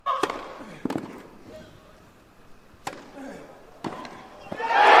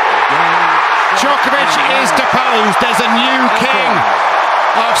confused. There's a new king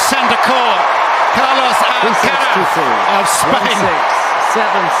of centre court. Carlos Alcaraz of Spain. 1-6,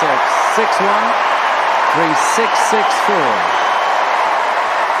 7-6, 6-1, 3-6, 6-4.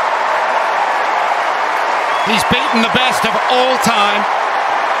 He's beaten the best of all time.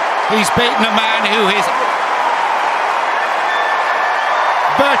 He's beaten a man who is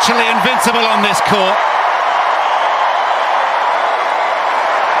virtually invincible on this court.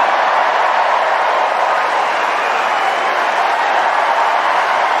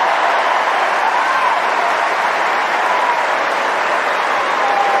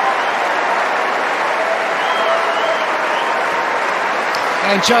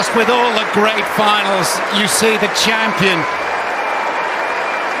 And just with all the great finals, you see the champion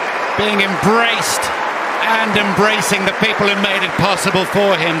being embraced and embracing the people who made it possible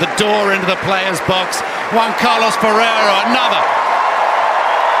for him. The door into the players' box. Juan Carlos Ferrero, another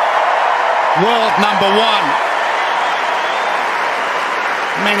world number one.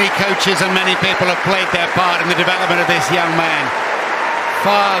 Many coaches and many people have played their part in the development of this young man.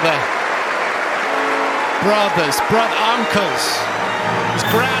 Father, brothers, uncles, his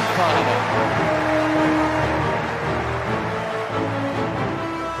grandfather.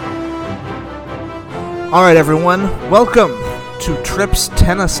 All right, everyone, welcome to Trips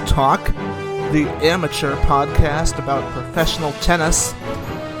Tennis Talk, the amateur podcast about professional tennis.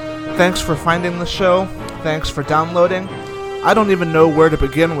 Thanks for finding the show. Thanks for downloading. I don't even know where to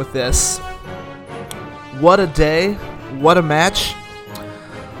begin with this. What a day. What a match.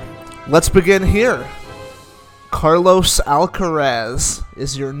 Let's begin here. Carlos Alcaraz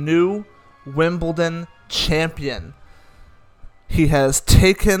is your new Wimbledon champion. He has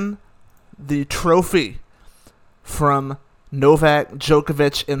taken the trophy from Novak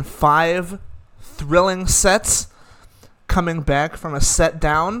Djokovic in 5 thrilling sets, coming back from a set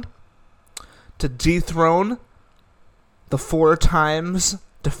down to dethrone the 4 times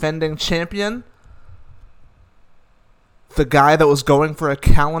defending champion, the guy that was going for a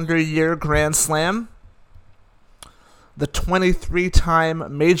calendar year Grand Slam, the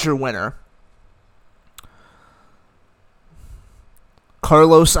 23-time major winner.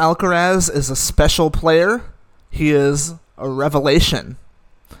 Carlos Alcaraz is a special player. He is a revelation.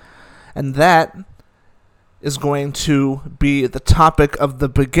 And that is going to be the topic of the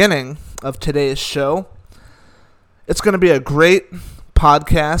beginning of today's show. It's going to be a great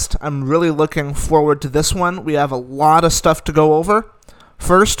podcast. I'm really looking forward to this one. We have a lot of stuff to go over.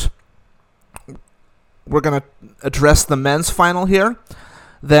 First, we're going to address the men's final here.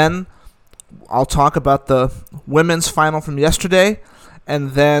 Then I'll talk about the women's final from yesterday.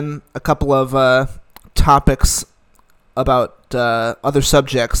 And then a couple of topics about other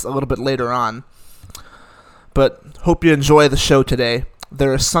subjects a little bit later on. But hope you enjoy the show today.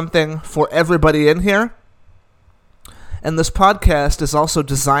 There is something for everybody in here. And this podcast is also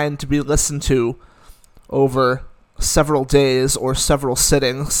designed to be listened to over several days or several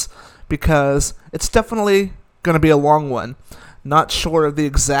sittings, because it's definitely going to be a long one. Not sure of the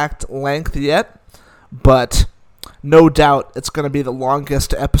exact length yet, but no doubt it's going to be the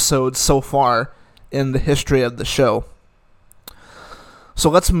longest episode so far in the history of the show. So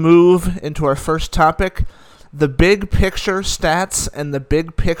let's move into our first topic, the big picture stats and the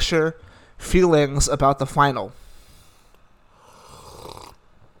big picture feelings about the final.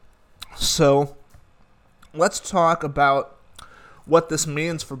 So let's talk about what this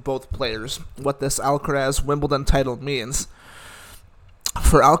means for both players, what this Alcaraz Wimbledon title means.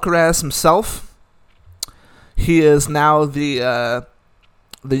 For Alcaraz himself, he is now the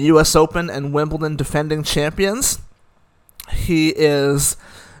U.S. Open and Wimbledon defending champions. He is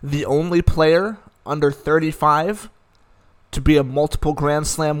the only player under 35 to be a multiple Grand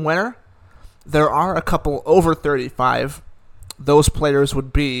Slam winner. There are a couple over 35. Those players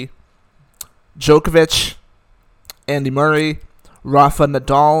would be Djokovic, Andy Murray, Rafa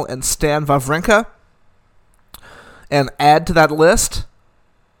Nadal, and Stan Wawrinka. And add to that list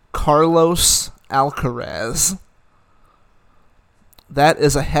Carlos Alcaraz. That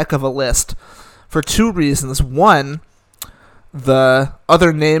is a heck of a list for 2 reasons. One, the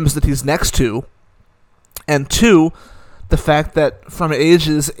other names that he's next to, and 2, the fact that from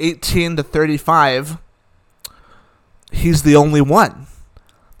ages 18 to 35, he's the only one.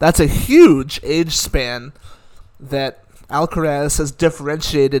 That's a huge age span that Alcaraz has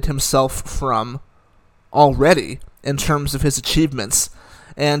differentiated himself from already in terms of his achievements.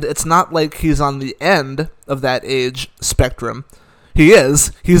 And it's not like he's on the end of that age spectrum. He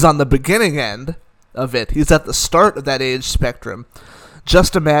is. He's on the beginning end of it. He's at the start of that age spectrum.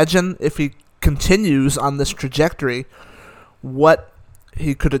 Just imagine if he continues on this trajectory, what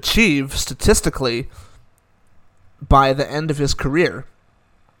he could achieve statistically by the end of his career.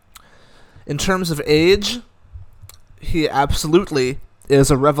 In terms of age, he absolutely is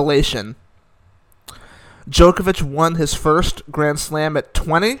a revelation. Djokovic won his first Grand Slam at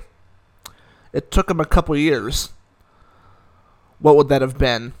 20. It took him a couple years. What would that have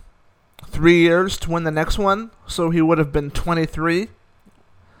been? 3 years to win the next one? So he would have been 23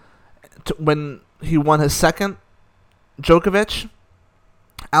 when he won his second. Djokovic,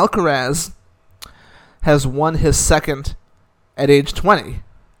 Alcaraz has won his second at age 20.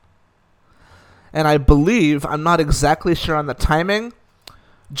 And I believe, I'm not exactly sure on the timing,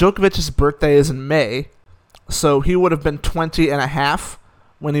 Djokovic's birthday is in May, so he would have been 20 and a half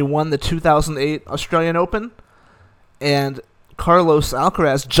when he won the 2008 Australian Open, and Carlos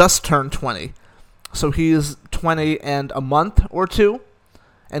Alcaraz just turned 20. So he's 20 and a month or two,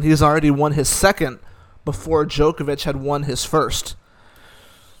 and he's already won his second before Djokovic had won his first.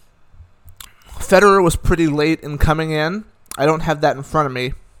 Federer was pretty late in coming in. I don't have that in front of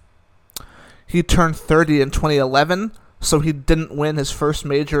me. He turned 30 in 2011, so he didn't win his first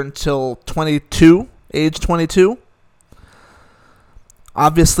major until age 22.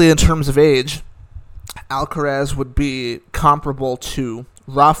 Obviously, in terms of age, Alcaraz would be comparable to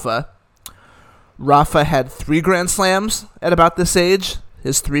Rafa. Rafa had 3 Grand Slams at about this age.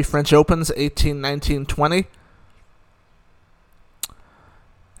 His 3 French Opens, 18, 19, 20.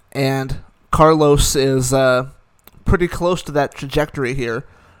 And Carlos is pretty close to that trajectory here,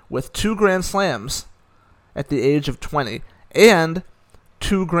 with 2 Grand Slams at the age of 20, and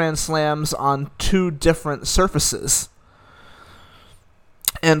 2 Grand Slams on 2 different surfaces.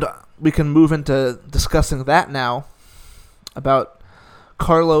 And we can move into discussing that now, about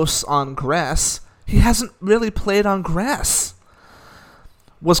Carlos on grass. He hasn't really played on grass.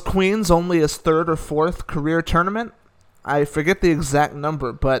 Was Queens only his 3rd or 4th career tournament? I forget the exact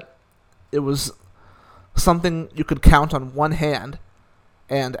number, but it was something you could count on one hand.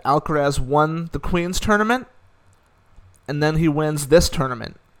 And Alcaraz won the Queens tournament, and then he wins this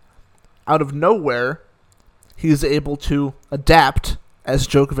tournament. Out of nowhere, he's able to adapt, as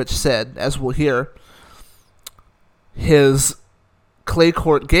Djokovic said, as we'll hear, his clay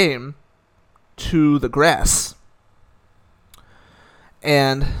court game to the grass.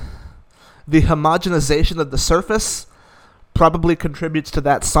 And the homogenization of the surface probably contributes to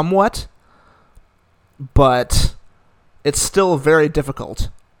that somewhat, but it's still very difficult.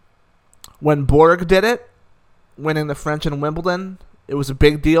 When Borg did it, winning the French in Wimbledon, it was a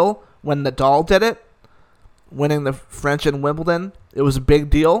big deal. When Nadal did it, winning the French in Wimbledon, it was a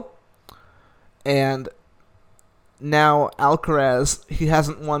big deal. And now Alcaraz, he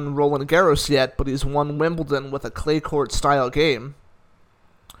hasn't won Roland Garros yet, but he's won Wimbledon with a clay court style game.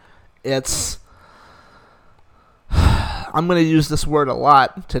 It's, I'm going to use this word a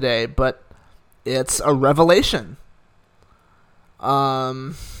lot today, but it's a revelation.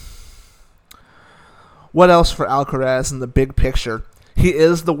 What else for Alcaraz in the big picture? He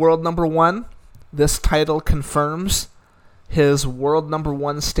is the world number 1. This title confirms his world number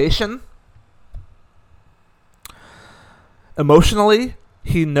 1 station. Emotionally,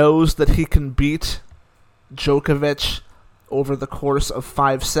 he knows that he can beat Djokovic over the course of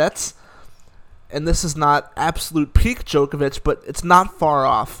 5 sets. And this is not absolute peak Djokovic, but it's not far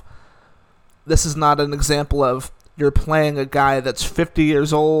off. This is not an example of you're playing a guy that's 50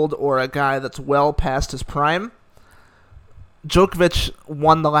 years old or a guy that's well past his prime. Djokovic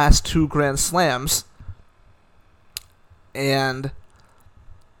won the last 2 Grand Slams, and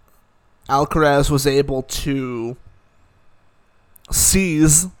Alcaraz was able to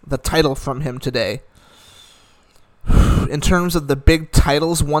seize the title from him today. In terms of the big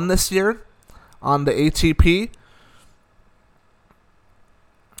titles won this year on the ATP,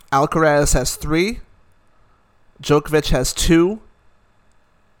 Alcaraz has 3. Djokovic has 2.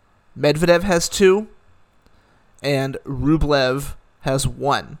 Medvedev has 2. And Rublev has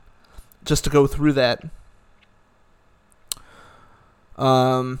 1. Just to go through that.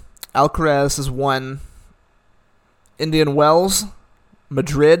 Alcaraz has won Indian Wells,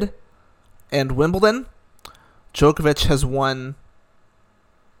 Madrid, and Wimbledon. Djokovic has won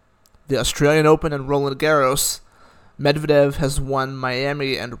the Australian Open and Roland Garros. Medvedev has won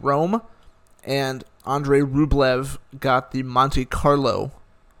Miami and Rome. And Andrei Rublev got the Monte Carlo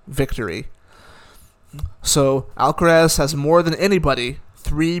victory. So Alcaraz has more than anybody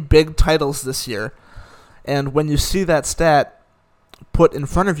 3 big titles this year. And when you see that stat put in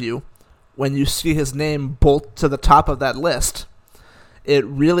front of you, when you see his name bolt to the top of that list, it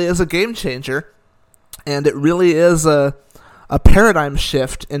really is a game changer. And it really is a paradigm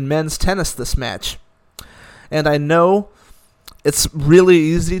shift in men's tennis this match. And I know it's really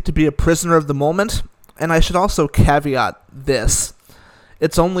easy to be a prisoner of the moment And I should also caveat this.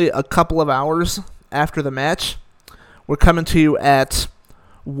 It's only a couple of hours after the match. We're coming to you at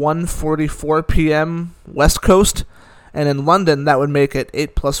 1:44 p.m. West Coast, and in London that would make it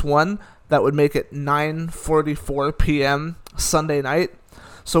 8 plus 1. That would make it 9:44 p.m. Sunday night.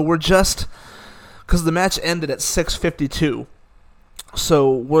 So we're just, because the match ended at 6:52, so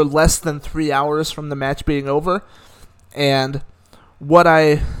we're less than 3 hours from the match being over. And what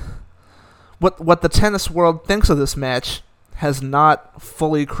the tennis world thinks of this match has not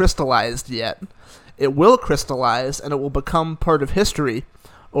fully crystallized yet. It will crystallize, and it will become part of history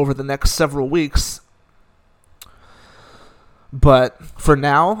over the next several weeks. But for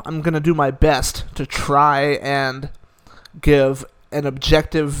now, I'm going to do my best to try and give an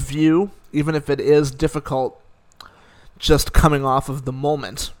objective view, even if it is difficult just coming off of the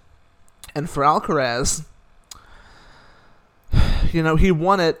moment. And for Alcaraz, he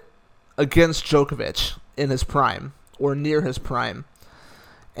won it against Djokovic in his prime, or near his prime.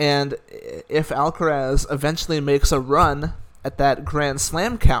 And if Alcaraz eventually makes a run at that Grand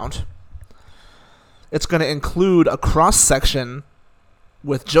Slam count, it's going to include a cross-section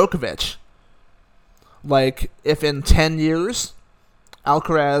with Djokovic. Like, if in 10 years,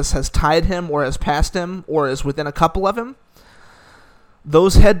 Alcaraz has tied him or has passed him or is within a couple of him,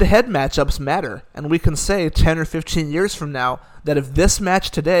 those head-to-head matchups matter. And we can say 10 or 15 years from now that if this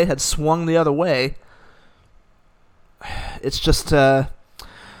match today had swung the other way, it's just...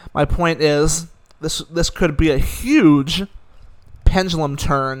 my point is, this could be a huge pendulum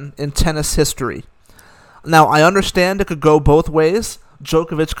turn in tennis history. Now, I understand it could go both ways.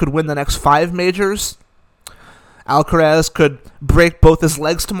 Djokovic could win the next 5 majors. Alcaraz could break both his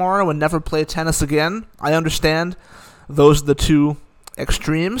legs tomorrow and never play tennis again. I understand those are the two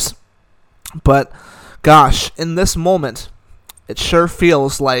extremes. But, gosh, in this moment, it sure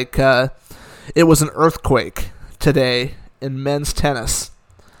feels like it was an earthquake today in men's tennis.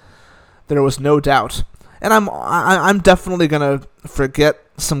 There was no doubt. And I'm definitely going to forget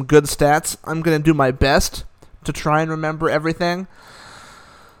some good stats. I'm going to do my best to try and remember everything.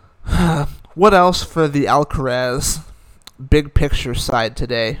 What else for the Alcaraz big picture side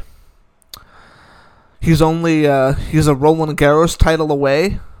today? He's a Roland Garros title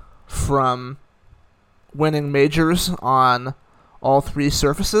away from winning majors on all 3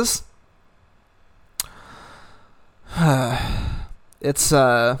 surfaces. It's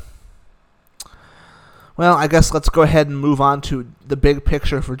well, I guess let's go ahead and move on to the big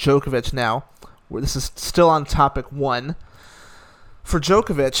picture for Djokovic now, where this is still on topic 1. For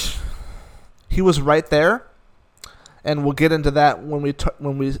Djokovic, he was right there, and we'll get into that when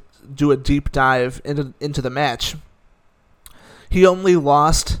we do a deep dive into the match. He only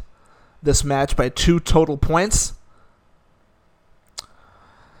lost this match by 2 total points,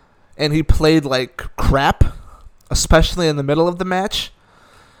 and he played like crap, especially in the middle of the match.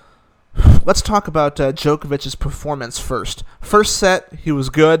 Let's talk about Djokovic's performance first. First set, he was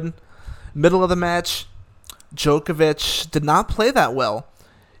good. Middle of the match, Djokovic did not play that well.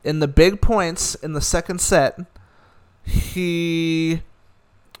 In the big points in the second set, he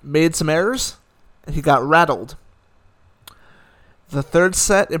made some errors, and he got rattled. The third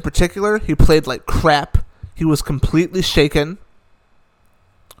set in particular, he played like crap. He was completely shaken.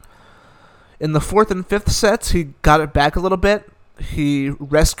 In the fourth and fifth sets, he got it back a little bit. He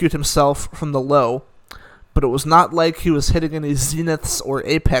rescued himself from the low, but it was not like he was hitting any zeniths or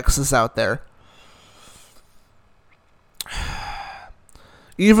apexes out there.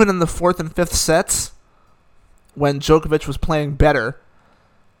 Even in the fourth and fifth sets, when Djokovic was playing better,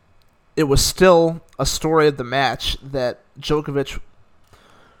 it was still a story of the match that Djokovic,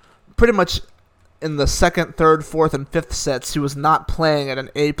 pretty much in the second, third, fourth, and fifth sets, he was not playing at an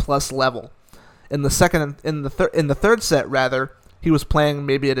A+ level. In the third set, rather, he was playing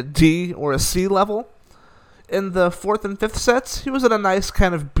maybe at a D or a C level. In the fourth and fifth sets, he was at a nice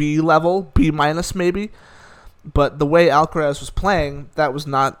kind of B level, B- maybe. But the way Alcaraz was playing, that was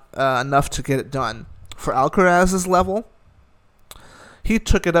not enough to get it done. For Alcaraz's level, he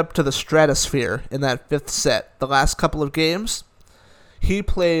took it up to the stratosphere in that fifth set. The last couple of games, he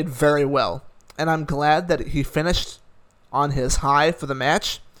played very well. And I'm glad that he finished on his high for the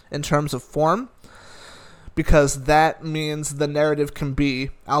match in terms of form, because that means the narrative can be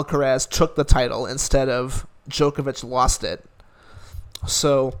Alcaraz took the title instead of Djokovic lost it.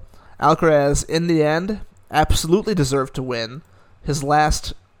 So Alcaraz, in the end, absolutely deserved to win. His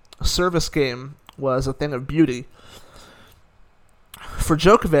last service game was a thing of beauty. For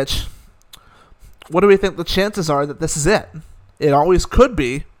Djokovic, what do we think the chances are that this is it? It always could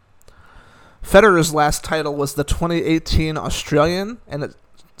be. Federer's last title was the 2018 Australian, and it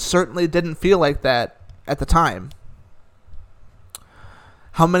certainly didn't feel like that at the time.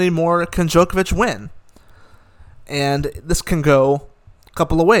 How many more can Djokovic win? And this can go a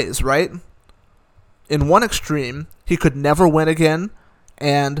couple of ways, right? In one extreme, he could never win again,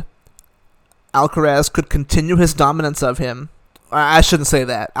 and Alcaraz could continue his dominance of him. I shouldn't say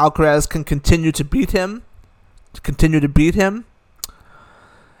that. Alcaraz can continue to beat him,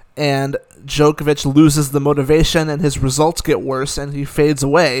 and Djokovic loses the motivation and his results get worse and he fades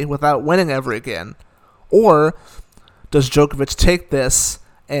away without winning ever again. Or does Djokovic take this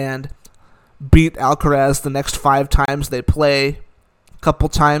and beat Alcaraz the next 5 times they play, a couple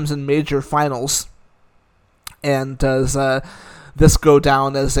times in major finals, and does this go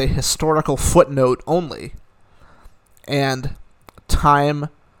down as a historical footnote only? And time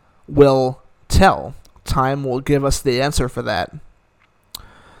will tell. Time will give us the answer for that.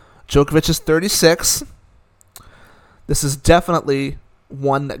 Djokovic is 36. This is definitely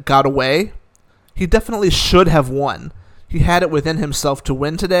one that got away. He definitely should have won. He had it within himself to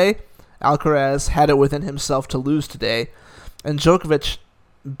win today. Alcaraz had it within himself to lose today. And Djokovic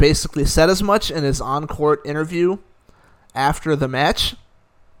basically said as much in his on-court interview after the match,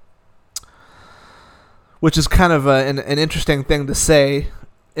 which is kind of an interesting thing to say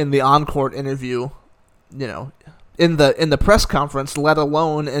in the on-court interview, you know, in the press conference, let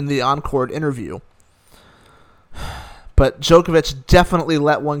alone in the on-court interview. But Djokovic definitely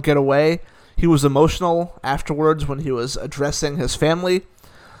let one get away. He was emotional afterwards when he was addressing his family,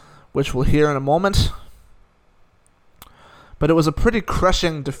 which we'll hear in a moment. But it was a pretty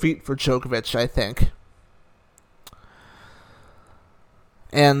crushing defeat for Djokovic, I think.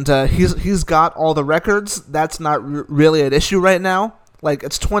 And he's got all the records. That's not really an issue right now. Like,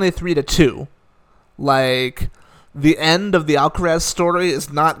 it's 23-2. Like, the end of the Alcaraz story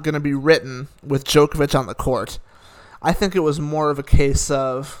is not going to be written with Djokovic on the court. I think it was more of a case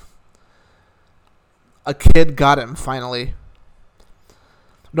of a kid got him finally.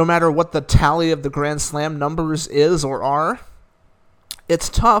 No matter what the tally of the Grand Slam numbers is or are, it's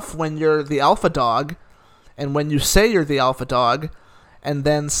tough when you're the alpha dog, and when you say you're the alpha dog, and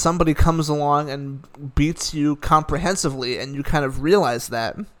then somebody comes along and beats you comprehensively, and you kind of realize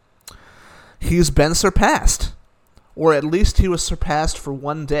that he's been surpassed. Or at least he was surpassed for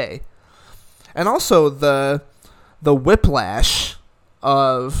one day. And also the whiplash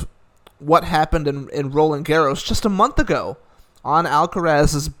of what happened in Roland Garros just a month ago on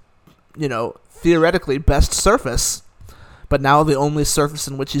Alcaraz's, theoretically best surface, but now the only surface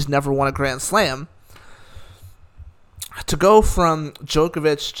in which he's never won a Grand Slam. To go from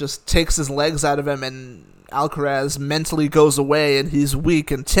Djokovic just takes his legs out of him and Alcaraz mentally goes away and he's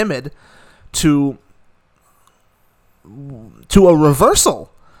weak and timid to a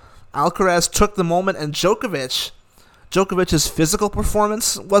reversal. Alcaraz took the moment and Djokovic's physical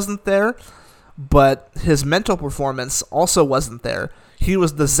performance wasn't there, but his mental performance also wasn't there. He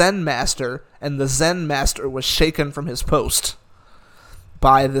was the Zen master, and the Zen master was shaken from his post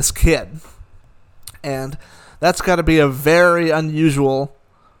by this kid. And that's got to be a very unusual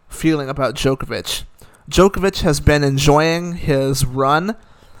feeling about Djokovic. Djokovic has been enjoying his run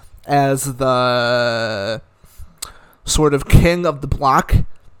as the sort of king of the block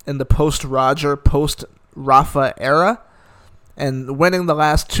in the post-Roger, post-Rafa era, and winning the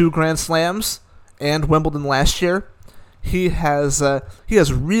last 2 Grand Slams and Wimbledon last year. He has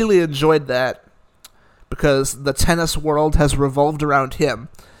really enjoyed that because the tennis world has revolved around him.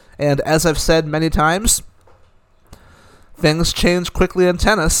 And as I've said many times, things change quickly in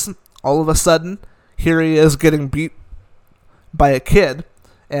tennis. All of a sudden, here he is getting beat by a kid.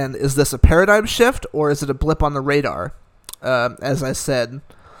 And is this a paradigm shift or is it a blip on the radar? As I said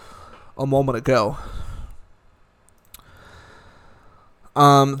a moment ago.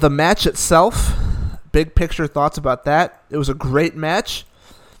 The match itself, big picture thoughts about that. It was a great match.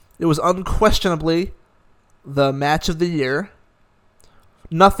 It was unquestionably the match of the year.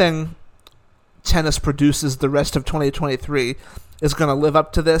 Nothing tennis produces the rest of 2023 is going to live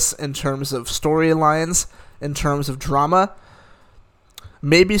up to this in terms of storylines, in terms of drama.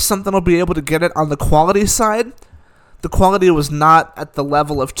 Maybe something will be able to get it on the quality side. The quality was not at the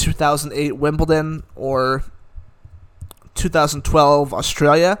level of 2008 Wimbledon or 2012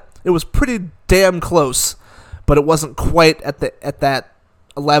 Australia. It was pretty damn close, but it wasn't quite at that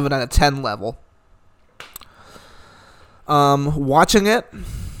 11 out of 10 level. Watching it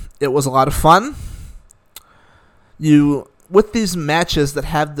was a lot of fun. With these matches that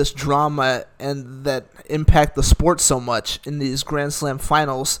have this drama and that impact the sport so much in these Grand Slam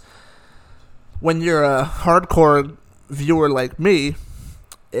finals, when you're a hardcore viewer like me,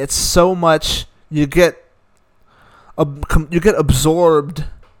 it's so much you get absorbed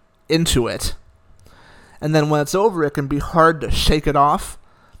into it. And then when it's over, it can be hard to shake it off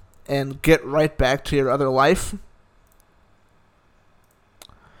and get right back to your other life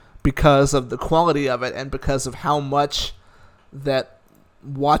because of the quality of it and because of how much that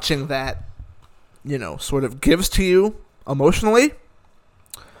watching that, sort of gives to you emotionally.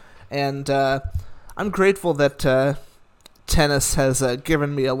 And I'm grateful that tennis has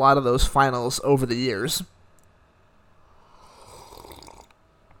given me a lot of those finals over the years.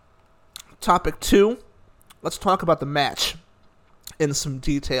 Topic 2. Let's talk about the match in some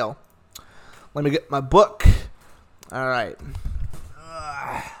detail. Let me get my book. All right.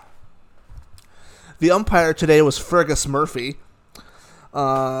 The umpire today was Fergus Murphy.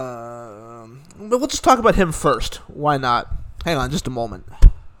 But we'll just talk about him first. Why not? Hang on just a moment.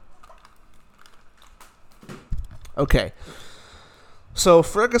 Okay. So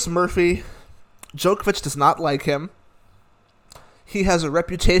Fergus Murphy, Djokovic does not like him. He has a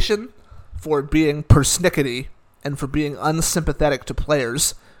reputation for being persnickety and for being unsympathetic to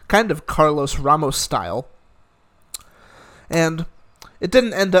players, kind of Carlos Ramos style. And it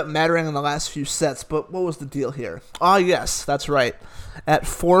didn't end up mattering in the last few sets, but what was the deal here? Ah, yes, that's right. At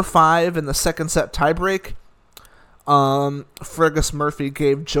 4-5 in the second set tiebreak, Fergus Murphy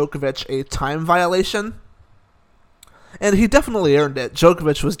gave Djokovic a time violation. And he definitely earned it.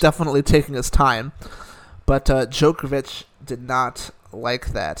 Djokovic was definitely taking his time. But Djokovic did not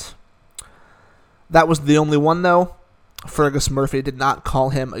like that. That was the only one, though. Fergus Murphy did not call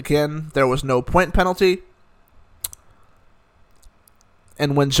him again. There was no point penalty.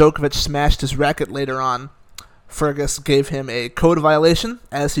 And when Djokovic smashed his racket later on, Fergus gave him a code violation,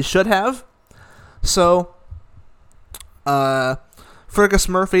 as he should have. So, Fergus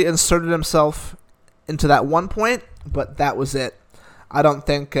Murphy inserted himself into that 1 point, but that was it. I don't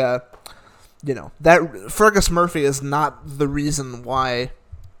think, that Fergus Murphy is not the reason why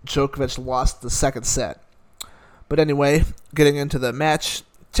Djokovic lost the second set. But anyway, getting into the match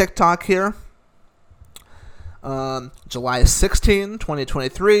TikTok here. July 16,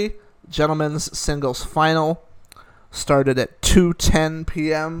 2023, gentlemen's singles final started at 2:10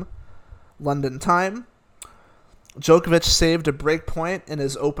 p.m. London time. Djokovic saved a break point in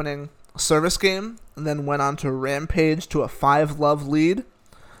his opening service game and then went on to rampage to a 5-love lead,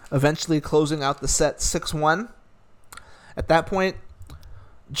 eventually closing out the set 6-1. At that point,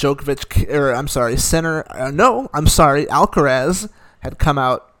 Alcaraz had come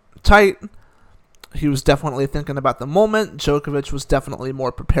out tight. He was definitely thinking about the moment. Djokovic was definitely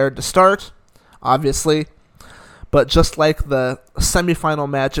more prepared to start, obviously. But just like the semifinal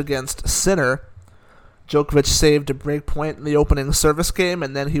match against Sinner, Djokovic saved a break point in the opening service game,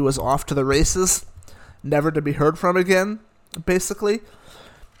 and then he was off to the races, never to be heard from again, basically.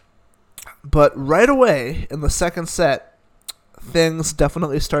 But right away in the second set, things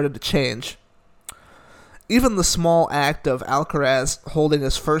definitely started to change. Even the small act of Alcaraz holding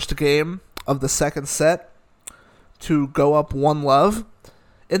his first game of the second set to go up 1-love,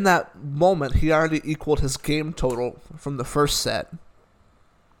 in that moment he already equaled his game total from the first set.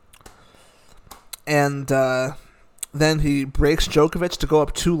 And then he breaks Djokovic to go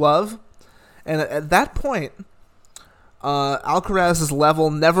up 2-love. And at that point, Alcaraz's level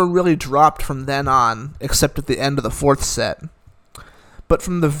never really dropped from then on, except at the end of the fourth set. But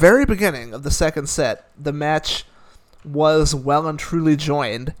from the very beginning of the second set, the match was well and truly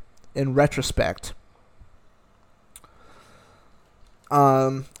joined in retrospect.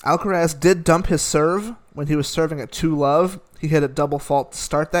 Alcaraz did dump his serve when he was serving at 2-love. He hit a double fault to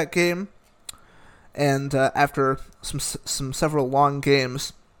start that game. And after several long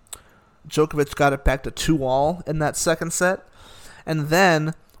games, Djokovic got it back to 2-all in that second set. And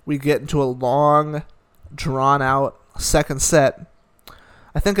then we get into a long, drawn-out second set.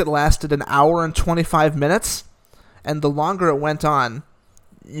 I think it lasted an hour and 25 minutes. And the longer it went on,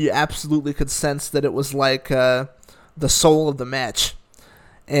 you absolutely could sense that it was like the soul of the match.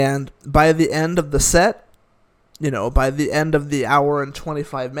 And by the end of the set, by the end of the hour and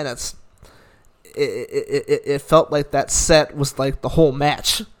 25 minutes, it felt like that set was like the whole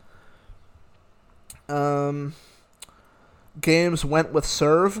match. Games went with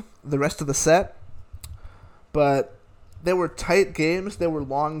serve the rest of the set, but they were tight games, they were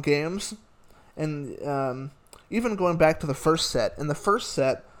long games, and even going back to the first set. In the first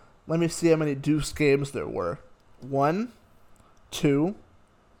set, let me see how many deuce games there were. 1, 2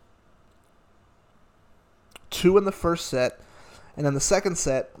 in the first set, and in the second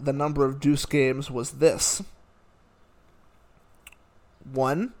set, the number of deuce games was this.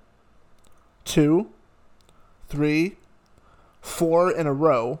 1, 2, 3, 4 in a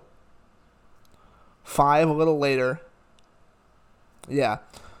row, 5 a little later. Yeah,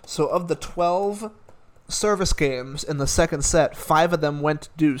 so of the 12 service games in the second set, 5 of them went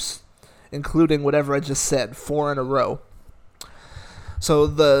deuce, including whatever I just said, 4 in a row. So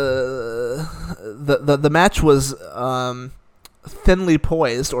the match was thinly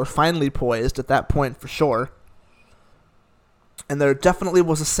poised, or finely poised at that point for sure. And there definitely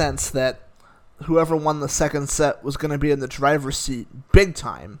was a sense that whoever won the second set was going to be in the driver's seat big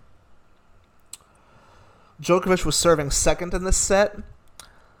time. Djokovic was serving second in this set,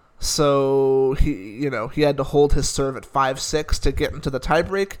 so he had to hold his serve at 5-6 to get into the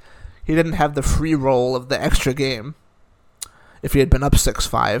tiebreak. He didn't have the free roll of the extra game. If he had been up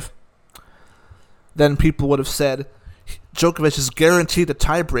 6-5, then people would have said Djokovic is guaranteed a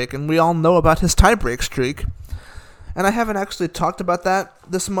tiebreak, and we all know about his tiebreak streak. And I haven't actually talked about that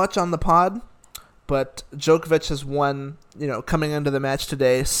this much on the pod, but Djokovic has won, coming into the match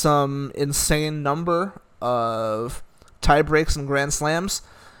today, some insane number of tiebreaks and Grand Slams.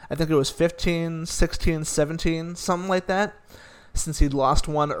 I think it was 15, 16, 17, something like that, since he'd lost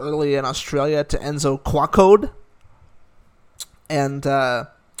one early in Australia to Enzo Quacode. And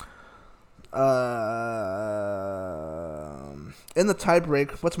in the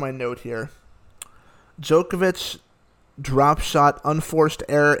tiebreak, what's my note here? Djokovic drop shot unforced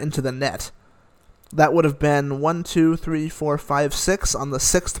error into the net. That would have been 1, 2, 3, 4, 5, 6 on the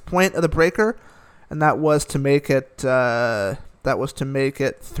 6th point of the breaker, and that was to make it 3-all.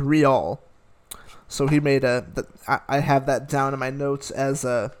 So he made I have that down in my notes as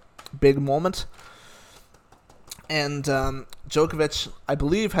a big moment. And Djokovic, I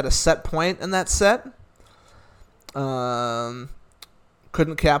believe, had a set point in that set. Couldn't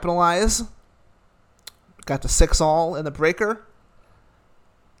capitalize. Got to 6-all in the breaker.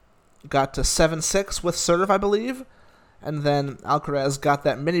 Got to 7-6 with serve, I believe. And then Alcaraz got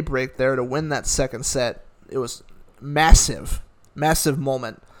that mini break there to win that second set. It was massive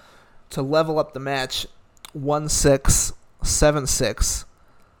moment to level up the match 1-6, 7-6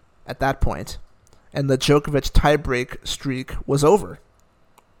 at that point. And the Djokovic tiebreak streak was over.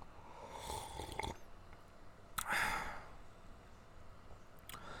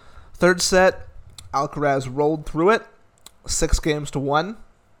 Third set, Alcaraz rolled through it, 6-1.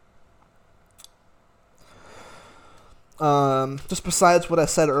 Just besides what I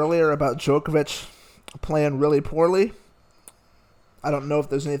said earlier about Djokovic playing really poorly, I don't know if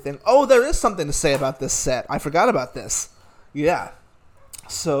there's anything... Oh, there is something to say about this set. I forgot about this. Yeah.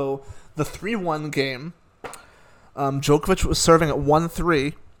 So... the 3-1 game, Djokovic was serving at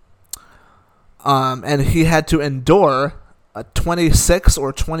 1-3, and he had to endure a 26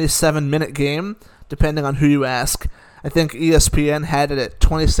 or 27-minute game, depending on who you ask. I think ESPN had it at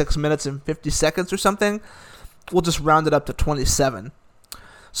 26 minutes and 50 seconds or something. We'll just round it up to 27.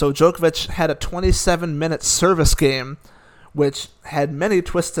 So Djokovic had a 27-minute service game, which had many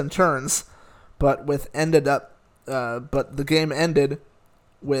twists and turns, but the game ended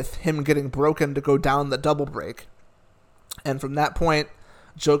with him getting broken to go down the double break. And from that point,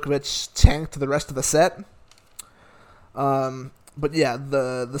 Djokovic tanked the rest of the set. But yeah,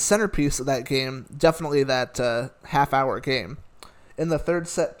 the centerpiece of that game, definitely that half-hour game. In the third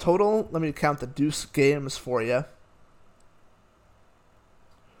set total, let me count the deuce games for you.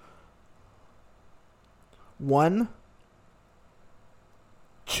 1,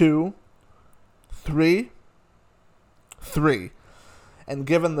 2, 3, 3. And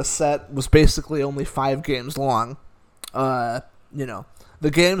given the set was basically only 5 games long, the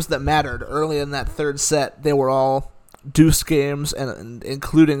games that mattered early in that third set, they were all deuce games, and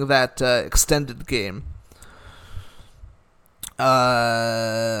including that extended game.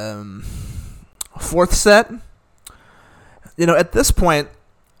 Fourth set, at this point,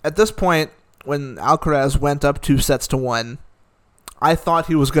 when Alcaraz went up 2-1, I thought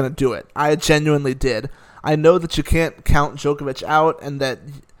he was going to do it. I genuinely did. I know that you can't count Djokovic out and that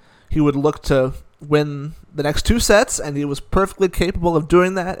he would look to win the next 2 sets, and he was perfectly capable of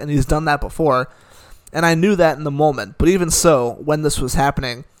doing that, and he's done that before. And I knew that in the moment. But even so, when this was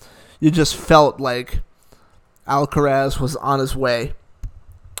happening, you just felt like Alcaraz was on his way.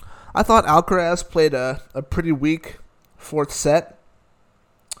 I thought Alcaraz played a pretty weak fourth set.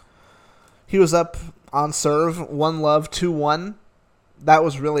 He was up on serve, 1-love, 2-1. That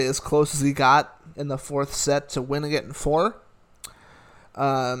was really as close as he got in the fourth set to winning it in 4.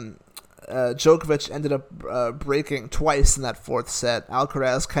 Djokovic ended up breaking twice in that fourth set.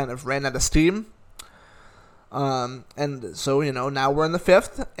 Alcaraz kind of ran out of steam. And so, now we're in the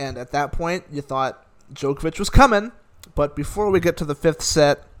 5th, and at that point, you thought Djokovic was coming. But before we get to the 5th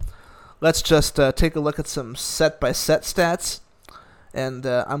set, let's just take a look at some set-by-set stats. And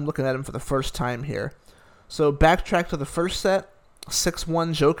I'm looking at them for the first time here. So backtrack to the first set,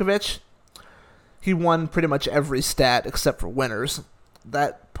 6-1 Djokovic. he won pretty much every stat except for winners.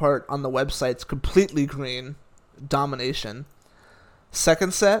 That part on the website's completely green. Domination.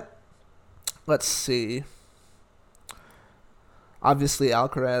 Second set, let's see. Obviously,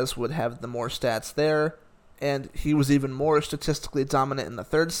 Alcaraz would have the more stats there, and he was even more statistically dominant in the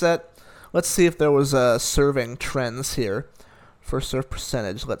third set. Let's see if there was serving trends here. First serve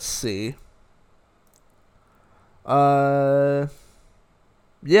percentage, let's see. Yeah.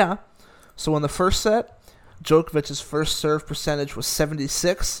 So in the first set, Djokovic's first serve percentage was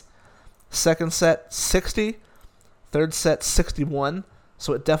 76. Second set, 60. Third set, 61.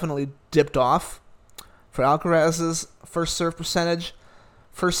 So it definitely dipped off. For Alcaraz's first serve percentage,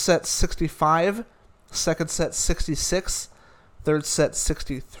 first set, 65. Second set, 66. Third set,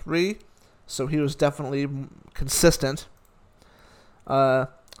 63. So he was definitely consistent.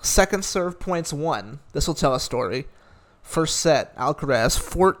 Second serve points won. This will tell a story. First set, Alcaraz,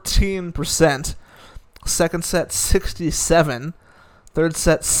 14%. Second set, 67. Third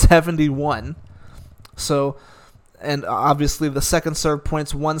set, 71. So, and obviously the second serve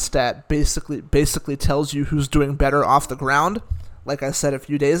points won stat basically tells you who's doing better off the ground, like I said a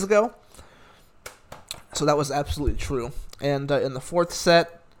few days ago. So that was absolutely true. And in the fourth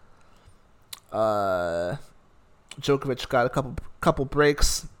set, Djokovic got a couple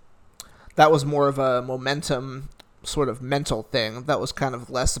breaks. That was more of a momentum, sort of mental thing. That was kind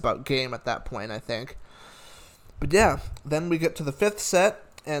of less about game at that point, I think. But yeah, then we get to the fifth set,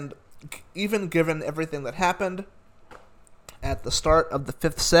 and even given everything that happened at the start of the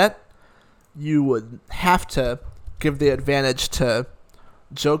fifth set, you would have to give the advantage to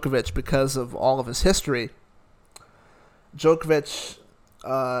Djokovic because of all of his history. Djokovic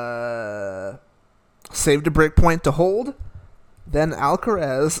saved a break point to hold. Then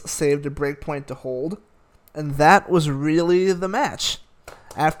Alcaraz saved a break point to hold. And that was really the match.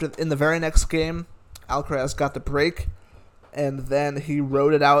 In the very next game, Alcaraz got the break, and then he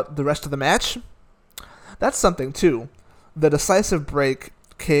rode it out the rest of the match. That's something, too. The decisive break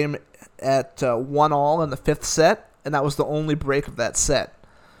came at 1-1 in the fifth set, and that was the only break of that set.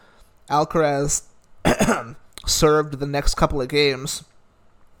 Alcaraz served the next couple of games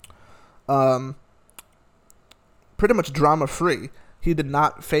pretty much drama-free. He did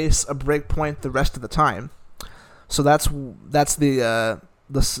not face a break point the rest of the time. So that's the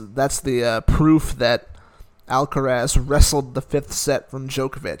proof that Alcaraz wrestled the fifth set from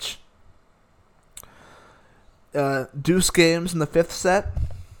Djokovic. Deuce games in the fifth set.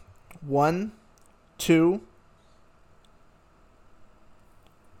 1, 2,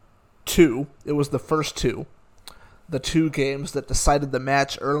 2. It was the first two. The two games that decided the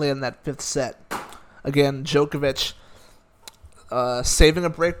match early in that fifth set. Again, Djokovic saving a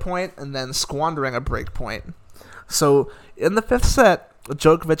break point and then squandering a break point. So in the fifth set,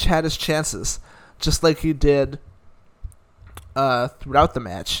 Djokovic had his chances, just like he did throughout the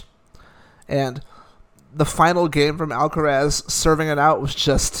match. And the final game from Alcaraz serving it out was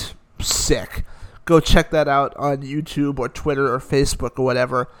just sick. Go check that out on YouTube or Twitter or Facebook or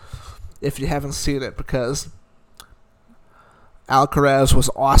whatever if you haven't seen it, because Alcaraz was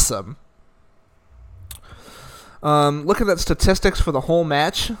awesome. Looking at statistics for the whole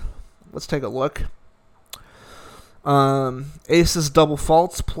match, let's take a look. Aces, double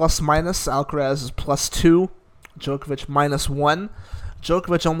faults, plus minus. Alcaraz is +2. Djokovic -1.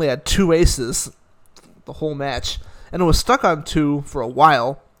 Djokovic only had 2 aces the whole match, and it was stuck on 2 for a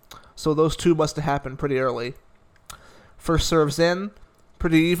while, so those 2 must have happened pretty early. First serves in,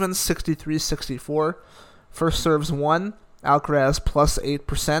 pretty even, 63-64. First serves won, Alcaraz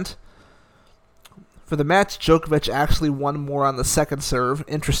 +8%. For the match, Djokovic actually won more on the second serve.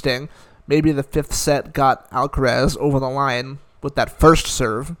 Interesting. Maybe the fifth set got Alcaraz over the line with that first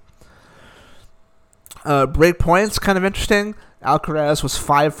serve. Break points, kind of interesting. Alcaraz was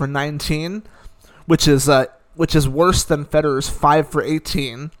 5 for 19, which is worse than Federer's 5 for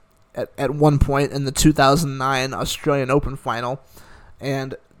 18 at one point in the 2009 Australian Open final,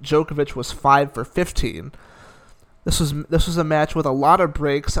 and Djokovic was 5 for 15. This was a match with a lot of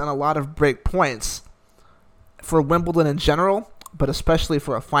breaks and a lot of break points for Wimbledon in general, but especially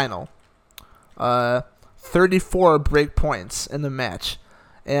for a final. 34 break points in the match,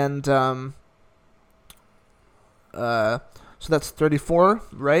 and so that's 34,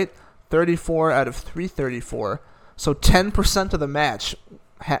 right? 34 out of 334. So 10% of the match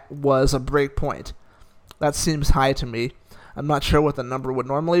was a break point. That seems high to me. I'm not sure what the number would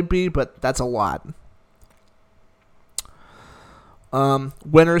normally be, but that's a lot.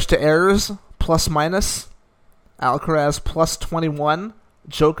 Winners to errors, plus minus. Alcaraz +21.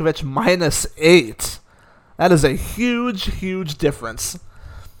 Djokovic -8. That is a huge, huge difference.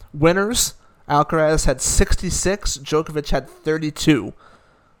 Winners, Alcaraz had 66, Djokovic had 32.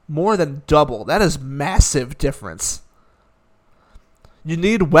 More than double. That is massive difference. You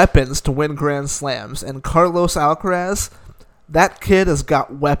need weapons to win Grand Slams, and Carlos Alcaraz, that kid has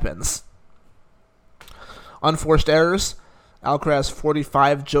got weapons. Unforced errors, Alcaraz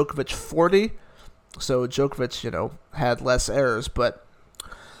 45, Djokovic 40. So Djokovic, had less errors, but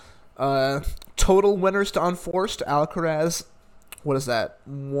total winners to unforced, Alcaraz, what is that?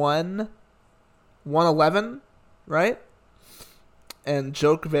 111, right? And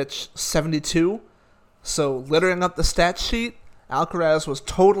Djokovic 72. So littering up the stat sheet, Alcaraz was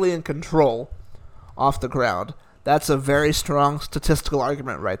totally in control off the ground. That's a very strong statistical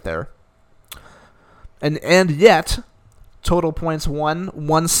argument right there. And yet, total points won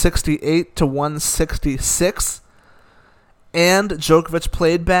 168 to 166. And Djokovic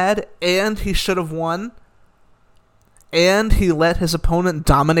played bad, and he should have won. And he let his opponent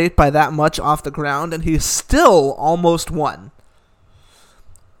dominate by that much off the ground, and he still almost won.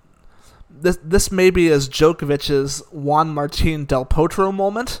 This maybe is Djokovic's Juan Martín del Potro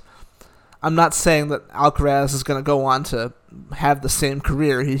moment. I'm not saying that Alcaraz is going to go on to have the same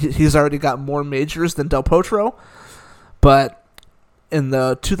career. He's already got more majors than del Potro. But in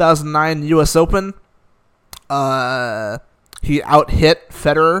the 2009 U.S. Open, he out-hit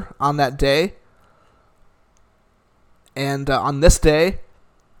Federer on that day. And on this day,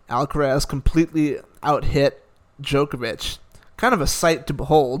 Alcaraz completely out-hit Djokovic. Kind of a sight to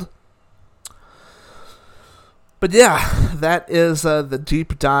behold. But yeah, that is the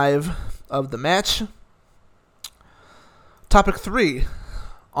deep dive of the match. Topic 3,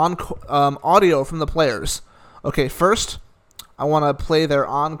 audio from the players. Okay, first, I want to play their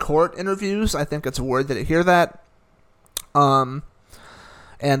on-court interviews. I think it's worthy to hear that. And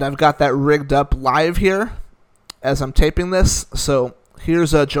I've got that rigged up live here as I'm taping this. So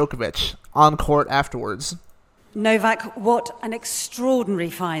here's Djokovic on court afterwards. Novak, what an extraordinary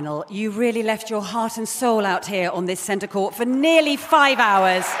final. You really left your heart and soul out here on this centre court for nearly 5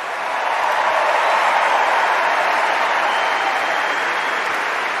 hours.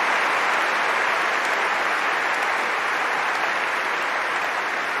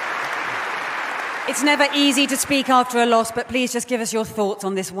 It's never easy to speak after a loss, but please just give us your thoughts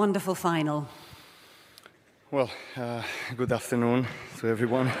on this wonderful final. Well, good afternoon to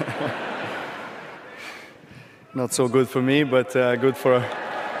everyone. Not so good for me, but good for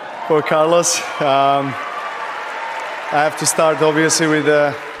Carlos. I have to start obviously with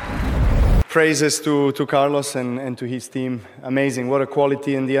praises to Carlos and to his team. Amazing, what a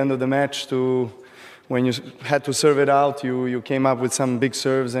quality in the end of the match. When you had to serve it out, you came up with some big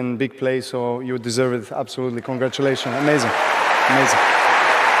serves and big plays, so you deserve it, absolutely. Congratulations, amazing, amazing.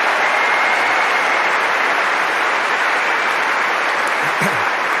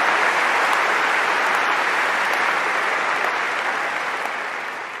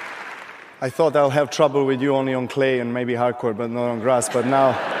 I thought I'll have trouble with you only on clay and maybe hardcourt, but not on grass. But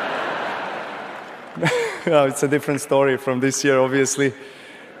now, it's a different story from this year, obviously.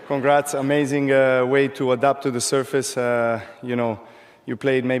 Congrats, amazing way to adapt to the surface. You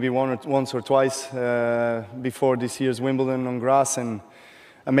played maybe once or twice before this year's Wimbledon on grass, and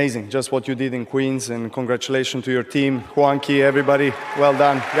amazing, just what you did in Queens. And congratulations to your team, Juanqui, everybody. Well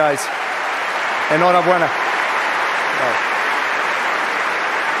done, guys. Enhorabuena. Wow.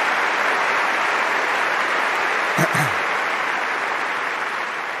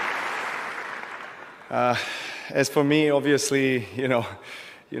 As for me, obviously, you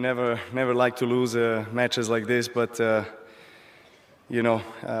never like to lose matches like this, but I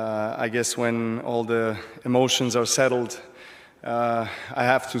guess when all the emotions are settled, I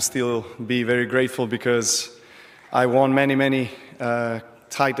have to still be very grateful because I won many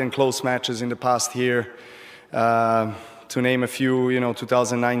tight and close matches in the past year. To name a few,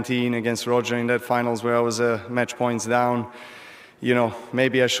 2019 against Roger in that finals where I was match points down.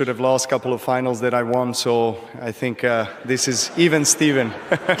 Maybe I should have lost a couple of finals that I won, so I think this is even Steven.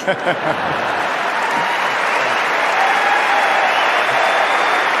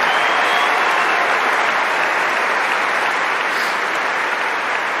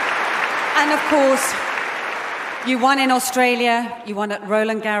 And of course, you won in Australia, you won at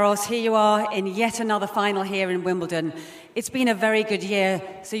Roland Garros, here you are in yet another final here in Wimbledon. It's been a very good year,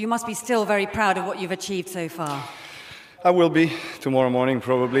 so you must be still very proud of what you've achieved so far. I will be tomorrow morning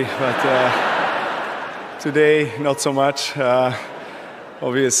probably, but today not so much.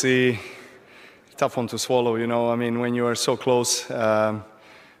 Obviously, tough one to swallow, when you are so close.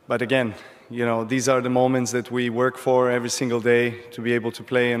 But again, these are the moments that we work for every single day to be able to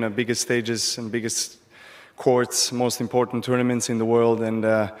play on the biggest stages and biggest courts, most important tournaments in the world. And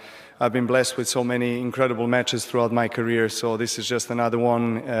I've been blessed with so many incredible matches throughout my career. So this is just another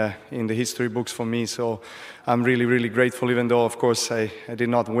one in the history books for me. So I'm really, really grateful, even though, of course, I did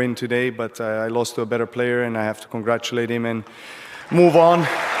not win today, but I lost to a better player, and I have to congratulate him and move on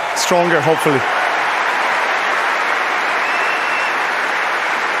stronger, hopefully.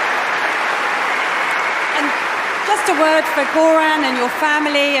 Just a word for Goran and your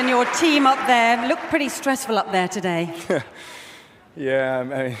family and your team up there. Look pretty stressful up there today.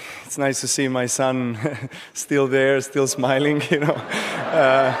 Yeah, it's nice to see my son still there, still smiling, you know.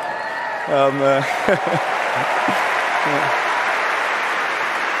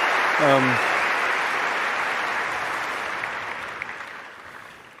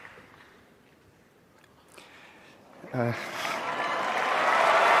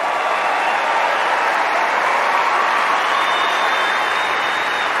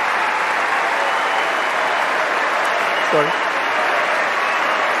 Sorry.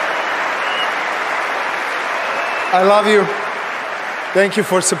 I love you. Thank you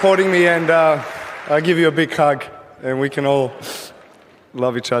for supporting me, and I'll give you a big hug, and we can all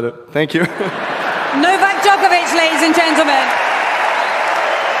love each other. Thank you. Novak Djokovic, ladies and gentlemen.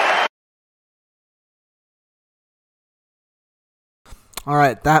 All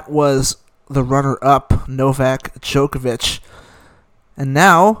right, that was the runner-up, Novak Djokovic. And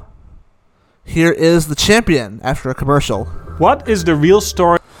now, here is the champion after a commercial. What is the real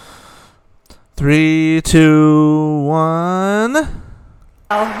story? 3, 2, 1.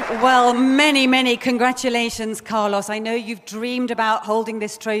 Well, many congratulations, Carlos. I know you've dreamed about holding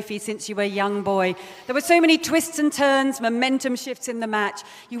this trophy since you were a young boy. There were so many twists and turns, momentum shifts in the match.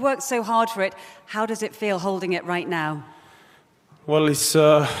 You worked so hard for it. How does it feel holding it right now? Well, it's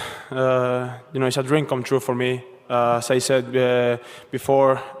it's a dream come true for me. As I said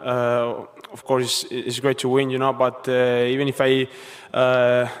before, of course, it's great to win, but even if I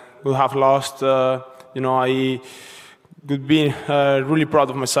would have lost, I would be really proud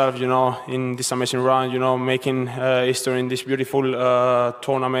of myself, in this amazing run, making history in this beautiful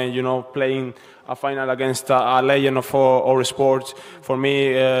tournament, playing a final against a legend of our sport. For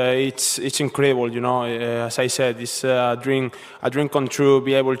me, it's incredible, as I said, it's a dream come true,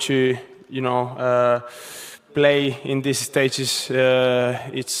 be able to, play in these stages.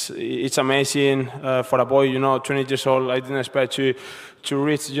 It's amazing for a boy, 20 years old. I didn't expect to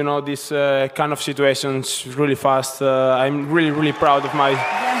reach, this kind of situations really fast. I'm really proud of my.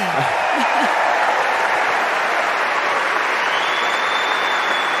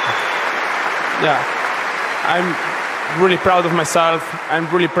 I'm really proud of myself. I'm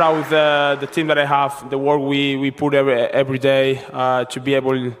really proud with the team that I have, the work we put every day to be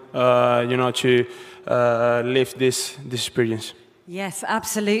able, to live this experience. Yes,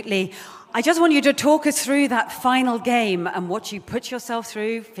 absolutely. I just want you to talk us through that final game and what you put yourself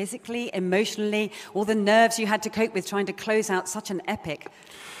through physically, emotionally, all the nerves you had to cope with trying to close out such an epic.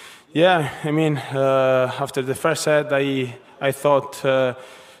 Yeah, I mean, after the first set, I thought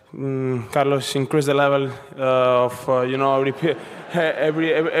Carlos increased the level of,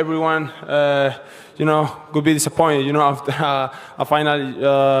 everyone, could be disappointed, after a final.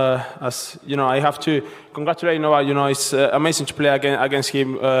 As I have to congratulate Novak. It's amazing to play against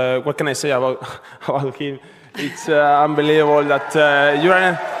him. What can I say about him? It's unbelievable that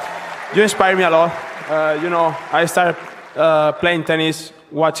you inspire me a lot. I started playing tennis,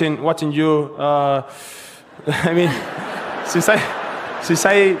 watching you. I mean, since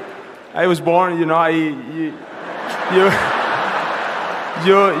I was born, you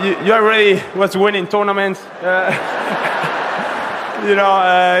already was winning tournaments.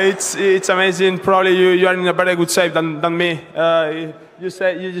 It's amazing. Probably you are in a very good shape than me. You just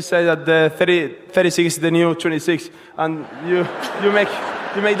said that the 36 is the new 26, and you make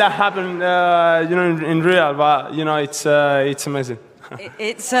that happen. In real, but it's amazing.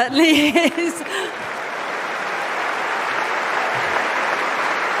 It certainly is.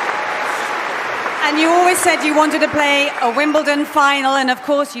 And you always said you wanted to play a Wimbledon final, and of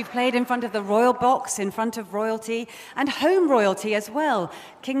course you've played in front of the royal box, in front of royalty, and home royalty as well.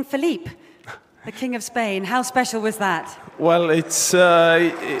 King Philippe, the King of Spain. How special was that? Well, it's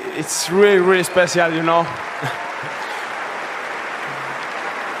really special,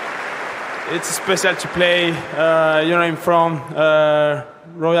 It's special to play, in front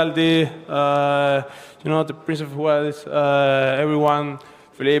royalty, the Prince of Wales, everyone.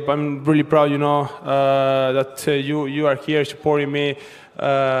 Philippe, I'm really proud, that you are here supporting me.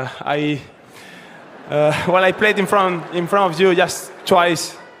 I played in front of you just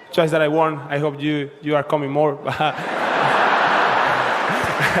twice that I won. I hope you are coming more.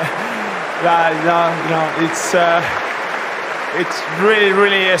 It's it's really,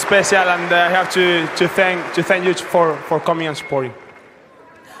 really special, and I have to thank you for coming and supporting.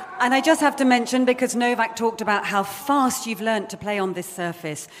 And I just have to mention, because Novak talked about how fast you've learnt to play on this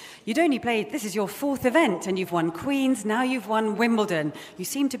surface. You'd only played, this is your 4th event, and you've won Queens, now you've won Wimbledon. You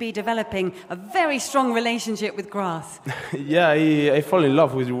seem to be developing a very strong relationship with grass. Yeah, I fall in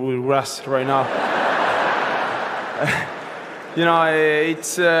love with grass right now.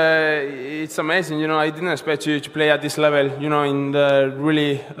 It's amazing. I didn't expect to play at this level. In the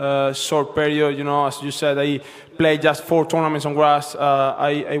really short period. As you said, I played just 4 tournaments on grass.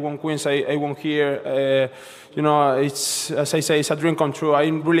 I won Queens. I won here. It's, as I say, it's a dream come true.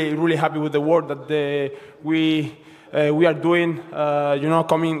 I'm really, really happy with the work that we are doing.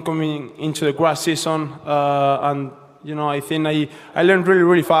 Coming into the grass season, and I think I learned really,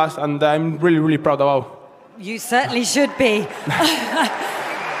 really fast, and I'm really, really proud about. You certainly should be.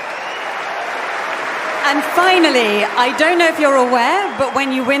 And finally, I don't know if you're aware, but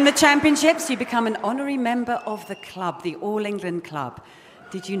when you win the championships, you become an honorary member of the club, the All England Club.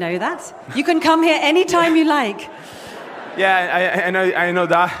 Did you know that? You can come here anytime you like. Yeah, I know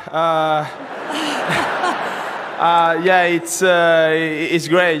that. Yeah, it's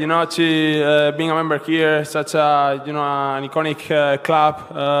great, to being a member here, such a an iconic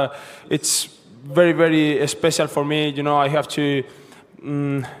club. It's very, very special for me. I have to,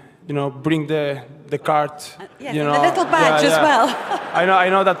 bring the card. Yes, a little badge as well. I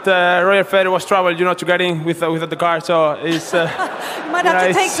know that Roger Federer was troubled, to get in with the card. So it's. You might have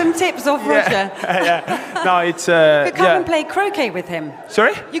to take some tips off Roger. Yeah. No, it's. You could come and play croquet with him.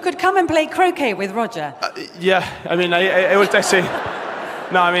 Sorry? You could come and play croquet with Roger. Yeah, I will text you.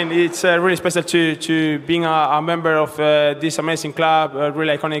 No, it's really special to being a member of this amazing club,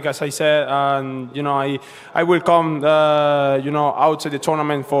 really iconic, as I said, and I will come, out to the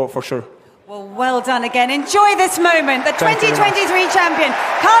tournament for sure. Well done again. Enjoy this moment. The 2023 champion,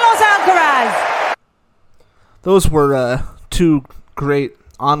 Carlos Alcaraz. Those were 2 great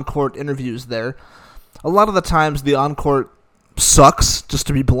on-court interviews there. A lot of the times the on-court sucks, just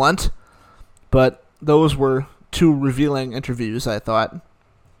to be blunt, but those were 2 revealing interviews, I thought.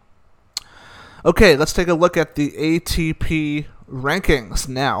 Okay, let's take a look at the ATP rankings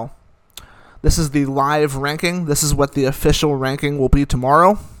now. This is the live ranking. This is what the official ranking will be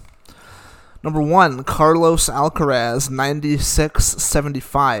tomorrow. Number 1, Carlos Alcaraz,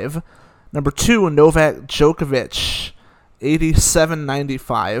 96.75. Number 2, Novak Djokovic,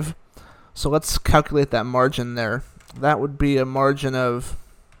 87.95. So let's calculate that margin there. That would be a margin of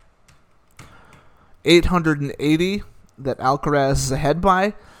 880 that Alcaraz is ahead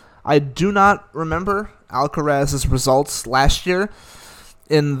by. I do not remember Alcaraz's results last year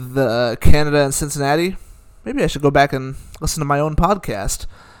in the Canada and Cincinnati. Maybe I should go back and listen to my own podcast.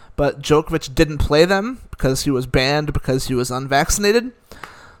 But Djokovic didn't play them because he was banned because he was unvaccinated.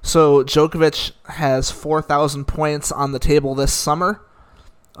 So Djokovic has 4,000 points on the table this summer,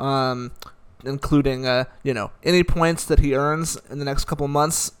 including any points that he earns in the next couple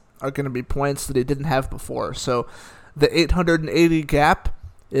months are going to be points that he didn't have before. So the 880 gap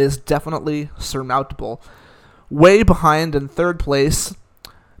is definitely surmountable. Way behind in 3rd place,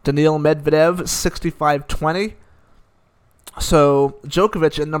 Daniil Medvedev, 65.20. So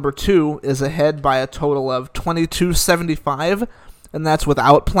Djokovic in number 2 is ahead by a total of 22.75, and that's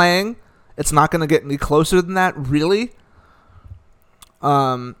without playing. It's not going to get any closer than that, really.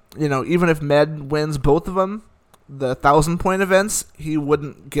 Even if Med wins both of them, the 1,000-point events, he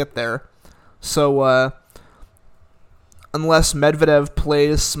wouldn't get there. So, unless Medvedev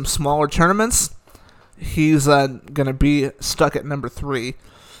plays some smaller tournaments, he's going to be stuck at number 3.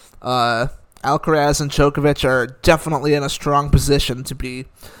 Alcaraz and Djokovic are definitely in a strong position to be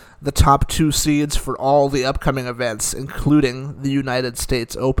the top 2 seeds for all the upcoming events, including the United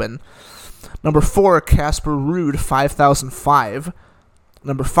States Open. Number 4, Casper Ruud, 5,005.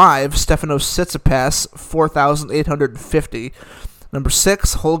 Number 5, Stefanos Tsitsipas, 4,850. Number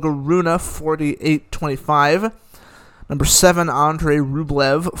 6, Holger Rune, 48.25. Number 7, Andrei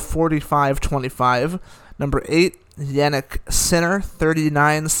Rublev, 45.25. Number 8, Yannick Sinner,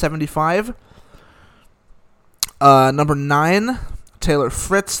 39.75. Number 9, Taylor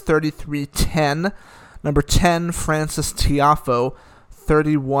Fritz, 33.10. Number 10, Francis Tiafoe,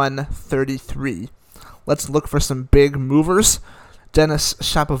 31.33. Let's look for some big movers. Denis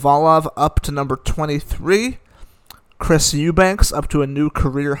Shapovalov up to number 23. Chris Eubanks up to a new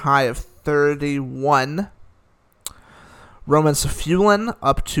career high of 31. Roman Safulin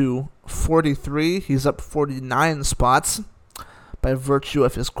up to 43. He's up 49 spots by virtue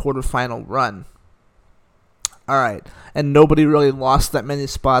of his quarterfinal run. All right, and nobody really lost that many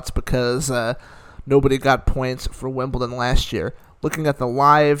spots because nobody got points for Wimbledon last year. Looking at the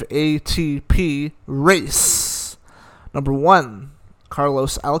live ATP race. Number 1,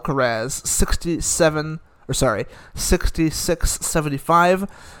 Carlos Alcaraz, 66.75.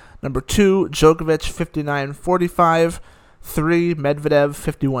 Number 2, Djokovic, 59.45. 3, Medvedev,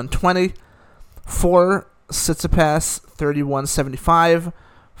 51.20. 4, Tsitsipas, 31.75.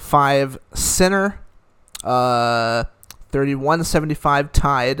 5, Sinner, 31.75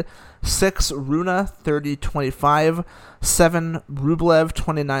 tied. 6, Runa, 30.25. 7, Rublev,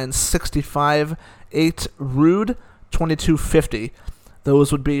 29.65. 8, Rude, 22.50.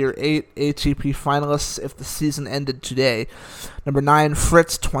 Those would be your 8 ATP finalists if the season ended today. Number 9,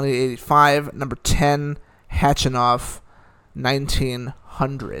 Fritz, 20.85. Number 10, Khachanov,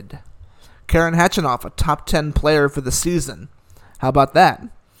 1900. Karen Khachanov, a top 10 player for the season. How about that?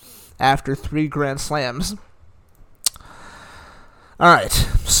 After 3 Grand Slams. All right,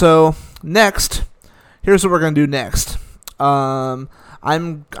 so next, here's what we're gonna do next. I've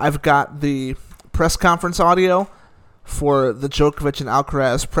got the press conference audio for the Djokovic and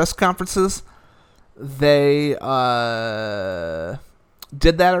Alcaraz press conferences. They did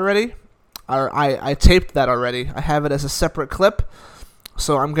that already. I taped that already. I have it as a separate clip,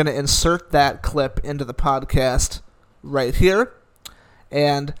 so I'm gonna insert that clip into the podcast right here,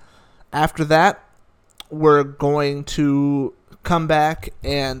 and after that, we're going to come back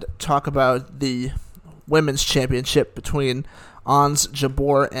and talk about the women's championship between Ons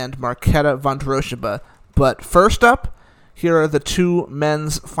Jabeur and Marketa Vondrousova. But first up, here are the 2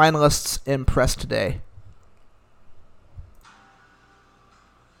 men's finalists in press today.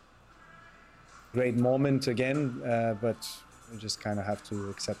 Great moment again, but we just kind of have to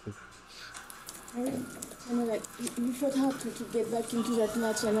accept it. You fought hard to get back into that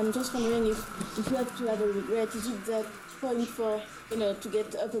match, and I'm just wondering if you have to have a regret. Is it that point for to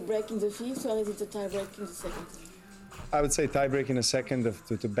get up a break in the fifth, or is it a tie break in the second? I would say tie break in the second.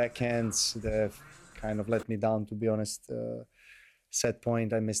 The backhands that kind of let me down, to be honest. Set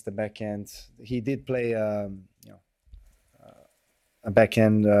point, I missed the backhand. He did play a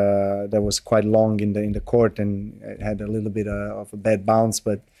backhand that was quite long in the court, and it had a little bit of a bad bounce,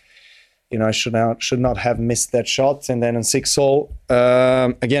 but I should not have missed that shot. And then on 6-0,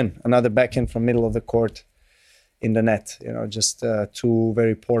 again, another backhand from middle of the court in the net. Just 2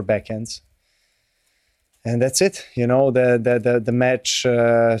 very poor backhands. And that's it. The match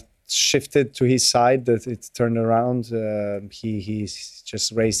shifted to his side, that it turned around. He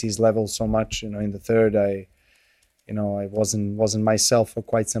just raised his level so much. In the third, I wasn't myself for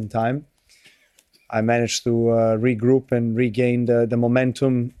quite some time. I managed to regroup and regain the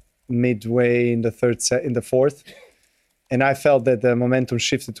momentum midway in the fourth, and I felt that the momentum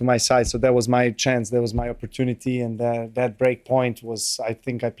shifted to my side. So that was my chance, that was my opportunity, and that break point was, I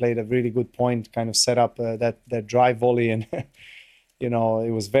think I played a really good point, kind of set up that drive volley, and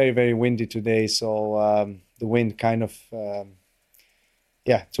it was very, very windy today, so the wind kind of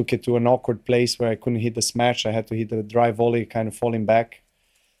took it to an awkward place where I couldn't hit the smash. I had to hit the drive volley, kind of falling back,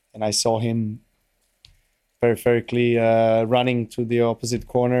 and I saw him peripherically running to the opposite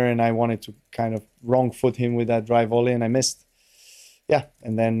corner, and I wanted to kind of wrong foot him with that drive volley, and I missed. Yeah,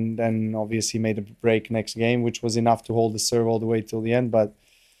 and then obviously made a break next game, which was enough to hold the serve all the way till the end. But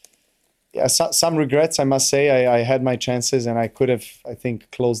yeah, some regrets, I must say. I had my chances, and I could have, I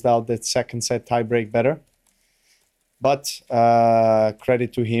think, closed out that second set tie break better. But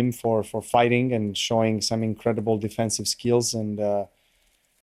credit to him for fighting and showing some incredible defensive skills and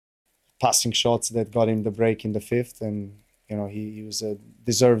passing shots that got him the break in the fifth. And, he was a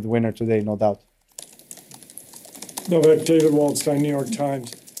deserved winner today, no doubt. Novak, David Waldstein, New York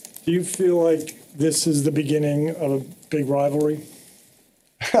Times. Do you feel like this is the beginning of a big rivalry?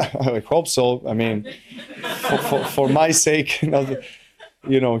 I hope so. I mean, for my sake,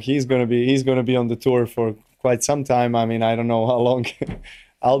 he's going to be on the tour for quite some time. I mean, I don't know how long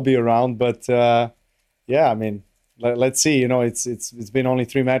I'll be around, but I mean, let's see. It's been only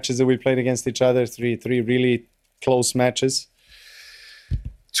 3 matches that we played against each other. Three really close matches.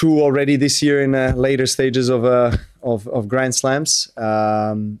 2 already this year in later stages of Grand Slams.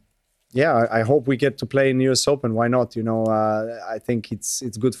 I hope we get to play in US Open. Why not? I think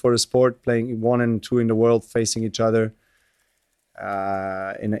it's good for the sport, playing 1 and 2 in the world, facing each other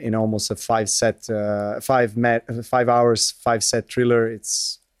in almost a 5 hours, 5-set thriller.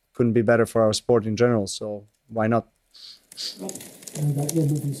 It's couldn't be better for our sport in general. So why not? About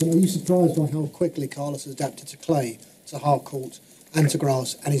Wimbledon, so are you surprised by how quickly Carlos has adapted to clay, to hard court, and to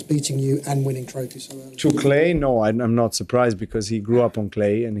grass, and he's beating you and winning trophies so early? To clay, no, I'm not surprised, because he grew up on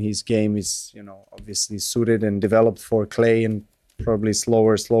clay, and his game is, obviously suited and developed for clay, and probably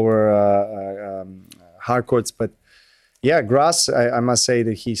slower hard courts. But yeah, grass, I must say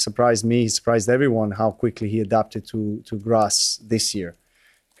that he surprised me. He surprised everyone how quickly he adapted to grass this year,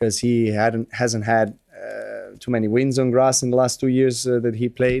 because he hasn't had too many wins on grass in the last 2 years that he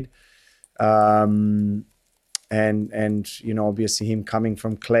played. And you know, obviously him coming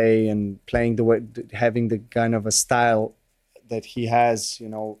from clay and playing the way, having the kind of a style that he has, you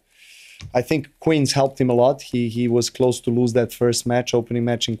know, I think Queens helped him a lot. He was close to lose that first match, opening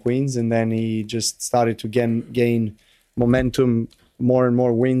match in Queens, and then he just started to gain momentum, more and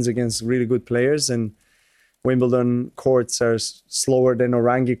more wins against really good players. And Wimbledon courts are slower than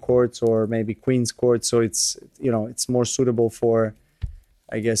Orangi courts or maybe Queens courts, so it's, you know, it's more suitable for,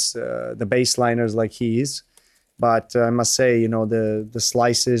 I guess, the baseliners like he is. But I must say, you know, the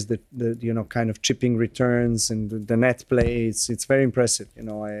slices, the you know, kind of chipping returns and the net play, it's very impressive. You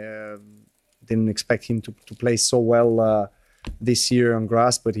know, I didn't expect him to play so well this year on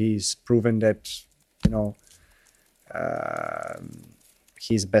grass, but he's proven that, you know,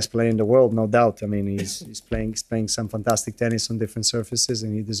 he's the best player in the world, no doubt. I mean, he's playing some fantastic tennis on different surfaces,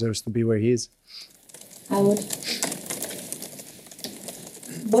 and he deserves to be where he is. Howard?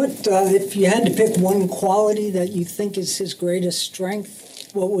 What, if you had to pick one quality that you think is his greatest strength,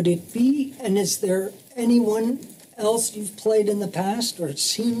 what would it be? And is there anyone else you've played in the past or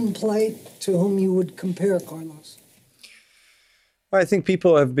seen play to whom you would compare Carlos? Well, I think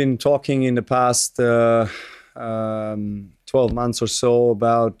people have been talking in the past 12 months or so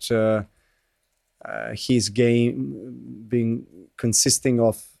about his game being consisting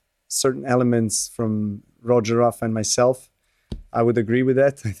of certain elements from Roger Ruff and myself. I would agree with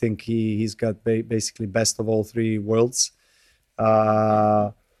that. I think he's got basically best of all three worlds.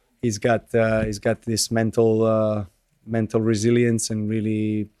 He's got this mental resilience and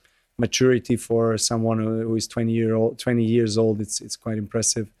really maturity for someone who is 20 years old. It's quite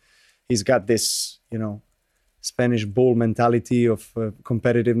impressive. He's got this, you know, Spanish bull mentality of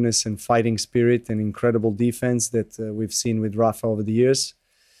competitiveness and fighting spirit and incredible defense that we've seen with Rafa over the years.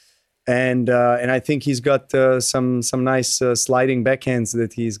 And I think he's got some nice sliding backhands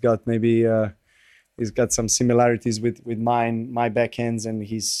that he's got. Maybe he's got some similarities with my backhands, and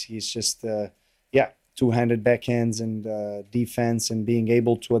he's just two-handed backhands and defense and being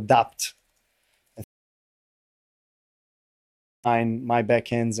able to adapt. My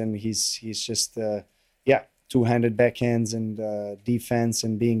backhands, and he's just two-handed backhands and defense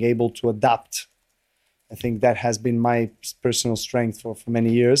and being able to adapt. I think that has been my personal strength for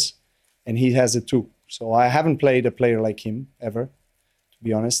many years. And he has it too. So I haven't played a player like him ever, to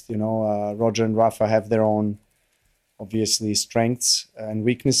be honest. You know, Roger and Rafa have their own, obviously, strengths and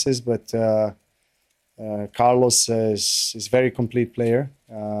weaknesses, but Carlos is very complete player,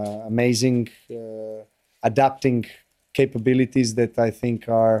 amazing adapting capabilities that I think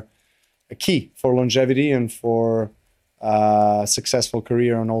are a key for longevity and for a successful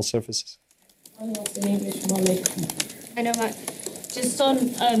career on all surfaces. I know, Matt. Just on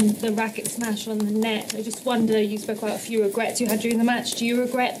the racket smash on the net, I just wonder, you spoke about a few regrets you had during the match. Do you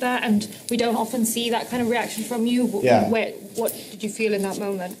regret that? And we don't often see that kind of reaction from you. Yeah. What did you feel in that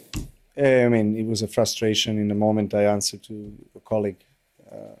moment? I mean, it was a frustration in the moment. I answered to a colleague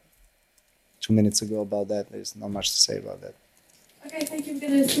 2 minutes ago about that. There's not much to say about that. Okay, thank you. We're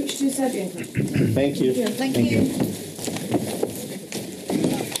going to switch to Serbian. Thank you. Thank you.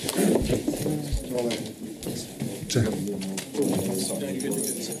 Hvala.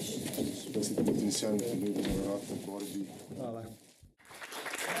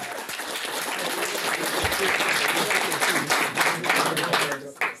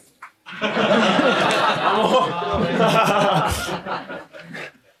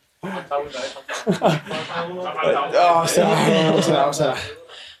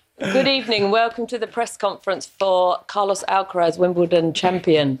 Good evening. Welcome to the press conference for Carlos Alcaraz, Wimbledon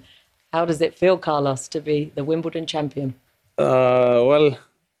champion. How does it feel, Carlos, to be the Wimbledon champion? Well,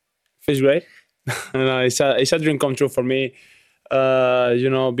 feels great. It's a dream come true for me. You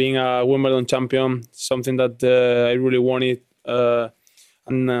know, being a Wimbledon champion, something that I really wanted.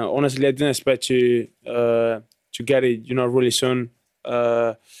 And honestly, I didn't expect to get it, you know, really soon.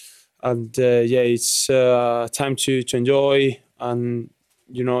 It's time to enjoy and,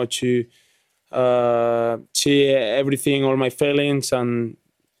 you know, to see everything, all my feelings, and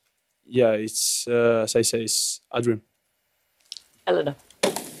it's as I say, it's a dream. Eleanor.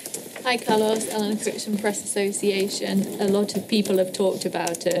 Hi, Carlos. Eleanor Cripps from Press Association. A lot of people have talked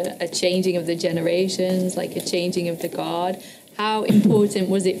about a changing of the generations, like a changing of the guard. How important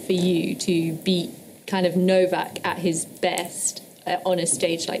was it for you to beat kind of Novak at his best on a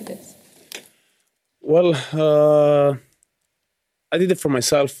stage like this? Well, I did it for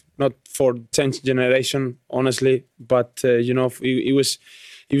myself, not for 10th generation, honestly. But it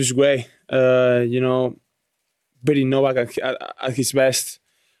was great. Beating Novak at his best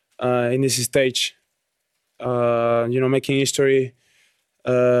in this stage. Making history.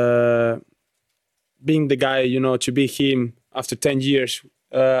 Being the guy, to be him after 10 years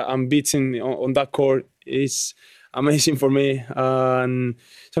and beating on that court is amazing for me, and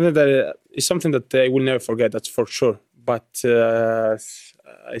something that I will never forget. That's for sure. But I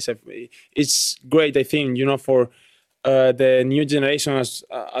said, it's great. I think for the new generation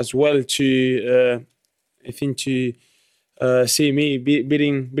as well to see me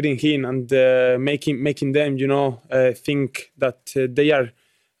beating him and making them think that they are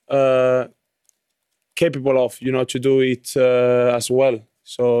capable of to do it as well.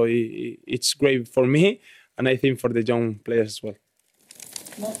 So it's great for me, and I think for the young players as well.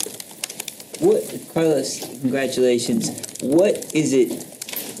 Carlos, congratulations. What is it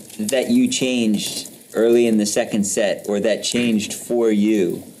that you changed early in the second set, or that changed for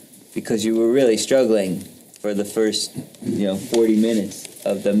you? Because you were really struggling for the first 40 minutes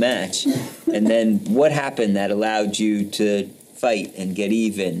of the match. And then what happened that allowed you to fight and get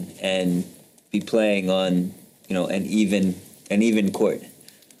even and be playing on an even court?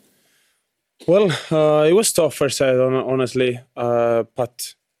 Well, it was tough first set, honestly,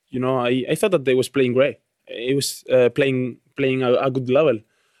 but I thought that they was playing great. It was playing a good level.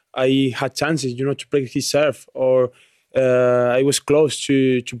 I had chances, to break his serve, or I was close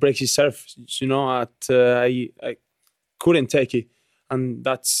to break his serve. I couldn't take it, and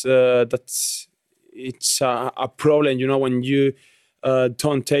that's it's a problem. When you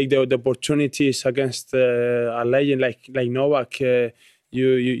don't take the opportunities against a legend like Novak,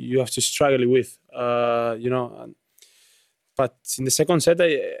 you have to struggle with. But in the second set,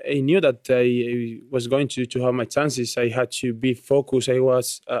 I knew that I was going to have my chances. I had to be focused.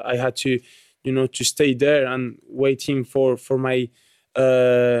 I had to, to stay there and waiting for my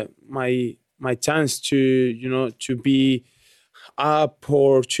my chance to be up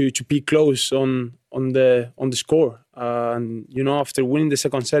or to be close on the score. And after winning the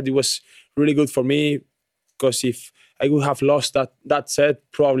second set, it was really good for me, because if I would have lost that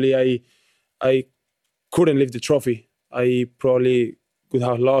set, probably I couldn't lift the trophy. I probably could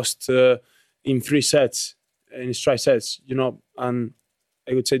have lost in 3 sets, in straight sets, and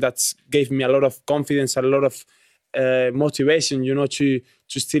I would say that gave me a lot of confidence, a lot of motivation, to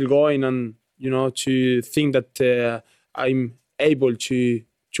still going and, to think that I'm able to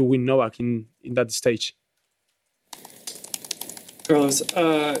win Novak in that stage. Carlos,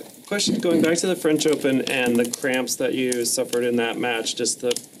 question going back to the French Open and the cramps that you suffered in that match, just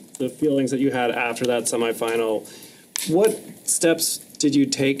the feelings that you had after that semifinal. What steps did you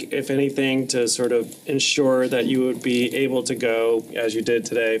take, if anything, to sort of ensure that you would be able to go, as you did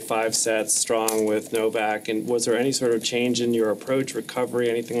today, 5 sets strong with Novak? And was there any sort of change in your approach, recovery,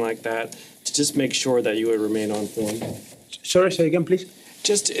 anything like that, to just make sure that you would remain on form? Sorry, say again, please.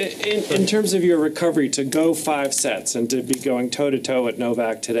 Just in terms of your recovery, to go 5 sets and to be going toe-to-toe with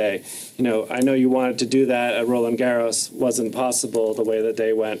Novak today. I know you wanted to do that at Roland Garros. Wasn't possible the way the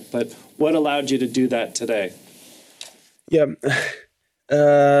day went. But what allowed you to do that today? Yeah.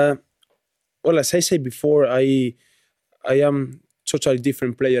 Well, as I said before, I am totally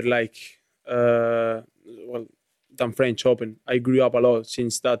different player than French Open. I grew up a lot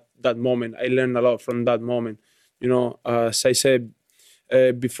since that moment. I learned a lot from that moment. As I said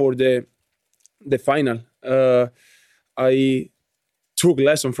before the final, I took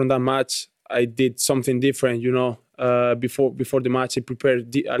lesson from that match. I did something different. Before the match, I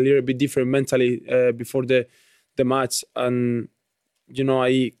prepared a little bit different mentally before the match, and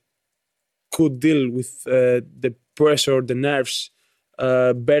I could deal with the pressure, the nerves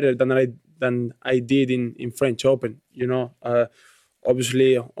better than I did in French Open.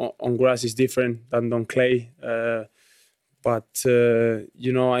 Obviously on grass is different than on clay, but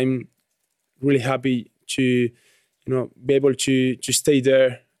I'm really happy to be able to stay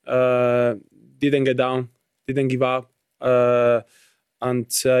there. Didn't get down, didn't give up, and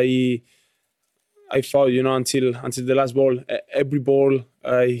I fought, until the last ball. Every ball,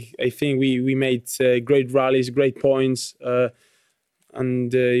 I think we made great rallies, great points,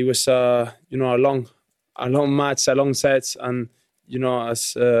 and it was a long match, a long set, and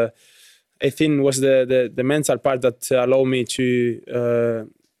as I think was the mental part that allowed me to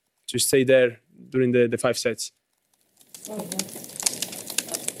stay there during the 5 sets.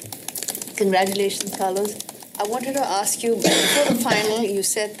 Congratulations, Carlos. I wanted to ask you, before the final, you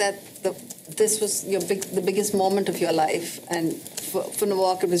said that this was the biggest moment of your life, and for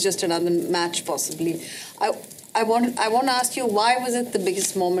Novak, it was just another match, possibly. I want to ask you, why was it the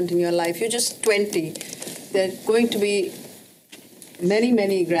biggest moment in your life? You're just 20. There are going to be many,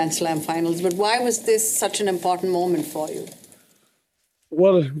 many Grand Slam finals, but why was this such an important moment for you?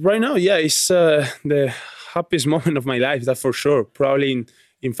 Well, right now, yeah, it's the happiest moment of my life, that's for sure. Probably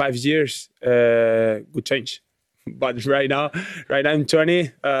in 5 years, could change. But right now I'm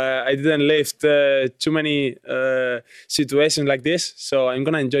 20. I didn't live too many situations like this, so I'm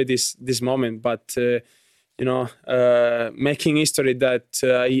gonna enjoy this moment. But making history that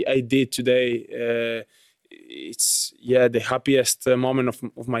I did today, it's the happiest moment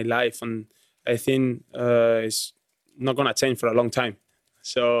of my life, and I think it's not gonna change for a long time.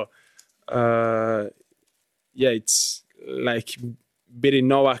 So it's like beating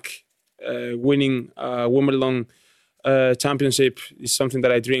Novak, winning Wimbledon championship is something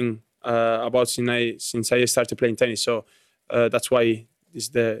that I dream about since I started playing tennis. So that's why it's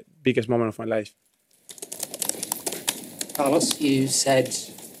the biggest moment of my life. Carlos, you said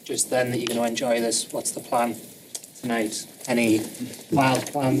just then that you're going to enjoy this. What's the plan tonight? Any wild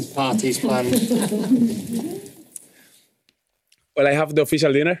plans, parties planned? Well, I have the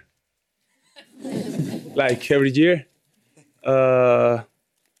official dinner, like every year.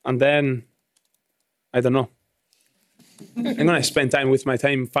 And then, I don't know. I'm going to spend time with my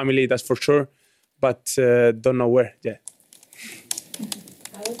family, that's for sure, but don't know where yet.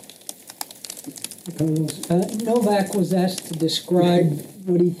 Novak was asked to describe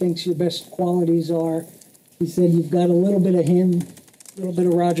what he thinks your best qualities are. He said you've got a little bit of him, a little bit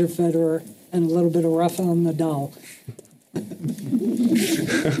of Roger Federer, and a little bit of Rafael Nadal.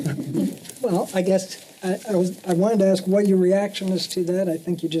 Well, I guess I wanted to ask what your reaction is to that. I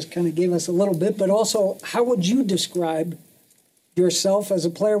think you just kind of gave us a little bit, but also, how would you describe yourself as a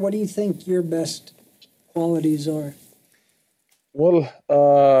player? What do you think your best qualities are? Well,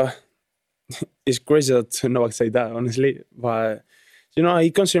 it's crazy that Novak say that, honestly. But, I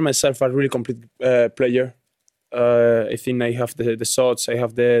consider myself a really complete player. I think I have the shots, I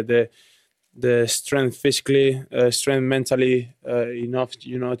have the strength physically, strength mentally, enough,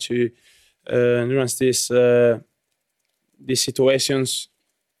 to endurance these situations.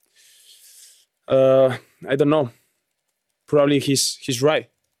 I don't know. Probably he's right,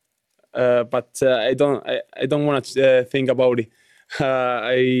 but I don't want to think about it.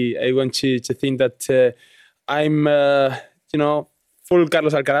 I want to think that I'm full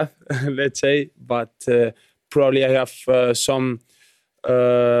Carlos Alcaraz, let's say, but probably I have some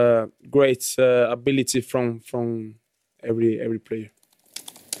great ability from every player.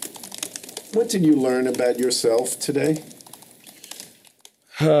 What did you learn about yourself today?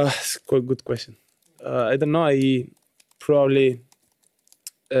 It's quite a good question. I don't know. I probably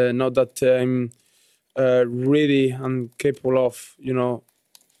know that I'm really incapable of,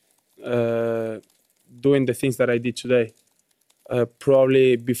 doing the things that I did today.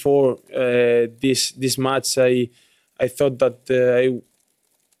 Probably before this match, I thought that I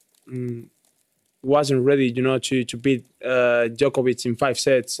wasn't ready, to beat Djokovic in 5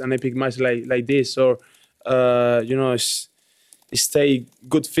 sets, an epic match like this, or stay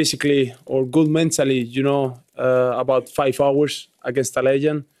good physically or good mentally, about 5 hours against a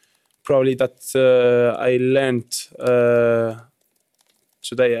legend. Probably that I learned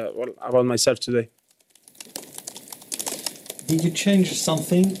today, about myself today. Did you change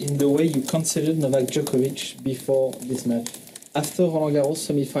something in the way you considered Novak Djokovic before this match? After Roland Garros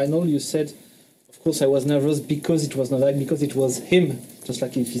semi-final, you said, of course, I was nervous because it was Novak, because it was him, just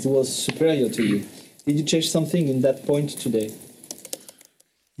like if he was superior to you. Did you change something in that point today?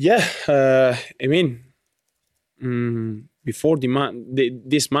 Yeah, I mean, before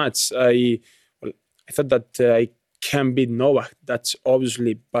this match, I thought that I can beat Novak. That's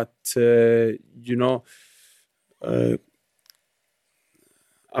obviously, but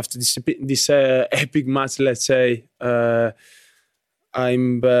after this epic match, let's say,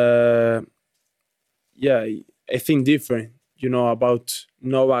 I'm I think different, about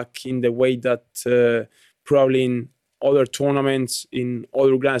Novak in the way that probably in other tournaments, in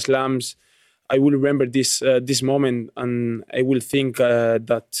other Grand Slams, I will remember this moment, and I will think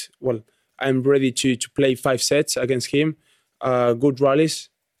that, I'm ready to play 5 sets against him, good rallies,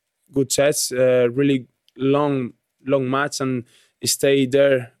 good sets, really long match, and stay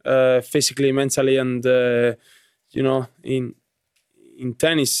there physically, mentally, and in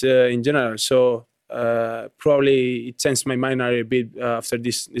tennis in general. So probably it changed my mind a bit after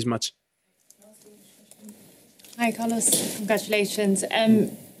this match. Hi, Carlos. Congratulations.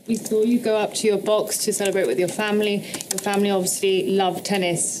 we saw you go up to your box to celebrate with your family. Your family obviously love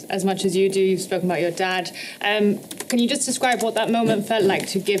tennis as much as you do. You've spoken about your dad. Can you just describe what that moment felt like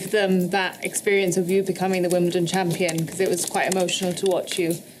to give them that experience of you becoming the Wimbledon champion? Because it was quite emotional to watch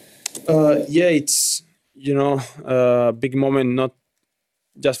you. Yeah, it's, a big moment, not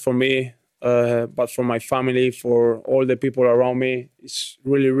just for me, but for my family, for all the people around me. It's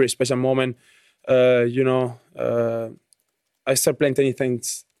really, really special moment. I started playing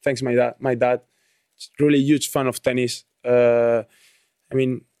tennis thanks my dad. He's really huge fan of tennis. He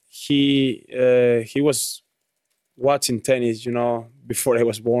was watching tennis, before I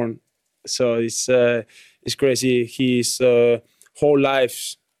was born. So it's crazy. His whole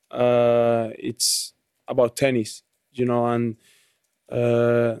life, it's about tennis, and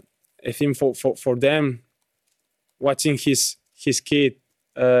I think for them, watching his kid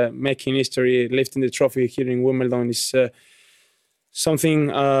making history, lifting the trophy here in Wimbledon is something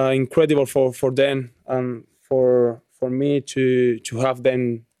incredible for them, and for me to have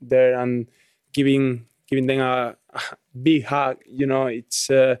them there and giving them a big hug. It's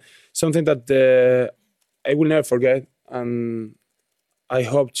something that I will never forget, and I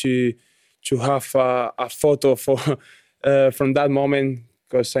hope to have a photo from that moment,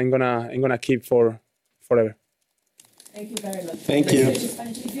 because I'm gonna keep forever. Thank you very much. Thank you.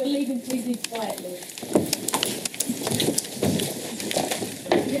 If you're leaving, please leave quietly.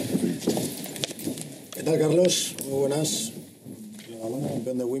 ¿Qué tal, Carlos? Muy buenas. Enhorabuena,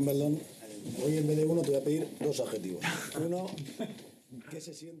 campeón de Wimbledon. Hoy en vez de uno te voy a pedir dos adjetivos. Uno, ¿qué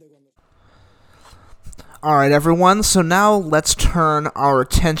se siente cuando... Alright, everyone, so now let's turn our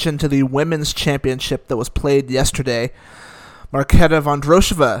attention to the women's championship that was played yesterday. Marketa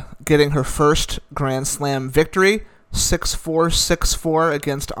Vondrousova getting her first Grand Slam victory, 6-4, 6-4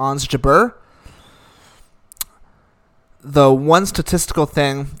 against Ons Jabeur. The one statistical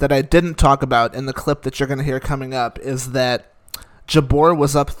thing that I didn't talk about in the clip that you're going to hear coming up is that Jabeur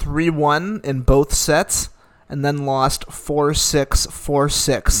was up 3-1 in both sets and then lost 4-6,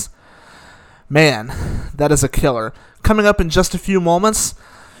 4-6. Man, that is a killer. Coming up in just a few moments,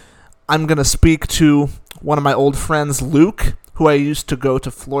 I'm going to speak to one of my old friends, Luke, who I used to go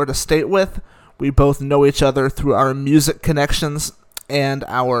to Florida State with. We both know each other through our music connections and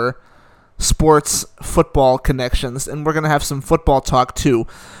our sports football connections, and we're going to have some football talk too.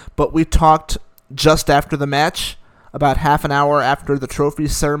 But we talked just after the match, about half an hour after the trophy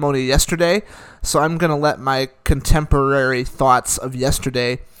ceremony yesterday, so I'm going to let my contemporary thoughts of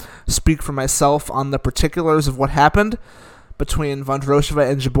yesterday speak for myself on the particulars of what happened between Vondrousova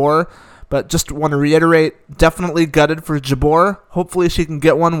and Jabeur. But just want to reiterate, definitely gutted for Jabeur. Hopefully she can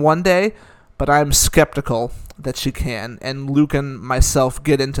get one day, but I'm skeptical that she can, and Luke and myself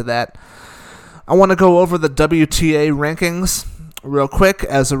get into that. I want to go over the WTA rankings real quick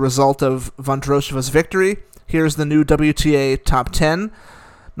as a result of Vondrousova's victory. Here's the new WTA top 10.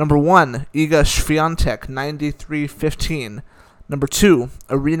 Number 1, Iga Swiatek, 93.15. Number 2,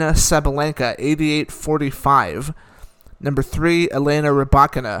 Aryna Sabalenka, 88.45. Number 3, Elena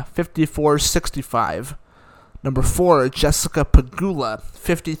Rybakina, 54.65. Number 4, Jessica Pegula,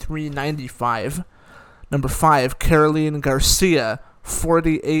 53.95. Number 5, Caroline Garcia,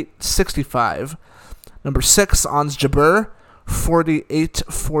 48.65. Number 6, Ons Jabeur,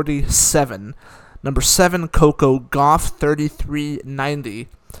 48.47. Number 7, Coco Gauff, 33.90.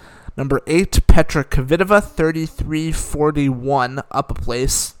 Number 8, Petra Kvitova, 33.41, up a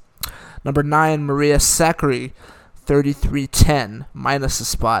place. Number 9, Maria Sakkari, 33.10, minus a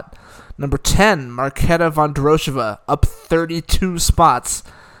spot. Number 10, Marketa Vondrousova, up 32 spots.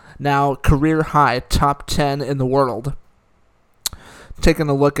 Now career high, top 10 in the world. Taking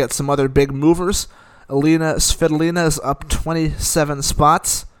a look at some other big movers, Alina Svitolina is up 27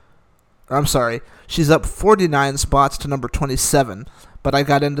 spots. I'm sorry, she's up 49 spots to number 27, but I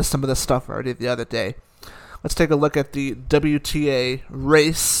got into some of this stuff already the other day. Let's take a look at the WTA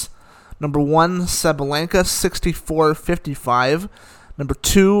race. Number 1, Sabalenka, 64.55. Number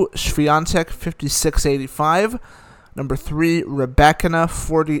 2, Swiatek, 56.85. Number 3, Rybakina,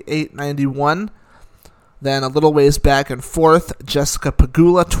 48.91. Then a little ways back and forth, Jessica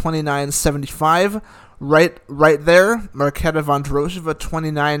Pegula, 29.75. Right there, Marketa Vondrousova,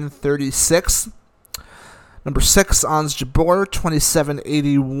 29.36. Number 6, Ons Jabeur,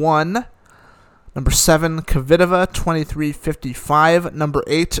 27.81. Number 7, Kvitova, 23.55. Number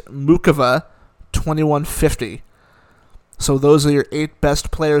 8, Mukova, 21.50. So those are your 8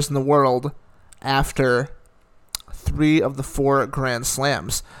 best players in the world after 3 of the 4 Grand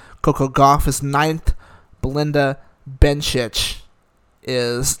Slams. Coco Gauff is 9th. Belinda Bencic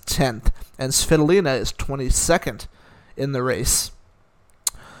is 10th. And Svitolina is 22nd in the race.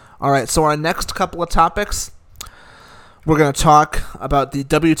 All right, so our next couple of topics, we're going to talk about the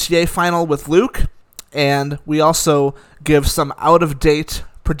WTA final with Luke, and we also give some out-of-date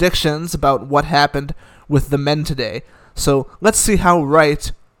predictions about what happened with the men today. So let's see how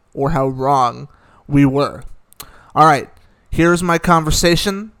right or how wrong we were. All right, here's my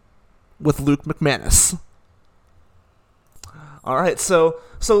conversation with Luke McManus. All right, so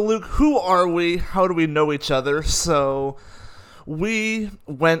Luke, who are we? How do we know each other? So we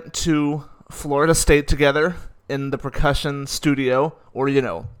went to Florida State together in the percussion studio, or,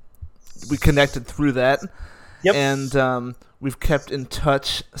 we connected through that. Yep. And we've kept in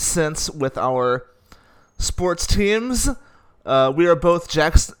touch since with our sports teams. We are both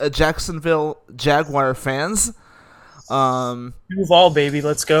Jacksonville Jaguar fans. Duval, baby,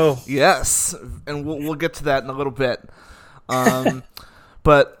 let's go. Yes, and we'll get to that in a little bit.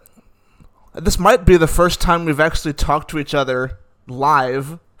 But this might be the first time we've actually talked to each other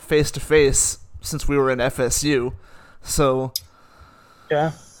live, face-to-face, since we were in FSU. So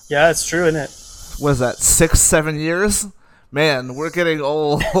Yeah, it's true, isn't it? What is that, 6-7 years? Man, we're getting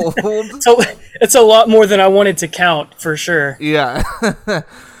old. It's a lot more than I wanted to count, for sure. Yeah.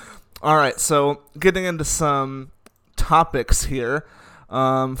 All right, so getting into some topics here.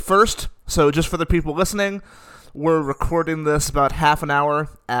 First, so just for the people listening, we're recording this about half an hour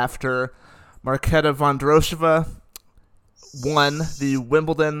after Marketa Vondrousova won the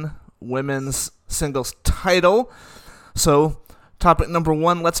Wimbledon women's singles title. So, topic number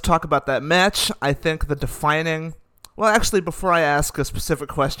one, let's talk about that match. I think the defining... Well, actually, before I ask a specific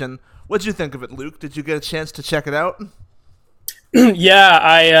question, what did you think of it, Luke? Did you get a chance to check it out? Yeah,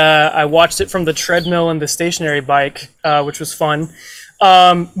 I watched it from the treadmill and the stationary bike, which was fun.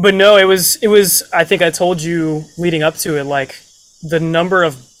 But no, it was. I think I told you leading up to it, like the number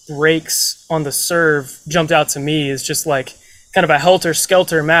of breaks on the serve jumped out to me as just like kind of a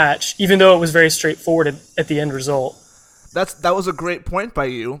helter-skelter match, even though it was very straightforward at the end result. That was a great point by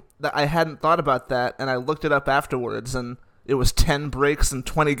you. That I hadn't thought about that, and I looked it up afterwards, and it was 10 breaks in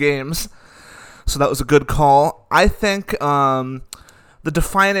 20 games. So that was a good call. I think the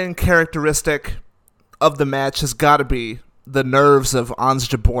defining characteristic of the match has got to be the nerves of Ons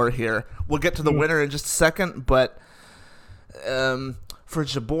Jabeur here. We'll get to the winner in just a second, but for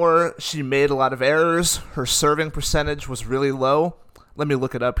Jabeur, she made a lot of errors. Her serving percentage was really low. Let me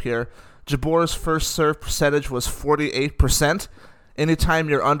look it up here. Jabeur's first serve percentage was 48%. Anytime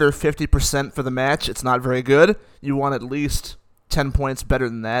you're under 50% for the match, it's not very good. You want at least 10 points better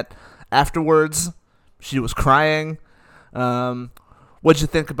than that. Afterwards, she was crying. What'd you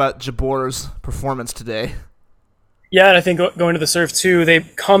think about Jabeur's performance today? Yeah, and I think going to the serve too, they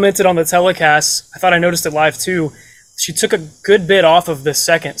commented on the telecast. I thought I noticed it live too. She took a good bit off of the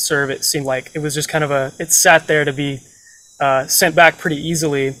second serve, it seemed like. It was just kind of it sat there to be sent back pretty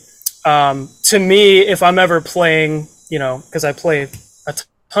easily. To me, if I'm ever playing, because I play a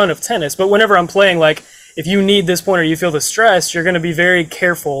ton of tennis, but whenever I'm playing, like, if you need this point or you feel the stress, you're going to be very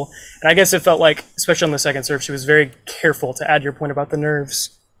careful. And I guess it felt like, especially on the second serve, she was very careful, to add your point about the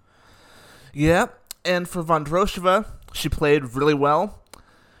nerves. Yeah, and for Vondrousova, she played really well.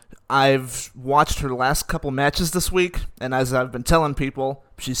 I've watched her last couple matches this week, and as I've been telling people,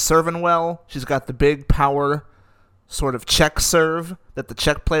 she's serving well. She's got the big power sort of Czech serve that the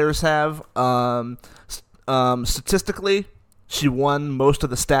Czech players have. Statistically, she won most of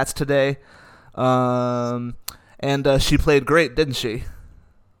the stats today. And she played great, didn't she?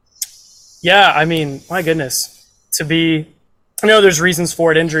 Yeah, I mean, my goodness. I know there's reasons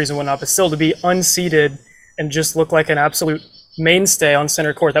for it, injuries and whatnot, but still to be unseated and just look like an absolute mainstay on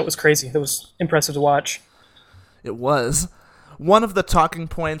center court, that was crazy. That was impressive to watch. It was. One of the talking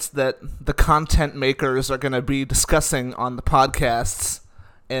points that the content makers are going to be discussing on the podcasts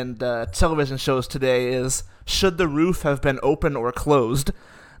and television shows today is, should the roof have been open or closed?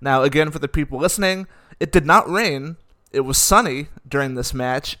 Now, again, for the people listening, it did not rain. It was sunny during this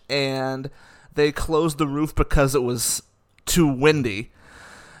match, and they closed the roof because it was too windy.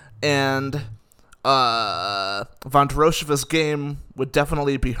 And Vondrousova's game would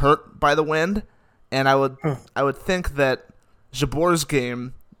definitely be hurt by the wind, and I would think that Jabeur's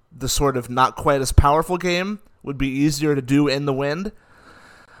game, the sort of not quite as powerful game, would be easier to do in the wind.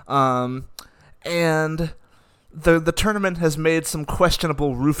 And the tournament has made some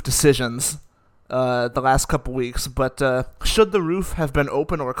questionable roof decisions the last couple weeks, but should the roof have been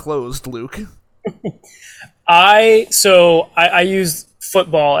open or closed, Luke? I used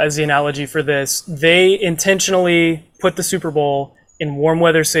football as the analogy for this. They intentionally put the Super Bowl in warm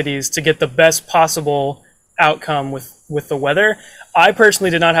weather cities to get the best possible outcome with the weather. I personally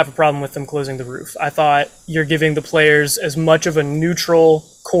did not have a problem with them closing the roof. I thought you're giving the players as much of a neutral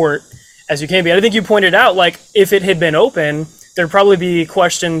court as you can be. I think you pointed out, like, if it had been open, there'd probably be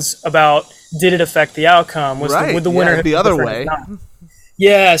questions about, did it affect the outcome? Would the winner have the been other different way? or not?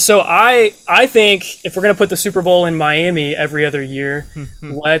 Yeah, so I think if we're gonna put the Super Bowl in Miami every other year,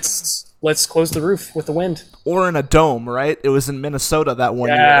 let's close the roof with the wind. Or in a dome, right? It was in Minnesota that one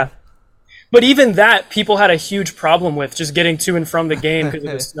Yeah. year. But even that, people had a huge problem with just getting to and from the game because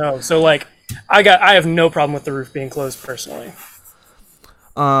of the snow. So, like, I have no problem with the roof being closed personally.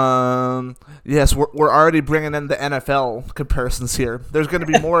 Yes, we're already bringing in the NFL comparisons here. There's going to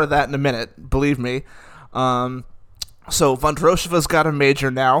be more of that in a minute, believe me. So Vondrousova's got a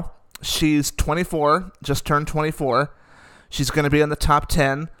major now. She's 24, just turned 24. She's going to be in the top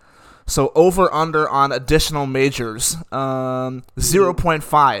 10. So over under on additional majors,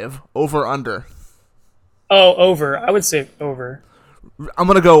 0.5 over under. Oh, over. I would say over. I'm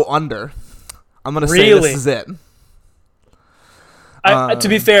going to go under. I'm going to say this is it. To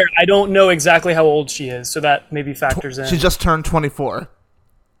be fair, I don't know exactly how old she is, so that maybe factors in. She just turned 24.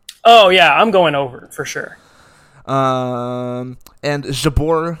 Oh, yeah, I'm going over for sure. And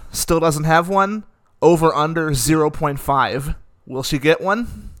Jabeur still doesn't have one. Over under 0.5. Will she get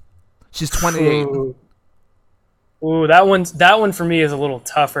one? She's 28. Ooh, that one for me is a little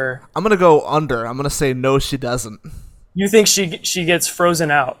tougher. I'm gonna go under. I'm gonna say no, she doesn't. You think she gets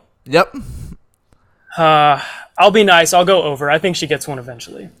frozen out? Yep. I'll be nice. I'll go over. I think she gets one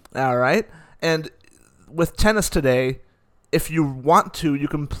eventually. All right. And with tennis today, if you want to, you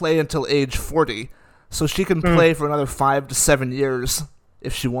can play until age 40. So she can play for another 5 to 7 years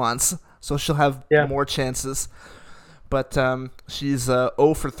if she wants. So she'll have more chances. But she's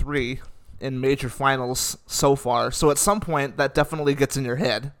 0 for 3 in major finals so far. So at some point, that definitely gets in your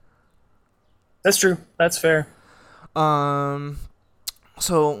head. That's true. That's fair. So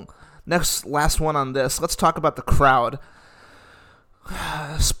last one on this. Let's talk about the crowd.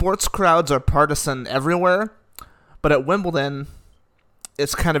 Sports crowds are partisan everywhere. But at Wimbledon,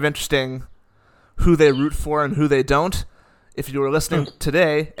 it's kind of interesting who they root for and who they don't. If you were listening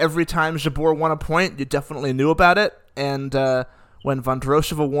today, every time Jabeur won a point, you definitely knew about it. And when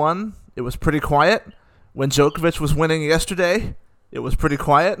Vondrousova won, it was pretty quiet. When Djokovic was winning yesterday, it was pretty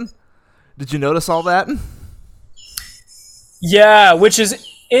quiet. Did you notice all that? Yeah, which is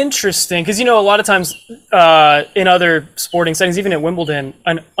interesting because, a lot of times in other sporting settings, even at Wimbledon,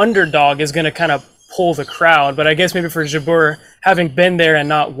 an underdog is going to kind of pull the crowd. But I guess maybe for Jabeur, having been there and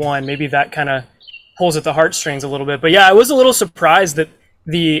not won, maybe that kind of pulls at the heartstrings a little bit. But yeah, I was a little surprised that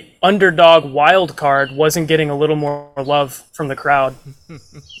the underdog wild card wasn't getting a little more love from the crowd.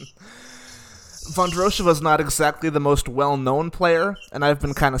 Vondrousova's not exactly the most well-known player, and I've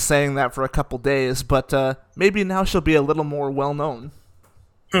been kind of saying that for a couple days, but maybe now she'll be a little more well-known.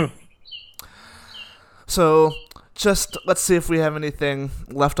 So, just let's see if we have anything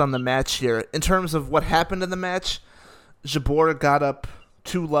left on the match here. In terms of what happened in the match, Jabeur got up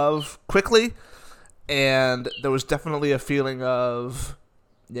 2-love quickly, and there was definitely a feeling of,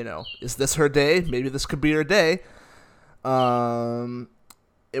 is this her day? Maybe this could be her day.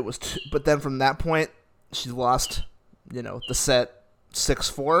 It was, but then from that point, she lost, the set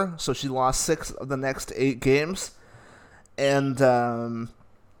 6-4. So she lost 6 of the next 8 games, and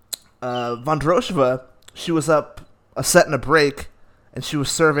Vondrousova, she was up a set and a break, and she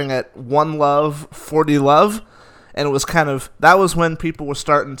was serving at 1-love, 40-love, and it was that was when people were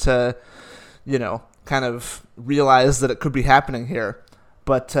starting to, kind of realize that it could be happening here.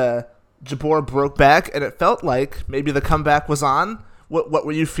 But Jabeur broke back, and it felt like maybe the comeback was on. What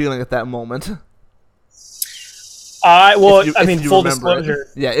were you feeling at that moment? Full disclosure.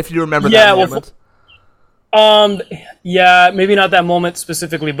 Yeah, if you remember that moment. Maybe not that moment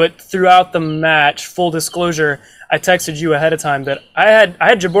specifically, but throughout the match, full disclosure, I texted you ahead of time that I had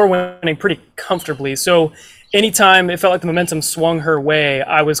Jabeur winning pretty comfortably. So anytime it felt like the momentum swung her way,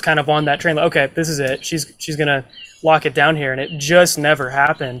 I was kind of on that train. Like, okay, this is it. She's gonna lock it down here, and it just never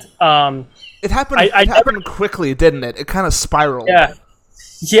happened. It happened. It happened quickly, didn't it? It kind of spiraled.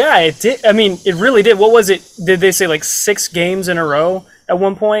 Yeah, it did. I mean, it really did. What was it? Did they say like 6 games in a row at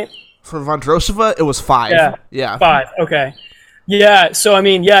one point? For Vondrousova, it was 5. Yeah. 5. Okay. Yeah. So I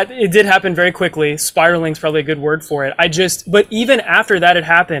mean, it did happen very quickly. Spiraling's probably a good word for it. But even after that had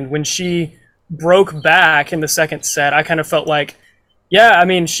happened, when she broke back in the second set, I kind of felt like,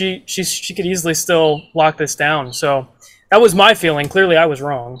 she could easily still lock this down. So that was my feeling. Clearly, I was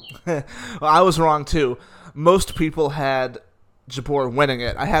wrong. Well, I was wrong too. Most people had Jabeur winning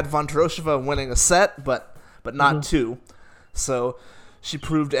it. I had Vondrousova winning a set, but not 2. So she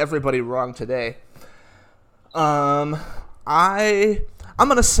proved everybody wrong today. I'm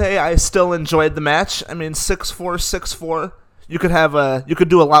gonna say I still enjoyed the match. I mean, 6-4, 6-4. you could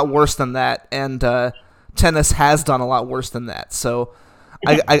do a lot worse than that, and tennis has done a lot worse than that. So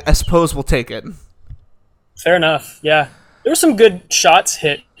I suppose we'll take it. Fair enough. Yeah, there were some good shots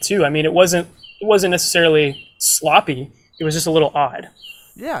hit too. I mean, it wasn't necessarily sloppy. It was just a little odd.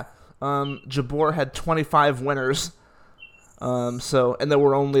 Yeah. Jabeur had 25 winners. And there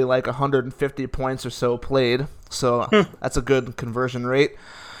were only like 150 points or so played. So that's a good conversion rate.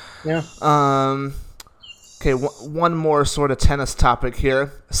 Yeah. Okay, one more sort of tennis topic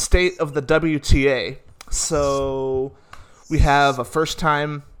here. State of the WTA. So we have a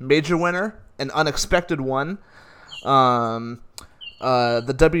first-time major winner, an unexpected one. The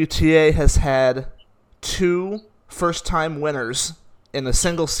WTA has had 2 first-time winners in a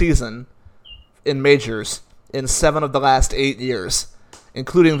single season in majors in 7 of the last 8 years,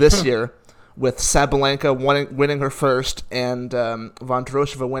 including this year, with Sabalenka winning her first and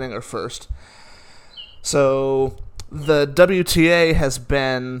Vondrousova winning her first. So the WTA has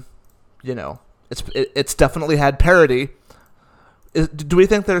been, it's definitely had parity. Do we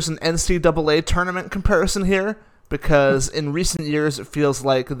think there's an NCAA tournament comparison here? Because in recent years, it feels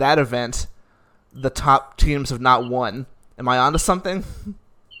like that event, the top teams have not won. Am I onto something?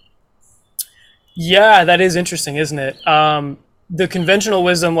 Yeah, that is interesting, isn't it? The conventional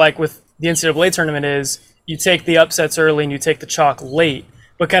wisdom, like with the NCAA tournament, is you take the upsets early and you take the chalk late.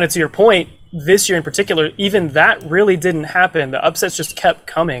 But kind of to your point, this year in particular, even that really didn't happen. The upsets just kept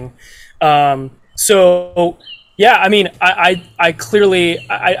coming. So, yeah, I mean, I clearly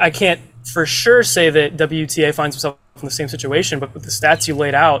can't for sure say that WTA finds himself in the same situation, but with the stats you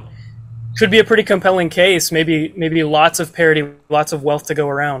laid out, could be a pretty compelling case. Maybe lots of parity, lots of wealth to go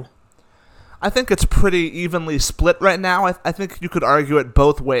around. I think it's pretty evenly split right now. I think you could argue it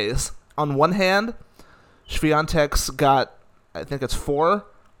both ways. On one hand, Swiatek's got, I think it's four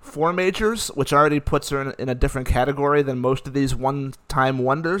majors, which already puts her in a different category than most of these one-time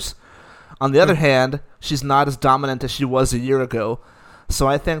wonders. On the other hand, she's not as dominant as she was a year ago. So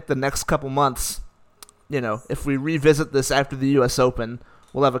I think the next couple months, if we revisit this after the U.S. Open,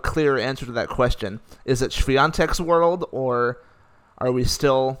 we'll have a clear answer to that question. Is it Swiatek's world, or are we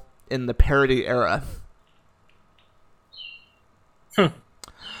still in the parity era?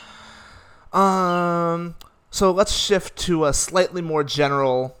 So let's shift to a slightly more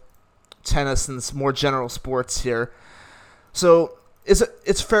general tennis and some more general sports here. So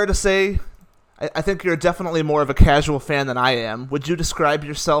it's fair to say, I think you're definitely more of a casual fan than I am. Would you describe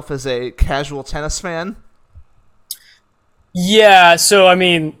yourself as a casual tennis fan? Yeah, so I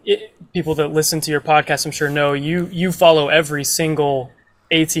mean, people that listen to your podcast, I'm sure know you follow every single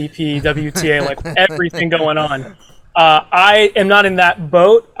ATP, WTA, like everything going on. I am not in that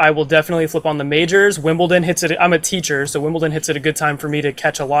boat. I will definitely flip on the majors. Wimbledon hits it. I'm a teacher, so Wimbledon hits at a good time for me to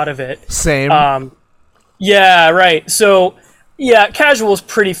catch a lot of it. Same. Yeah, right. So, yeah, casual is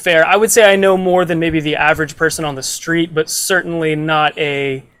pretty fair. I would say I know more than maybe the average person on the street, but certainly not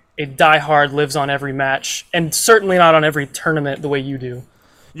a diehard lives on every match, and certainly not on every tournament the way you do.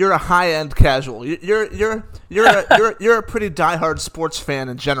 You're a high-end casual. You're a pretty diehard sports fan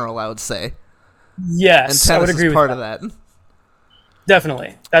in general, I would say. Yes, and I would agree with part of that.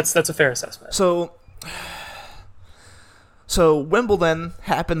 Definitely, that's a fair assessment. So Wimbledon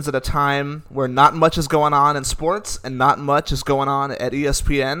happens at a time where not much is going on in sports and not much is going on at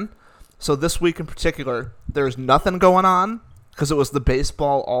ESPN. So this week in particular, there's nothing going on because it was the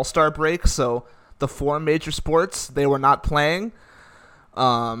baseball All-Star break. So the 4 major sports, they were not playing.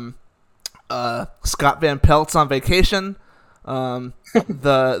 Scott Van Pelt's on vacation. The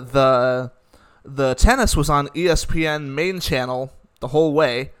tennis was on ESPN main channel the whole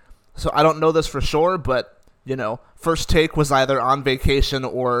way. So I don't know this for sure, but First Take was either on vacation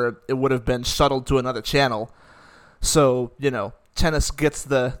or it would have been shuttled to another channel. So, tennis gets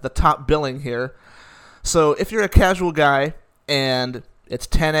the top billing here. So if you're a casual guy and it's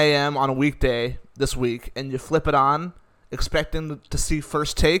 10 a.m. on a weekday this week and you flip it on expecting to see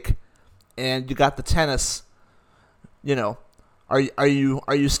First Take and you got the tennis, are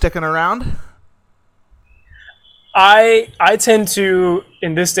you sticking around? I tend to,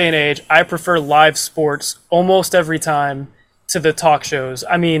 in this day and age, I prefer live sports almost every time to the talk shows.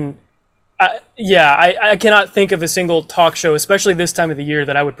 I mean, I cannot think of a single talk show, especially this time of the year,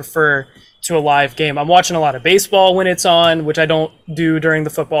 that I would prefer to a live game. I'm watching a lot of baseball when it's on, which I don't do during the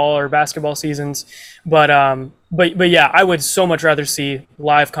football or basketball seasons. But yeah, I would so much rather see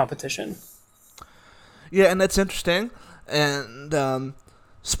live competition. Yeah, and that's interesting. And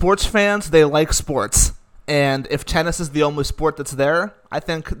sports fans, they like sports. And if tennis is the only sport that's there, I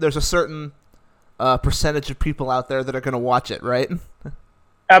think there's a certain percentage of people out there that are going to watch it, right?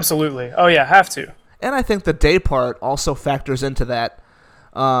 Absolutely. Oh, yeah, have to. And I think the day part also factors into that.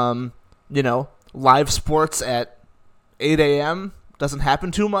 Live sports at 8 a.m. doesn't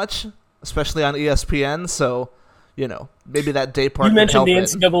happen too much, especially on ESPN. So, maybe that day part. You mentioned the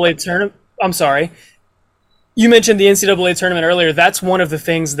NCAA tournament. I'm sorry. You mentioned the NCAA tournament earlier. That's one of the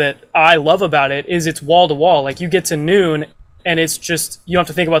things that I love about it is it's wall to wall. Like you get to noon and it's just, you don't have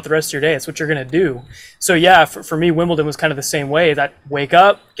to think about the rest of your day. It's what you're going to do. So yeah, for me, Wimbledon was kind of the same way. That wake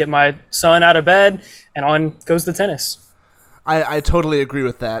up, get my son out of bed, and on goes the tennis. I totally agree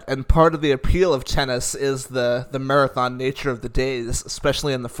with that. And part of the appeal of tennis is the marathon nature of the days,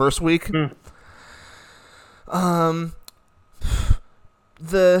 especially in the first week.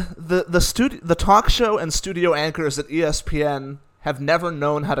 The talk show and studio anchors at ESPN have never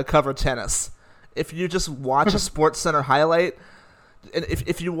known how to cover tennis. If you just watch a SportsCenter highlight, and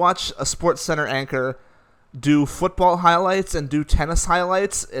if you watch a SportsCenter anchor do football highlights and do tennis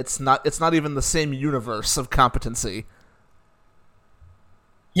highlights, it's not even the same universe of competency.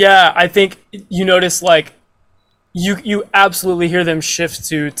 Yeah, I think you notice like you absolutely hear them shift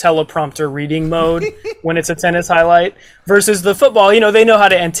to teleprompter reading mode when it's a tennis highlight versus the football. They know how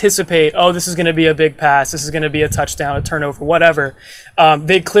to anticipate, oh, this is going to be a big pass, this is going to be a touchdown, a turnover, whatever.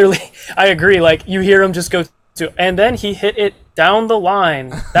 They clearly, I agree, like you hear them just go to, and then he hit it down the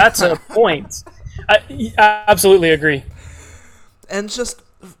line. That's a point. I absolutely agree. And just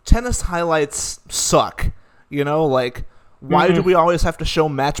tennis highlights suck, why do we always have to show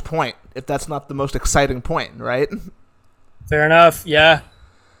match point if that's not the most exciting point, right? Fair enough, yeah.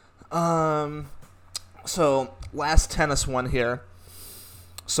 So, last tennis one here.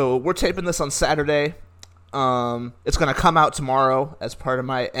 So, we're taping this on Saturday. It's going to come out tomorrow as part of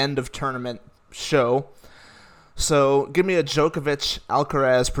my end of tournament show. So, give me a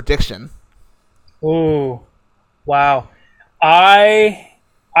Djokovic-Alcaraz prediction. Ooh, wow.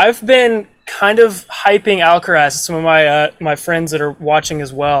 I've been kind of hyping Alcaraz. Some of my friends that are watching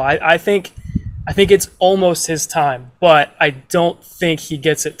as well. I think it's almost his time, but I don't think he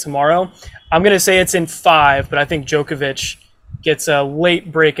gets it tomorrow. I'm gonna say it's in 5, but I think Djokovic gets a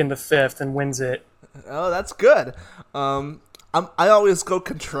late break in the 5th and wins it. Oh, that's good. I always go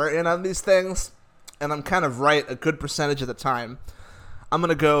contrarian on these things, and I'm kind of right a good percentage of the time. I'm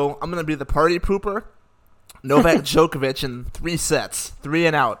gonna be the party pooper. Novak Djokovic in 3 sets, 3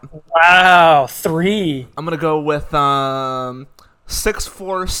 and out. Wow, 3. I'm gonna go with 6-4,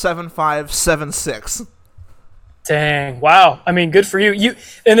 7-5, 7-6. Dang! Wow. I mean, good for you.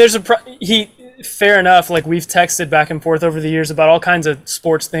 And there's fair enough. Like we've texted back and forth over the years about all kinds of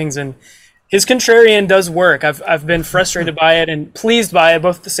sports things, and his contrarian does work. I've been frustrated by it and pleased by it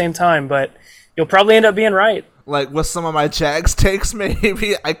both at the same time, but you'll probably end up being right. Like with some of my Jags takes,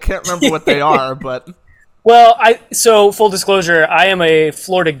 maybe I can't remember what they are, but. Well, so full disclosure, I am a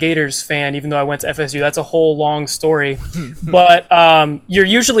Florida Gators fan, even though I went to FSU. That's a whole long story. But you're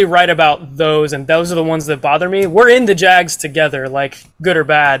usually right about those, and those are the ones that bother me. We're in the Jags together, like good or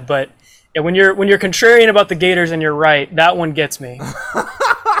bad. But yeah, when you're contrarian about the Gators and you're right, that one gets me.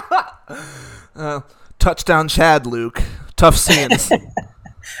 Touchdown, Chad, Luke. Tough scenes.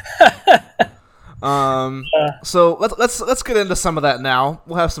 So let's get into some of that now.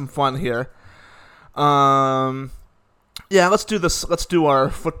 We'll have some fun here. Let's do this. Let's do our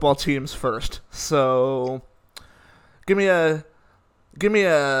football teams first. So, give me a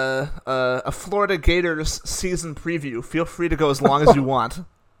Florida Gators season preview. Feel free to go as long as you want.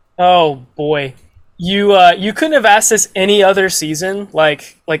 Oh boy, you couldn't have asked this any other season.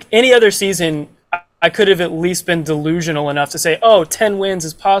 Like any other season, I could have at least been delusional enough to say, 10 wins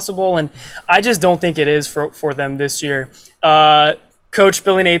is possible, and I just don't think it is for them this year. Coach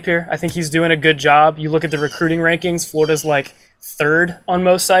Billy Napier, I think he's doing a good job. You look at the recruiting rankings, Florida's like 3rd on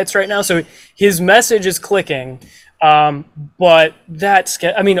most sites right now. So his message is clicking. But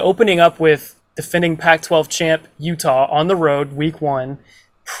opening up with defending Pac-12 champ Utah on the road, week 1,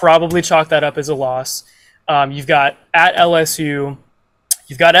 probably chalk that up as a loss. You've got at LSU,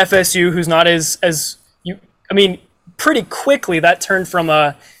 you've got FSU, who's not pretty quickly that turned from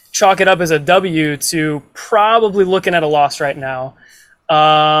a chalk it up as a W to probably looking at a loss right now.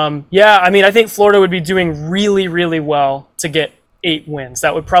 I think Florida would be doing really, really well to get 8 wins.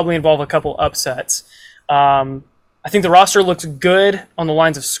 That would probably involve a couple upsets. I think the roster looks good on the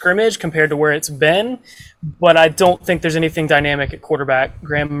lines of scrimmage compared to where it's been, but I don't think there's anything dynamic at quarterback.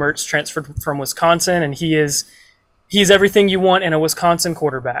 Graham Mertz transferred from Wisconsin, and he's everything you want in a Wisconsin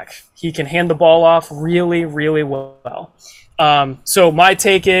quarterback. He can hand the ball off really, really well. So my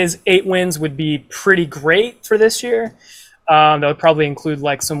take is 8 wins would be pretty great for this year. That would probably include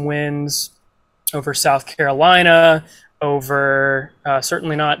like some wins over South Carolina, over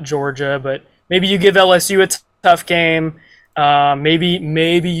certainly not Georgia, but maybe you give LSU a tough game.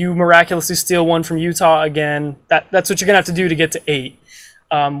 Maybe you miraculously steal one from Utah again. That's what you're gonna have to do to get to 8.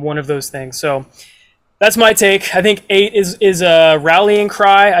 One of those things. So that's my take. I think 8 is a rallying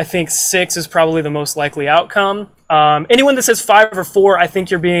cry. I think 6 is probably the most likely outcome. Anyone that says 5 or 4, I think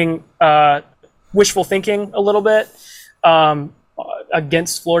you're being wishful thinking a little bit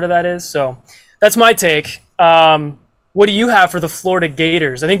against Florida. That is. So that's my take. What do you have for the Florida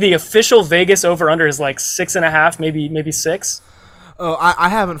Gators? I think the official Vegas over/under is like 6.5, maybe 6. Oh, I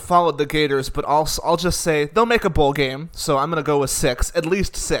haven't followed the Gators, but I'll just say they'll make a bowl game, so I'm going to go with 6, at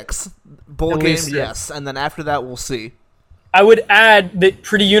least 6. Bowl game, yes, and then after that we'll see. I would add that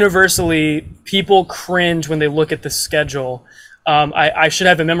pretty universally, people cringe when they look at the schedule. I should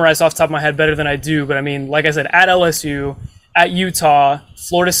have it memorized off the top of my head better than I do, but I mean, like I said, at LSU, at Utah,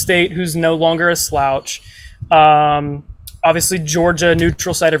 Florida State, who's no longer a slouch, obviously Georgia,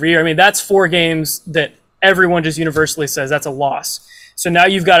 neutral site every year. I mean, that's 4 games that everyone just universally says that's a loss. So now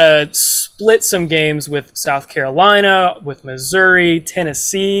you've got to split some games with South Carolina, with Missouri,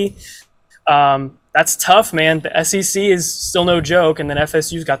 Tennessee. That's tough, man. The SEC is still no joke, and then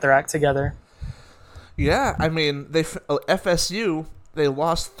FSU's got their act together. Yeah, I mean, FSU, they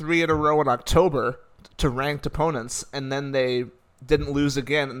lost 3 in a row in October to ranked opponents, and then they didn't lose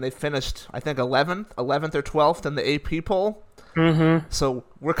again, and they finished, I think, 11th or 12th in the AP poll. Mm-hmm. So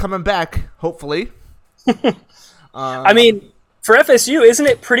we're coming back, hopefully. I mean, for FSU, isn't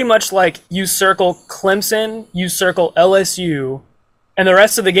it pretty much like you circle Clemson, you circle LSU, and the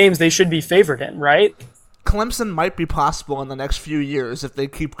rest of the games they should be favored in, right? Clemson might be possible in the next few years if they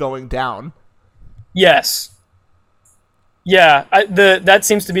keep going down. Yes. Yeah, that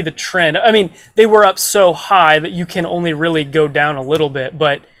seems to be the trend. I mean, they were up so high that you can only really go down a little bit.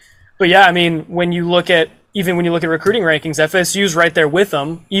 But yeah, I mean, when you look at recruiting rankings, FSU's right there with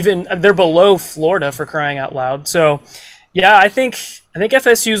them. Even they're below Florida, for crying out loud. So, yeah, I think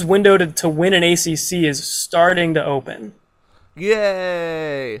FSU's window to win an ACC is starting to open.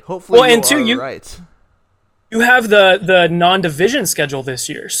 Yay! Hopefully, you are right. You have the non-division schedule this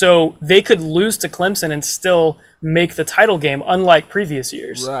year, so they could lose to Clemson and still make the title game, unlike previous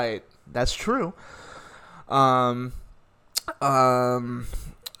years. Right, that's true. Lost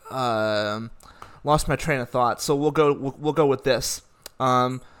my train of thought, so we'll go with this.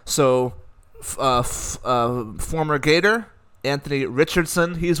 Former Gator Anthony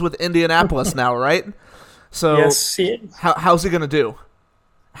Richardson, he's with Indianapolis now, right? So yes, he is. How's he gonna do?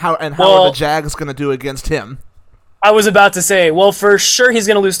 How are the Jags going to do against him? I was about to say, well, for sure he's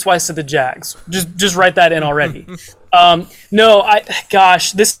going to lose twice to the Jags. Just write that in already. This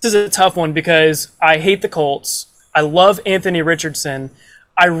is a tough one because I hate the Colts. I love Anthony Richardson.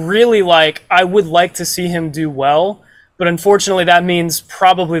 I would like to see him do well, but unfortunately that means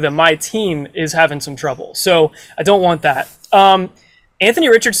probably that my team is having some trouble. So I don't want that. Anthony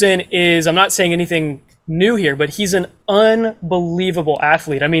Richardson is, I'm not saying anything new here, but he's an unbelievable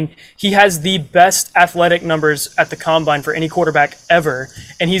athlete. I mean, he has the best athletic numbers at the combine for any quarterback ever,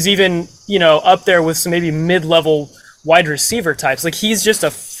 and he's even, up there with some maybe mid-level wide receiver types. Like, he's just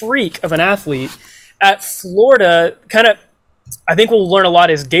a freak of an athlete. At Florida, I think we'll learn a lot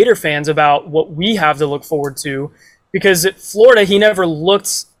as Gator fans about what we have to look forward to, because at Florida, he never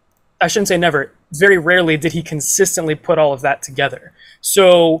looked, I shouldn't say never, very rarely did he consistently put all of that together.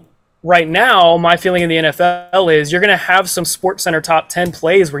 So right now, my feeling in the NFL is you're going to have some SportsCenter top 10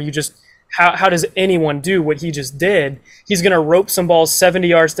 plays where you just, how does anyone do what he just did? He's going to rope some balls 70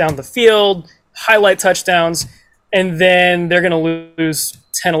 yards down the field, highlight touchdowns, and then they're going to lose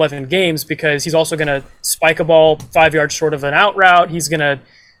 10, 11 games because he's also going to spike a ball 5 yards short of an out route. He's going to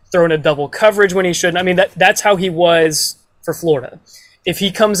throw in a double coverage when he shouldn't. I mean, that's how he was for Florida. If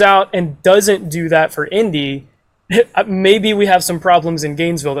he comes out and doesn't do that for Indy, maybe we have some problems in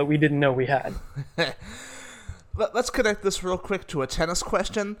Gainesville that we didn't know we had. Let's connect this real quick to a tennis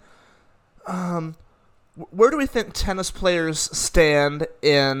question. Where do we think tennis players stand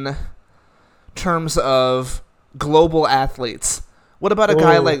in terms of global athletes? What about a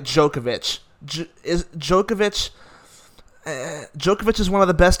guy like Djokovic? Djokovic is one of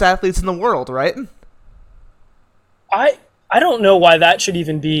the best athletes in the world, right? I don't know why that should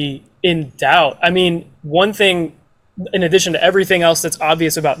even be in doubt. I mean, one thing, in addition to everything else that's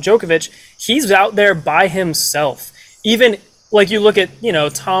obvious about Djokovic, he's out there by himself. Even like you look at,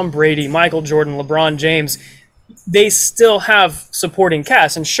 Tom Brady, Michael Jordan, LeBron James, they still have supporting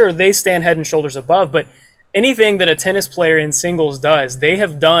cast. And sure, they stand head and shoulders above, but anything that a tennis player in singles does, they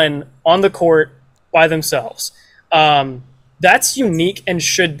have done on the court by themselves. That's unique and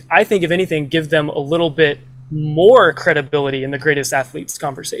should, I think, if anything, give them a little bit more credibility in the greatest athletes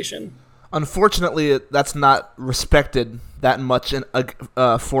conversation. Unfortunately, that's not respected that much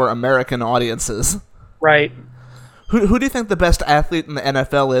for American audiences. Right. Who do you think the best athlete in the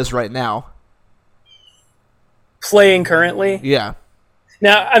NFL is right now? Playing currently? Yeah.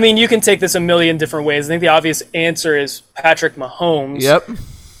 Now, I mean, you can take this a million different ways. I think the obvious answer is Patrick Mahomes. Yep.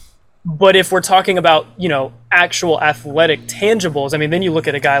 But if we're talking about, actual athletic tangibles, I mean, then you look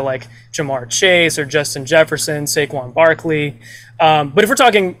at a guy like Jamar Chase or Justin Jefferson, Saquon Barkley. But if we're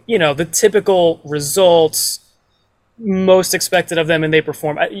talking, the typical results, most expected of them, and they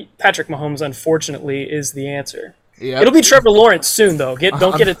perform, Patrick Mahomes, unfortunately, is the answer. Yep. It'll be Trevor Lawrence soon, though.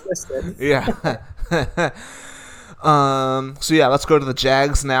 Don't get it twisted. Yeah. So yeah, let's go to the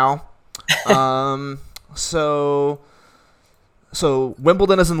Jags now. So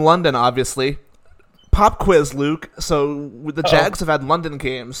Wimbledon is in London, obviously. Pop quiz, Luke. So the Jags have had London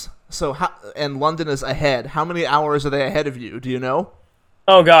games. And London is ahead. How many hours are they ahead of you? Do you know?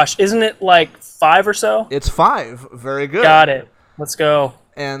 Oh gosh, isn't it like 5 or so? It's 5. Very good. Got it. Let's go.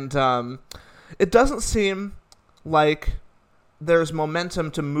 And it doesn't seem like there's momentum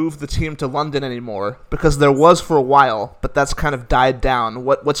to move the team to London anymore, because there was for a while, but that's kind of died down.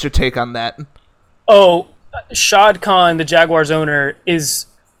 What's your take on that? Oh, Shad Khan, the Jaguars owner, he's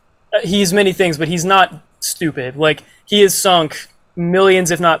many things, but he's not stupid. Like, he has sunk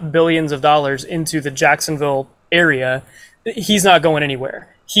millions, if not billions of dollars into the Jacksonville area. He's not going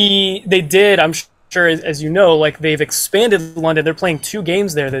anywhere. They did, I'm sure, as you know, like, they've expanded London. They're playing 2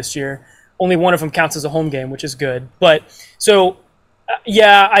 games there this year. Only one of them counts as a home game, which is good. But so,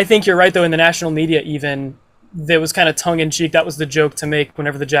 yeah, I think you're right, though. In the national media, even, there was kind of tongue-in-cheek. That was the joke to make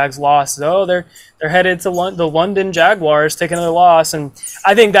whenever the Jags lost. Oh, they're headed to the London Jaguars, taking another loss. And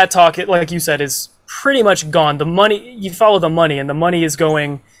I think that talk, like you said, is pretty much gone. The money, you follow the money, and the money is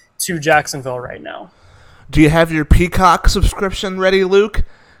going to Jacksonville right now. Do you have your Peacock subscription ready, Luke?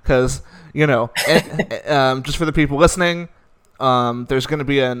 Because, just for the people listening, there's going to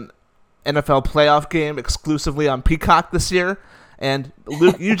be an NFL playoff game exclusively on Peacock this year, and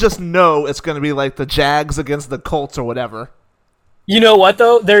Luke, you just know it's going to be like the Jags against the Colts or whatever. You know what,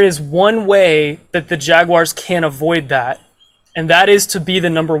 though? There is one way that the Jaguars can avoid that, and that is to be the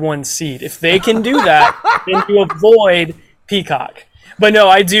number 1 seed. If they can do that, then you avoid Peacock. But no,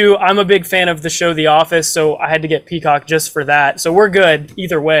 I'm a big fan of the show The Office, so I had to get Peacock just for that. So we're good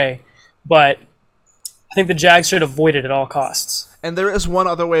either way, but I think the Jags should avoid it at all costs. And there is one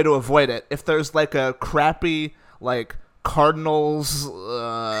other way to avoid it. If there's like a crappy Cardinals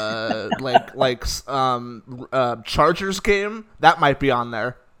Chargers game, that might be on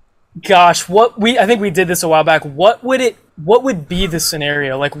there. Gosh, I think we did this a while back. What would be the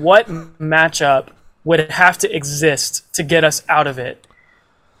scenario? Like, what matchup would have to exist to get us out of it?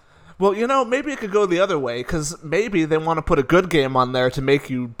 Well, maybe it could go the other way, because maybe they want to put a good game on there to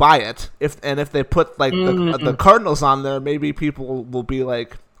make you buy it. If they put the Cardinals on there, maybe people will be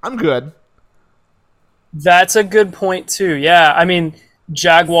like, I'm good. That's a good point too. Yeah, I mean,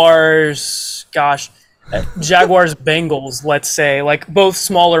 Jaguars Bengals, let's say, like, both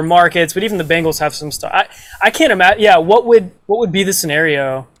smaller markets, but even the Bengals have some stuff. I can't imagine. Yeah, what would be the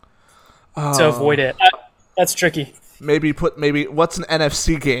scenario to avoid it? That's tricky. Maybe what's an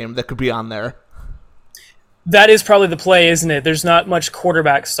NFC game that could be on there? That is probably the play, isn't it? There's not much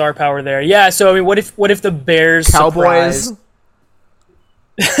quarterback star power there. Yeah, so I mean, what if the Bears Cowboys?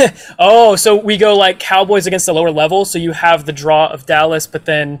 Oh, so we go like Cowboys against the lower level, so you have the draw of Dallas, but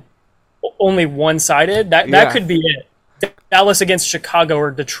then only one-sided? That could be it. Dallas against Chicago or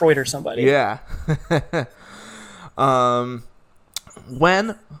Detroit or somebody. Yeah.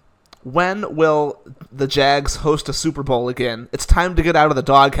 When will the Jags host a Super Bowl again? It's time to get out of the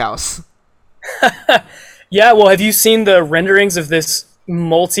doghouse. Yeah, well, have you seen the renderings of this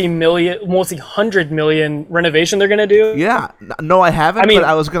multi-hundred million renovation they're going to do? Yeah. No, I haven't, but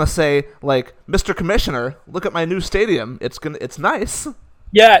I was going to say, like, Mr. Commissioner, look at my new stadium. It's nice.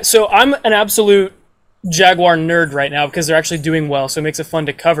 Yeah, so I'm an absolute Jaguar nerd right now because they're actually doing well, so it makes it fun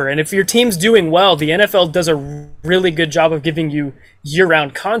to cover. And if your team's doing well, the NFL does a really good job of giving you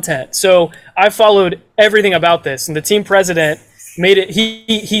year-round content. So I followed everything about this, and the team president made it.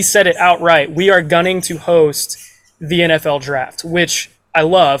 He said it outright. We are gunning to host the NFL draft, which I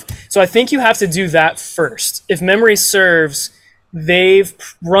love. So I think you have to do that first. If memory serves, they've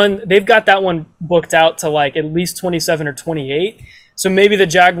got that one booked out to like at least 27 or 28. So maybe the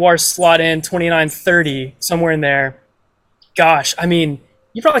Jaguars slot in 29-30, somewhere in there. Gosh, I mean,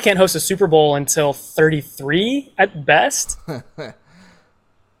 you probably can't host a Super Bowl until 33 at best.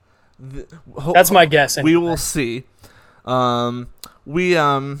 That's my guess. Anyway. We will see. We've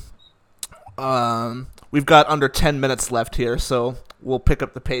got under 10 minutes left here, so we'll pick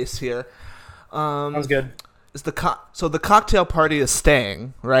up the pace here. Sounds good. Is so the cocktail party is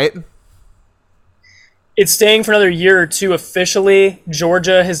staying, right? It's staying for another year or two officially.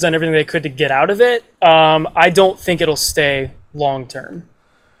 Georgia has done everything they could to get out of it. I don't think it'll stay long term.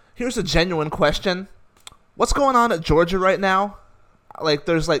 Here's a genuine question. What's going on at Georgia right now? Like,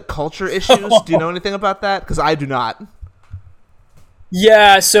 there's like culture issues. Do you know anything about that? Because I do not.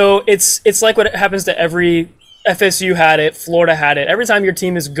 Yeah, so it's like what happens to every FSU had it, Florida had it. Every time your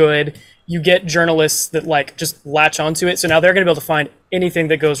team is good, you get journalists that like just latch onto it. So now they're going to be able to find anything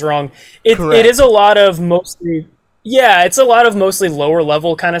that goes wrong. It is a lot of mostly, it's a lot of mostly lower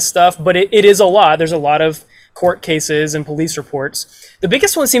level kind of stuff, but it is a lot. There's a lot of court cases and police reports. The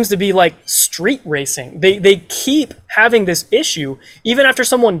biggest one seems to be like street racing. They keep having this issue even after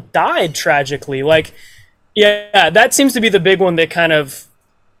someone died tragically. Like, yeah, that seems to be the big one that kind of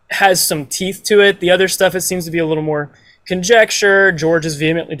has some teeth to it. The other stuff, it seems to be a little more conjecture. George is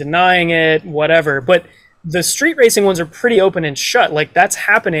vehemently denying it, whatever. But the street racing ones are pretty open and shut. Like, that's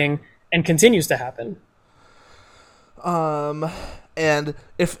happening and continues to happen. And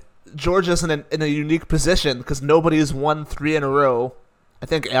if Georgia's in a unique position because nobody's won 3 in a row, I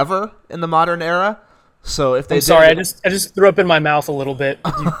think, ever in the modern era. So if they I just threw up in my mouth a little bit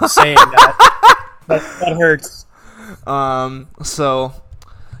you saying that. that hurts. So,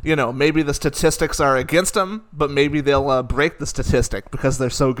 maybe the statistics are against them, but maybe they'll break the statistic because they're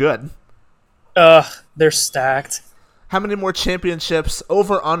so good. They're stacked. How many more championships,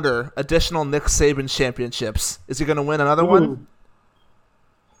 over, under, additional Nick Saban championships? Is he going to win another one?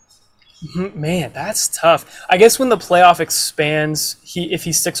 Man, that's tough. I guess when the playoff expands, if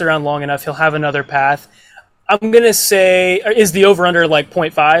he sticks around long enough, he'll have another path. I'm going to say, is the over-under like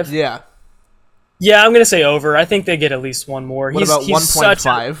 0.5? Yeah. Yeah, I'm going to say over. I think they get at least one more. What about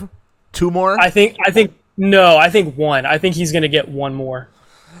 1.5? 2 more? I think 1. I think he's going to get one more.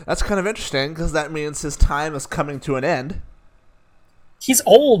 That's kind of interesting because that means his time is coming to an end. He's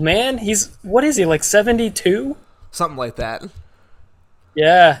old, man. What is he, like 72? Something like that.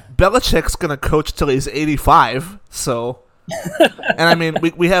 Yeah. Belichick's going to coach till he's 85, so... And I mean,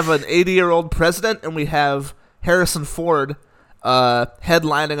 we have an 80-year-old president, and we have Harrison Ford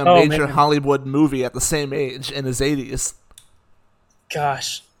headlining a major Hollywood movie at the same age in his 80s.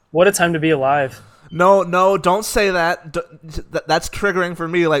 Gosh, what a time to be alive. No, don't say that. That's triggering for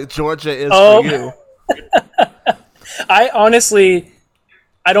me like Georgia is for you.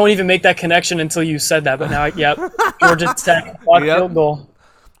 I don't even make that connection until you said that, but now, yep. Georgia Tech, field goal.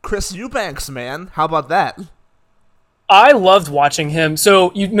 Chris Eubanks, man. How about that? I loved watching him.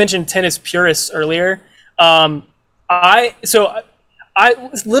 So you mentioned tennis purists earlier.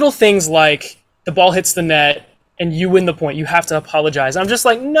 Little things like the ball hits the net and you win the point, you have to apologize. I'm just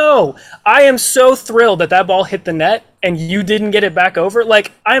like, no, I am so thrilled that ball hit the net and you didn't get it back over.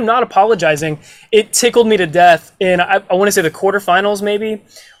 Like, I am not apologizing. It tickled me to death in, I want to say the quarterfinals maybe,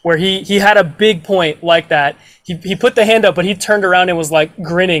 where he had a big point like that. He put the hand up, but he turned around and was like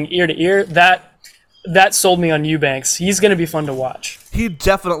grinning ear to ear. That sold me on Eubanks. He's going to be fun to watch. He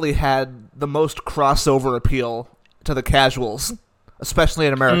definitely had the most crossover appeal to the casuals, especially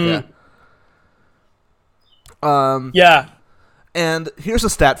in America. Yeah. And here's a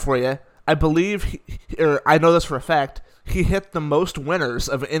stat for you. I believe, I know this for a fact, he hit the most winners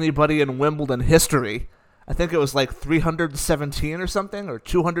of anybody in Wimbledon history. I think it was like 317 or something, or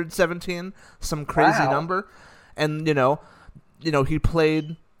 217, some crazy number. And, he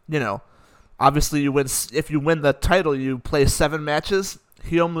played, obviously if you win the title, you play 7 matches.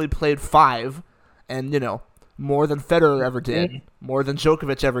 He only played 5, and, more than Federer ever did, more than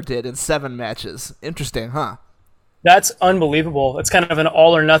Djokovic ever did in 7 matches. Interesting, huh? That's unbelievable. It's kind of an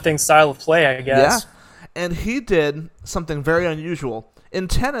all-or-nothing style of play, I guess. Yeah, and he did something very unusual. In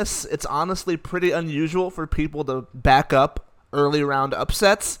tennis, it's honestly pretty unusual for people to back up early round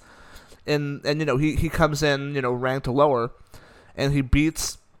upsets. And he comes in, ranked lower, and he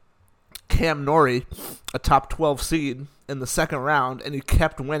beats Cam Norrie, a top 12 seed, in the second round, and he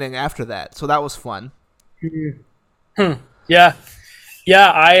kept winning after that. So that was fun. Yeah.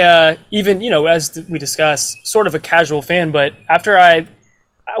 Yeah, I even, as we discussed, sort of a casual fan, but after I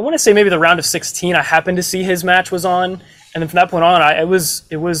want to say maybe the round of 16, I happened to see his match was on, and then from that point on, it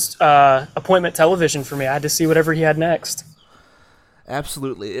was appointment television for me. I had to see whatever he had next.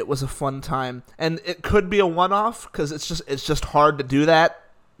 Absolutely, it was a fun time, and it could be a one-off because it's just hard to do that,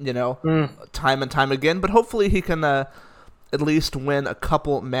 time and time again. But hopefully, he can at least win a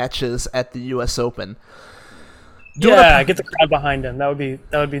couple matches at the U.S. Open. Get the crowd behind him. That would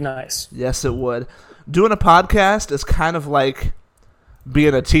be nice. Yes, it would. Doing a podcast is kind of like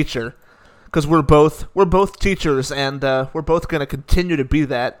being a teacher, because we're both teachers, and we're both going to continue to be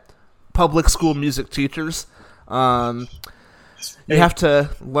that, public school music teachers. You have to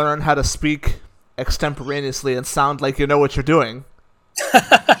learn how to speak extemporaneously and sound like you know what you're doing.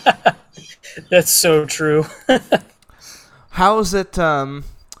 That's so true. How's it?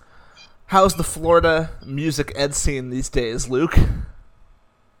 How's the Florida music ed scene these days, Luke?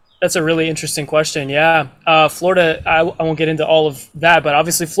 That's a really interesting question. Yeah, Florida. I won't get into all of that, but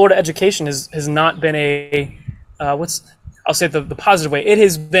obviously, Florida education has not been a I'll say the positive way. It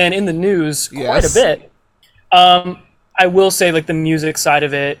has been in the news quite a bit. I will say, like, the music side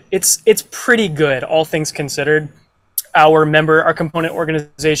of it, it's pretty good, all things considered. Our component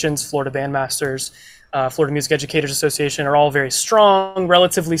organizations, Florida Bandmasters, Florida Music Educators Association, are all very strong,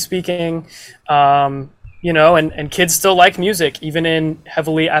 relatively speaking. And kids still like music, even in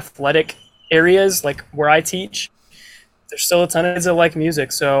heavily athletic areas like where I teach. There's still a ton of kids that like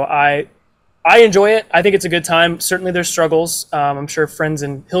music, so I enjoy it. I think it's a good time. Certainly there's struggles. I'm sure friends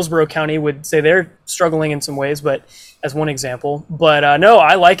in Hillsborough County would say they're struggling in some ways, but as one example. But no,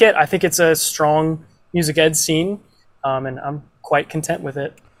 I like it. I think it's a strong music ed scene, and I'm quite content with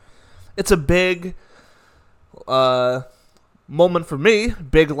it. It's a big moment for me.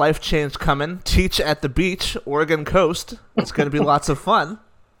 Big life change coming. Teach at the beach, Oregon coast. It's going to be lots of fun.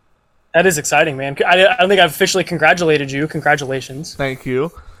 That is exciting, man. I don't think I've officially congratulated you. Congratulations. Thank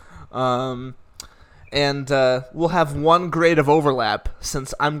you. And we'll have one grade of overlap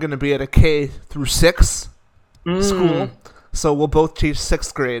since I'm going to be at a K through 6 school. So we'll both teach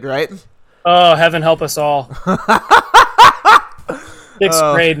 6th grade, right? Oh, heaven help us all.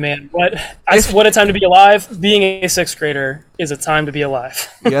 6th grade, man. What a time to be alive. Being a 6th grader is a time to be alive.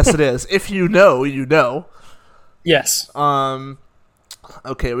 Yes, it is. If you know, you know. Yes.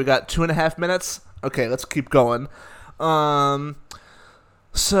 Okay, we got 2.5 minutes. Okay, let's keep going.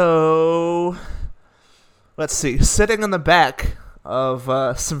 So, let's see. Sitting in the back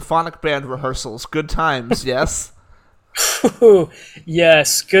of symphonic band rehearsals. Good times, yes?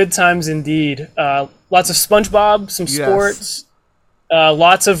 Yes, good times indeed. Lots of SpongeBob, some sports,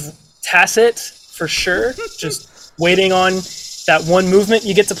 lots of Tacit, for sure. Just waiting on that one movement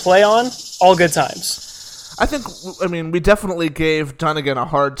you get to play on. All good times. I mean, we definitely gave Dunnigan a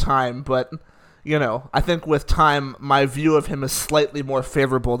hard time, but, I think with time, my view of him is slightly more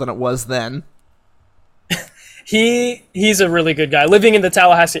favorable than it was then. He's a really good guy. Living in the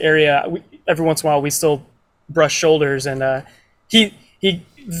Tallahassee area, every once in a while we still brush shoulders, and he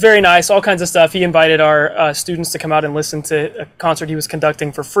very nice, all kinds of stuff. He invited our students to come out and listen to a concert he was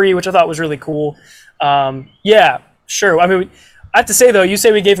conducting for free, which I thought was really cool. Yeah, sure. I mean, I have to say, though, you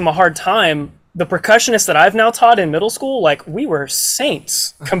say we gave him a hard time. The percussionists that I've now taught in middle school, like, we were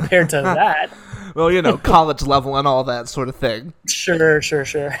saints compared to that. Well, college level and all that sort of thing. Sure.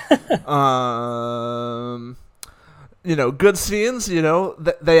 Good scenes,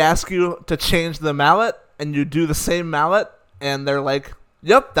 they ask you to change the mallet, and you do the same mallet, and they're like,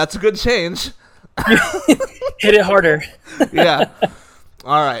 yep, that's a good change. Hit it harder. Yeah.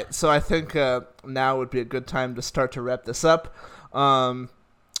 All right, so I think now would be a good time to start to wrap this up. All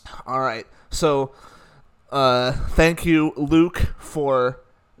right, so thank you, Luke, for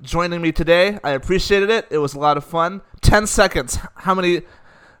joining me today. I appreciated it. It was a lot of fun. 10 seconds. How many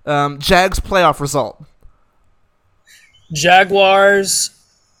Jags playoff result? Jaguars.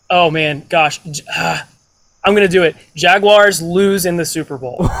 Oh, man. Gosh. I'm going to do it. Jaguars lose in the Super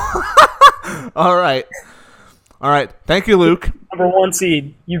Bowl. All right. Thank you, Luke. Number 1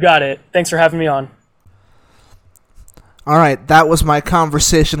 seed. You got it. Thanks for having me on. All right. That was my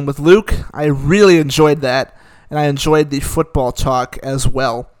conversation with Luke. I really enjoyed that, and I enjoyed the football talk as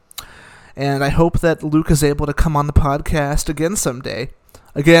well. And I hope that Luke is able to come on the podcast again someday.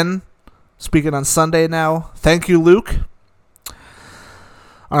 Again, speaking on Sunday now. Thank you, Luke.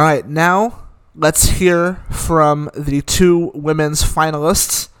 All right, now let's hear from the 2 women's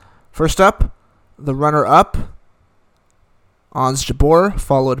finalists. First up, the runner-up, Ons Jabeur,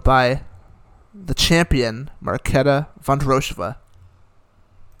 followed by the champion, Marketa Vondrousova.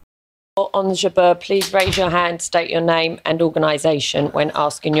 Ons Jabeur, please raise your hand, state your name and organisation when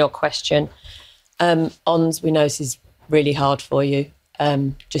asking your question. Ons, we know this is really hard for you.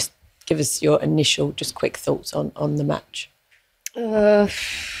 Just give us your initial, just quick thoughts on the match. Yeah,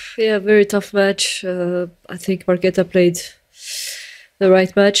 very tough match. I think Marketa played the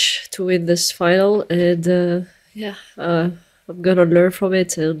right match to win this final, and I'm gonna learn from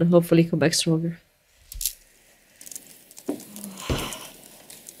it and hopefully come back stronger.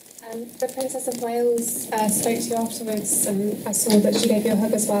 The Princess of Wales spoke to you afterwards, and I saw that she gave you a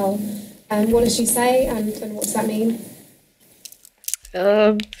hug as well. What did she say, and what does that mean?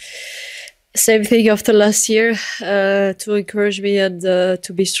 Same thing after last year, to encourage me and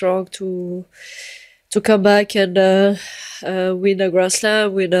to be strong, to come back and win a Grand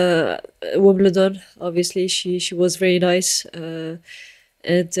Slam, win a Wimbledon. Obviously, she was very nice, and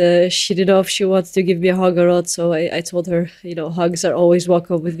she didn't know if she wanted to give me a hug or not. So I told her, hugs are always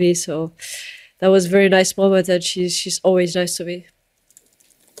welcome with me. So that was a very nice moment, and she's always nice to me.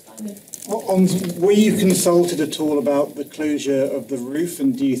 Were you consulted at all about the closure of the roof,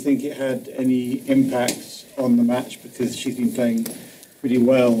 and do you think it had any impact on the match, because she's been playing pretty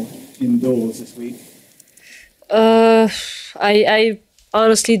well indoors this week? I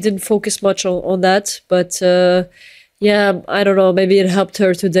honestly didn't focus much on that, but yeah, I don't know, maybe it helped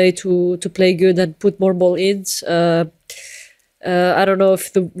her today to play good and put more ball ins. I don't know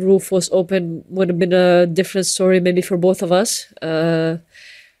if the roof was open, would have been a different story maybe for both of us.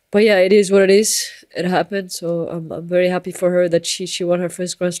 But yeah, it is what it is. It happened, so I'm very happy for her that she won her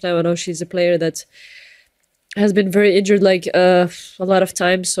first Grand Slam. I know she's a player that has been very injured a lot of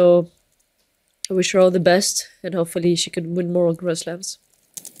times, so I wish her all the best, and hopefully she can win more Grand Slams.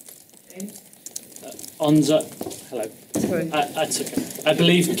 Onza, hello. Sorry. That's okay. I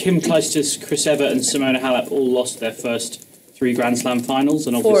believe Kim Clijsters, Chris Evert and Simona Halep all lost their first 3 Grand Slam finals.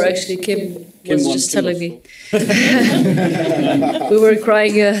 And Four, actually. Kim was just telling me. We were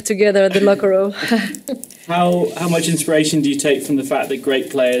crying together in the locker room. How much inspiration do you take from the fact that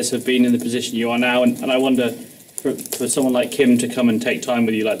great players have been in the position you are now? And I wonder, for someone like Kim to come and take time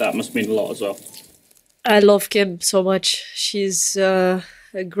with you like that must mean a lot as well. I love Kim so much. She's a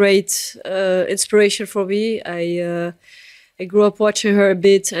great inspiration for me. I grew up watching her a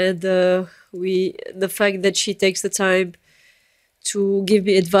bit, and the fact that she takes the time to give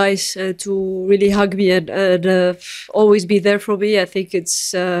me advice and to really hug me and always be there for me, I think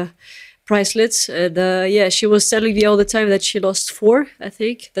it's priceless. And yeah, she was telling me all the time that she lost 4, I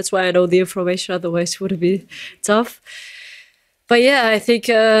think. That's why I know the information, otherwise it would be tough. But yeah, I think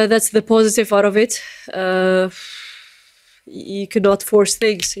that's the positive out of it. You cannot force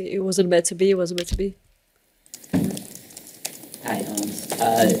things. It wasn't meant to be, it wasn't meant to be. Hi,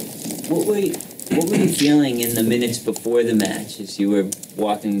 what were you feeling in the minutes before the match as you were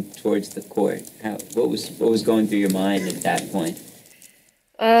walking towards the court? What was going through your mind at that point?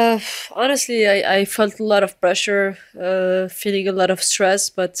 Honestly, I felt a lot of pressure, feeling a lot of stress,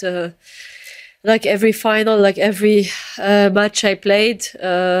 but like every final, like every match I played,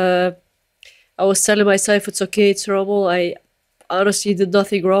 I was telling myself it's okay, it's normal. I honestly did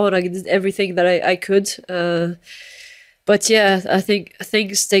nothing wrong. I did everything that I could. But yeah, I think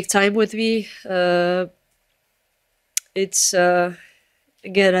things take time with me. It's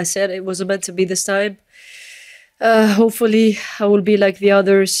again, I said it wasn't meant to be this time. Hopefully, I will be like the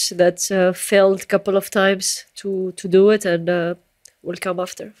others that failed a couple of times to do it, and will come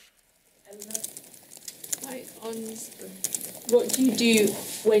after. What do you do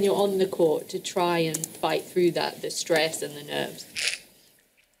when you're on the court to try and fight through that, the stress and the nerves?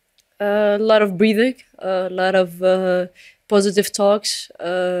 A lot of breathing, a lot of positive talks.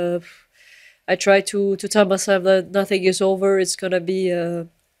 I try to tell myself that nothing is over. It's gonna be.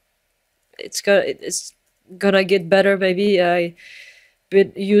 It's gonna get better. Maybe I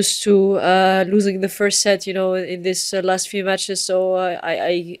been used to losing the first set, in this last few matches. So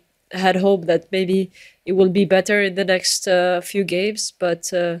I had hope that maybe it will be better in the next few games,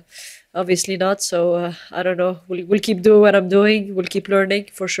 but obviously not. So I don't know. We'll keep doing what I'm doing. We'll keep learning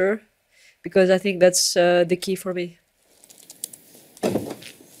for sure, because I think that's the key for me.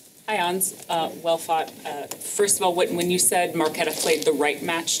 Hi, Ans. Well fought. First of all, when you said Marketa played the right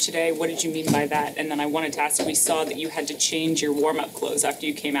match today, what did you mean by that? And then I wanted to ask, we saw that you had to change your warm-up clothes after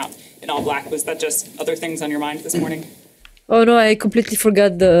you came out in all black. Was that just other things on your mind this morning? Oh no, I completely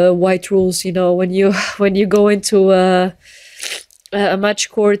forgot the white rules. When you go into a match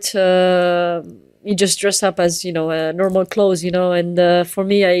court, you just dress up as normal clothes. And for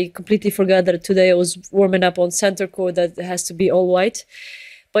me, I completely forgot that today I was warming up on center court that has to be all white.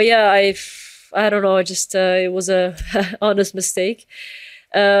 But yeah, I don't know. Just it was a honest mistake.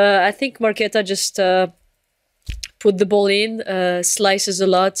 I think Marketa just put the ball in, slices a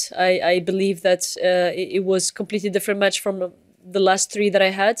lot. I believe that it was completely different match from the last 3 that I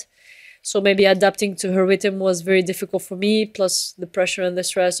had. So maybe adapting to her rhythm was very difficult for me, plus the pressure and the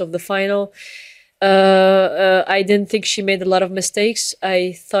stress of the final. I didn't think she made a lot of mistakes.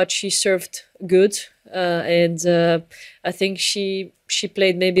 I thought she served good, and I think she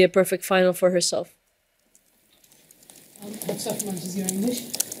played maybe a perfect final for herself.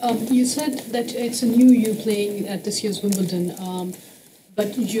 You said that it's a new you playing at this year's Wimbledon.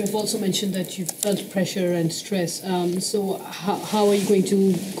 But you have also mentioned that you felt pressure and stress. So how are you going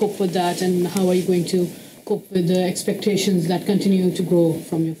to cope with that, and how are you going to cope with the expectations that continue to grow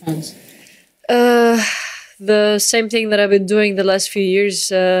from your fans? The same thing that I've been doing the last few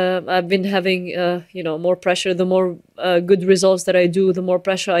years. I've been having, more pressure. The more good results that I do, the more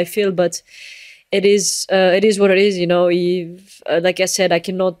pressure I feel. But it is what it is. Like I said, I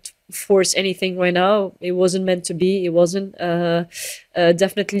cannot force anything right now. It wasn't meant to be. It wasn't.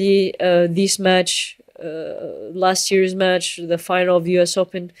 Definitely, this match, last year's match, the final of U.S.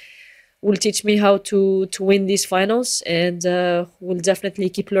 Open, will teach me how to win these finals, and will definitely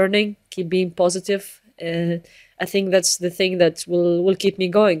keep learning, keep being positive. And I think that's the thing that will keep me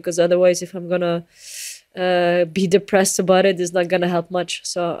going, because otherwise, if I'm gonna be depressed about it, it's not gonna help much.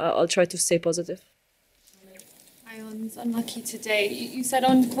 So I'll try to stay positive. Ion's unlucky today. You said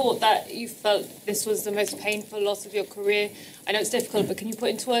on court that you felt this was the most painful loss of your career. I know it's difficult, but can you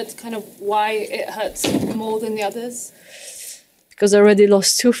put into words kind of why it hurts more than the others? Because I already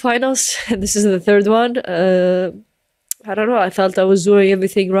lost 2 finals, and this is the 3rd one. I don't know. I felt I was doing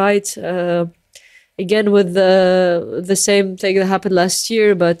everything right. Again, with the same thing that happened last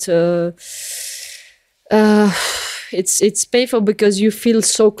year, but it's painful because you feel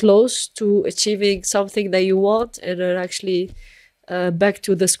so close to achieving something that you want, and then actually back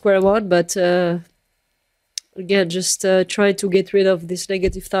to the square one. But again, just try to get rid of these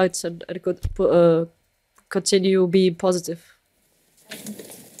negative thoughts and continue being positive.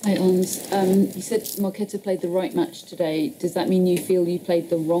 Hi, Ons. You said Marketa played the right match today. Does that mean you feel you played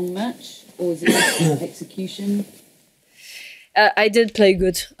the wrong match, or is it execution? I did play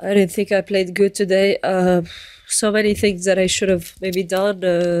good. I didn't think I played good today. So many things that I should have maybe done.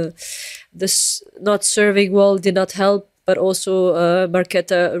 This not serving well did not help, but also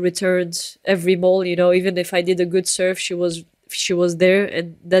Marketa returned every ball. Even if I did a good serve, she was there,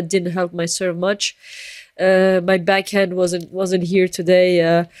 and that didn't help my serve much. My backhand wasn't here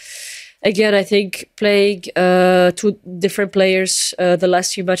today. Again, I think playing 2 different players the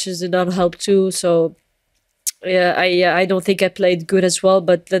last few matches did not help too. So yeah, I don't think I played good as well,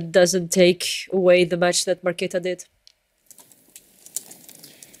 but that doesn't take away the match that Marketa did.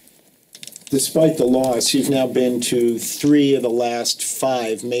 Despite the loss, you've now been to 3 of the last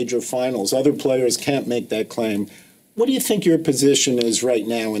 5 major finals. Other players can't make that claim. What do you think your position is right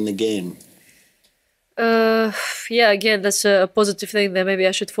now in the game? Yeah, again, that's a positive thing that maybe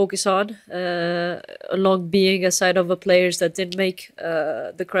I should focus on, along being a side of the players that didn't make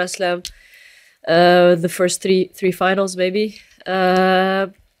the Grand Slam, the first three finals, maybe.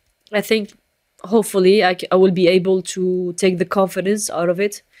 I think hopefully I will be able to take the confidence out of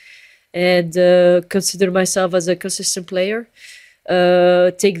it and consider myself as a consistent player.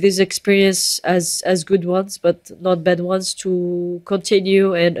 Take this experience as good ones, but not bad ones, to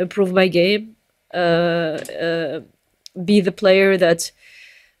continue and improve my game. Be the player that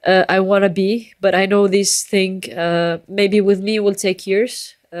I want to be, but I know this thing maybe with me will take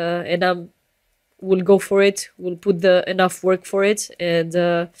years, and will go for it. Will put the enough work for it, and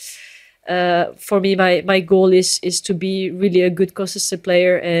for me, my goal is to be really a good, consistent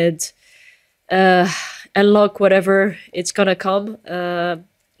player and unlock whatever it's gonna come.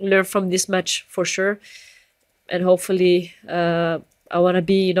 Learn from this match for sure, and hopefully, I want to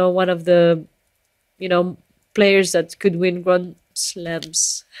be one of the players that could win Grand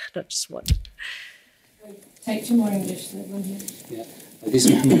Slams, not just one. Take 2 more English. Yeah. This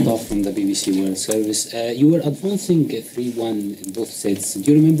is Mohammed Taf from the BBC World Service. You were advancing 3-1 in both sets.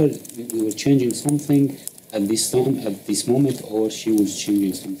 Do you remember we were changing something at this time, at this moment, or she was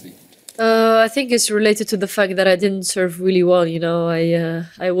changing something? I think it's related to the fact that I didn't serve really well.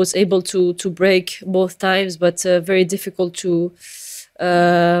 I was able to break both times, but very difficult to.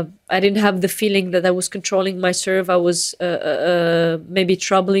 I didn't have the feeling that I was controlling my serve. I was maybe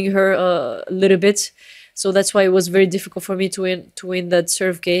troubling her a little bit, so that's why it was very difficult for me to win that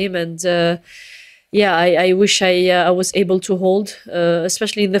serve game. And I wish I was able to hold,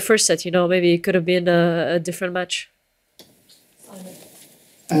 especially in the first set. Maybe it could have been a different match.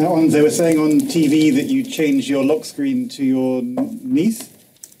 They were saying on TV that you changed your lock screen to your niece.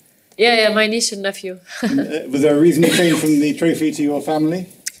 Yeah, my niece and nephew. Was there a reason you changed from the trophy to your family?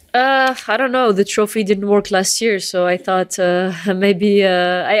 I don't know. The trophy didn't work last year, so I thought maybe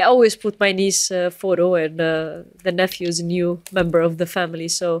I always put my niece photo, and the nephew is a new member of the family,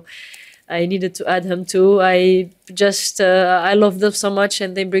 so I needed to add him too. I love them so much,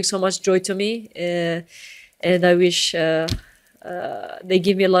 and they bring so much joy to me, and I wish they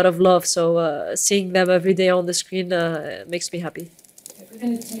give me a lot of love. So seeing them every day on the screen makes me happy. We're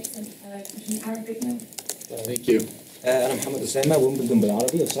going to take some questions in Arabic now. Thank you. انا محمد اسامه ويمبلدون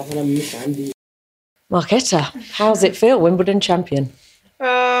بالعربي وصراحه انا مش عندي. Marketa, how's it feel, Wimbledon champion?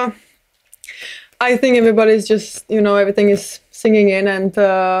 I think everybody's just, everything is singing in, and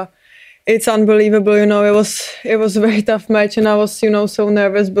it's unbelievable. It was a very tough match, and I was, so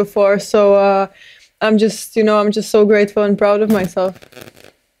nervous before. So I'm just so grateful and proud of myself.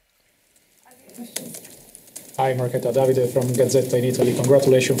 Hi, Marketa, Davide from Gazzetta in Italy.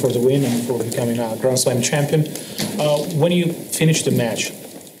 Congratulations for the win and for becoming a Grand Slam champion. When you finish the match,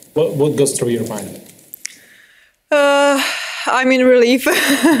 what goes through your mind? Relief,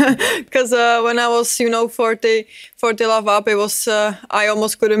 because when I was, 40 love up, it was, I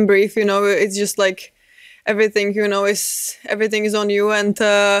almost couldn't breathe, it's just like everything, everything is on you. And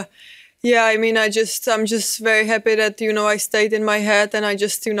I'm just very happy that, I stayed in my head and I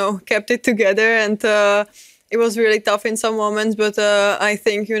just, kept it together. And it was really tough in some moments, but I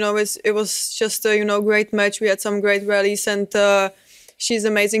think, it was just a, great match. We had some great rallies, and she's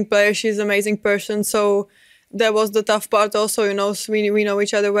an amazing player. She's an amazing person. So that was the tough part also, so we know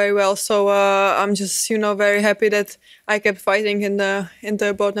each other very well. So I'm just, very happy that I kept fighting in the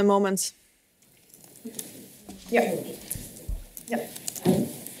important moments. Yeah.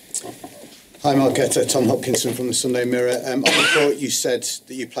 Hi, Marketa. Tom Hopkinson from the Sunday Mirror. On the court, you said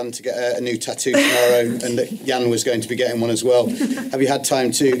that you planned to get a new tattoo tomorrow and that Jan was going to be getting one as well. Have you had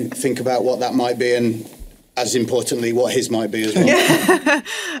time to think about what that might be and, as importantly, what his might be as well?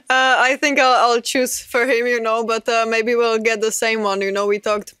 I think I'll choose for him, but maybe we'll get the same one. We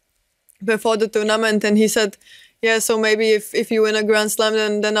talked before the tournament and he said, yeah, so maybe if you win a Grand Slam,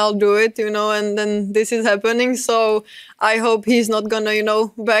 then I'll do it, and then this is happening. So I hope he's not gonna,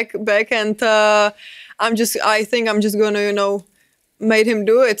 back. And I think I'm just gonna, made him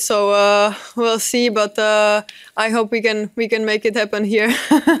do it. So we'll see, but I hope we can make it happen here.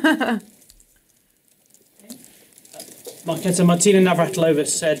 Marketa, Martina Navratilova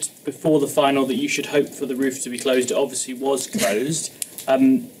said before the final that you should hope for the roof to be closed. It obviously was closed.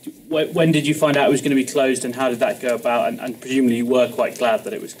 When did you find out it was going to be closed, and how did that go about? And presumably you were quite glad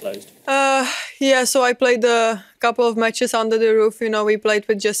that it was closed. So I played a couple of matches under the roof. We played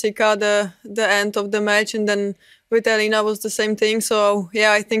with Jessica the end of the match, and then with Elina was the same thing. So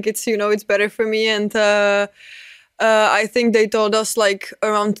yeah, I think it's it's better for me. And I think they told us like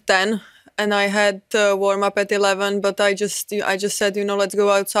around 10. And I had warm up at 11, but I just said, let's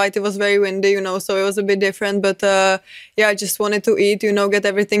go outside. It was very windy, so it was a bit different. But I just wanted to eat, get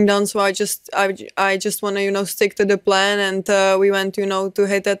everything done. So I just want to, stick to the plan. And we went, to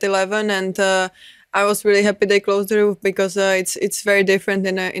hit at 11. And I was really happy they closed the roof because it's very different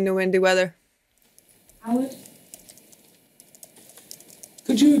in the windy weather. Howard?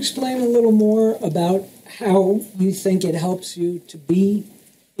 Could you explain a little more about how you think it helps you to be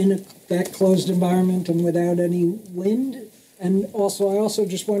in that closed environment and without any wind? And also, I also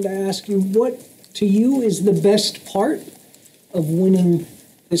just wanted to ask you, what to you is the best part of winning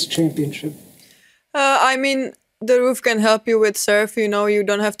this championship? The roof can help you with serve, you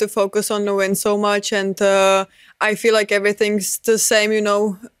don't have to focus on the wind so much. And I feel like everything's the same,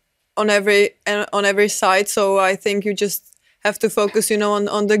 on every side. So I think you just have to focus,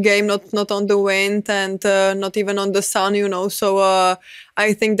 on the game, not on the wind, and not even on the sun, So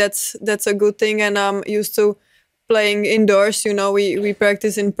I think that's a good thing. And I'm used to playing indoors. We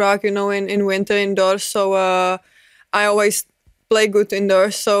practice in Prague, in winter indoors. So I always play good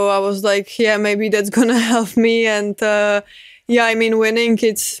indoors. So I was like, yeah, maybe that's gonna help me. And winning,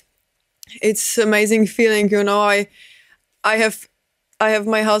 it's amazing feeling. I have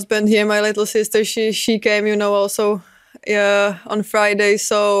my husband here, my little sister. She came, also. On Friday,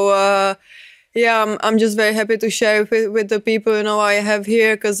 so I'm just very happy to share with the people I have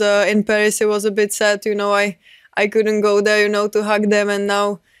here, because in Paris it was a bit sad, I couldn't go there, to hug them, and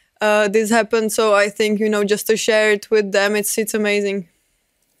now this happened. So I think just to share it with them, it's amazing.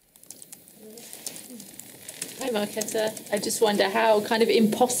 Hi Marketa, I just wonder how kind of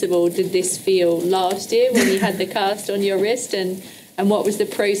impossible did this feel last year when you had the cast on your wrist, and what was the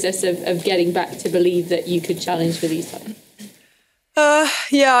process of getting back to believe that you could challenge for these titles?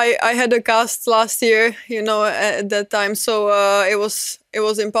 I had a cast last year, at that time. So it was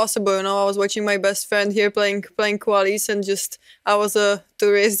impossible. I was watching my best friend here playing qualies, and I was a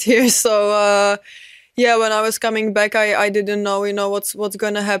tourist here. So when I was coming back, I didn't know, what's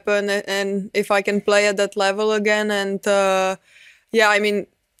gonna happen and if I can play at that level again. And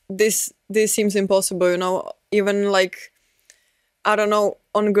this seems impossible. Even like, I don't know,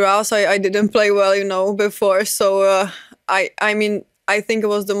 on grass, I didn't play well, before. So I think it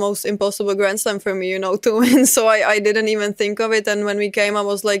was the most impossible Grand Slam for me, to win. So I didn't even think of it. And when we came, I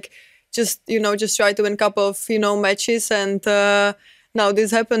was like, just try to win a couple of matches, and now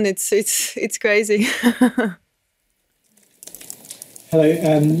this happened. It's crazy. Hello,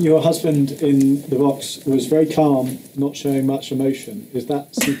 your husband in the box was very calm, not showing much emotion. Is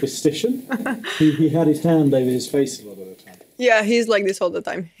that superstition? he had his hand over his face a lot of the time. Yeah, he's like this all the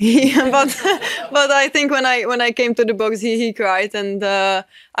time. but I think when I came to the box, he cried, and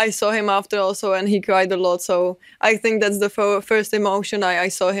I saw him after also, and he cried a lot. So I think that's the first emotion I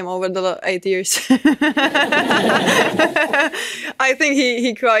saw him over the 8 years. I think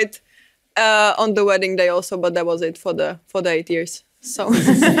he cried on the wedding day also, but that was it for the 8 years. So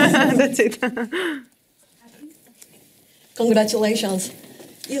that's it. Congratulations.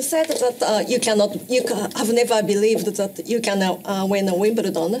 You said that you have never believed that you can win a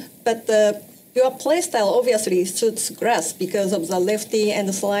Wimbledon, but your play style obviously suits grass because of the lefty and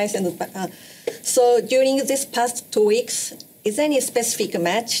the slice. So during this past 2 weeks, is there any specific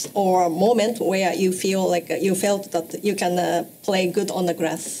match or moment where you felt that you can play good on the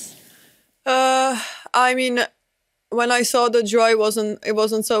grass? I mean, when I saw the draw, it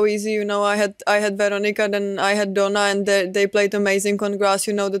wasn't so easy. I had Veronica, then I had Donna, and they played amazing on grass.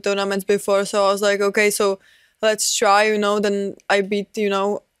 The tournaments before, so I was like, okay, so let's try. Then I beat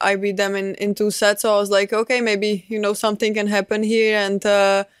them in 2 sets. So I was like, okay, maybe something can happen here. And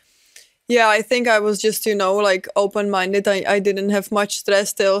yeah, I think I was just like open-minded. I didn't have much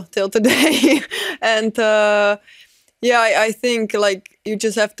stress till today, and. Yeah, I think like you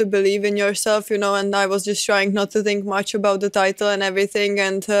just have to believe in yourself, and I was just trying not to think much about the title and everything.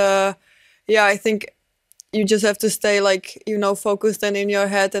 And yeah, I think you just have to stay like, focused and in your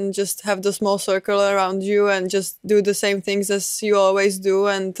head, and just have the small circle around you and just do the same things as you always do.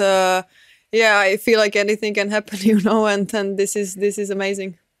 And yeah, I feel like anything can happen, and this is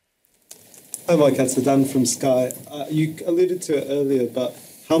amazing. Hi, Mike. It's Dan from Sky. You alluded to it earlier, but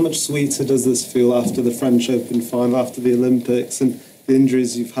how much sweeter does this feel after the French Open final, after the Olympics and the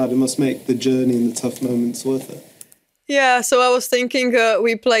injuries you've had? It must make the journey and the tough moments worth it. Yeah, so I was thinking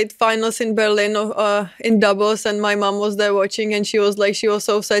we played finals in Berlin in doubles, and my mom was there watching, and she was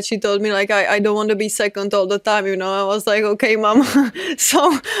so sad. She told me like, I don't want to be second all the time, I was like, okay, mom,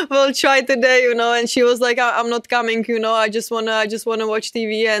 so we'll try today, and she was like, I'm not coming, I just wanna watch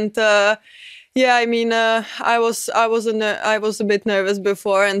TV. And yeah, I mean, I was a bit nervous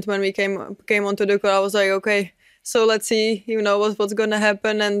before, and when we came onto the court, I was like, okay, so let's see, what's gonna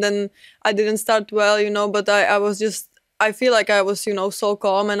happen. And then I didn't start well, but I feel like I was, so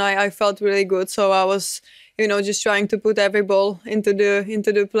calm, and I felt really good. So I was, just trying to put every ball into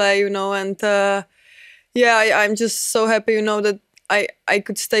the play, and yeah, I'm just so happy, that I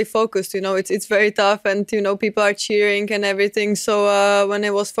could stay focused. It's very tough, and people are cheering and everything. So when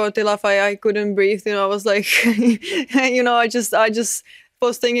it was 40 love, I couldn't breathe. I was like, I just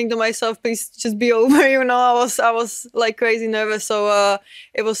was thinking to myself, please just be over. I was like crazy nervous. So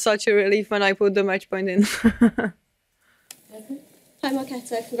it was such a relief when I put the match point in. Hi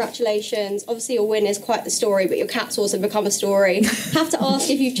Marketa, congratulations. Obviously your win is quite the story, but your cat's also become a story. Have to ask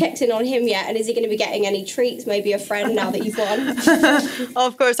if you've checked in on him yet, and is he going to be getting any treats, maybe a friend now that you've won?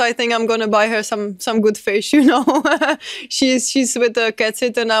 Of course, I think I'm going to buy her some good fish, She's with the cat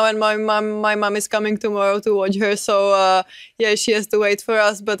sitter now, and my mom is coming tomorrow to watch her, so yeah, she has to wait for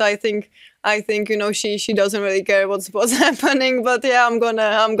us, but I think she doesn't really care what's happening, but yeah, I'm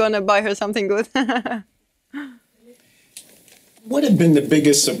gonna buy her something good. What have been the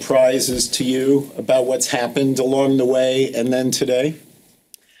biggest surprises to you about what's happened along the way and then today?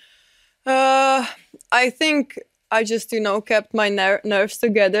 I think I just, kept my nerves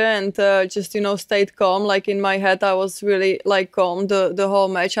together and just, stayed calm. Like in my head, I was really like calm the whole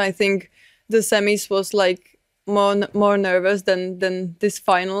match. I think the semis was like more nervous than this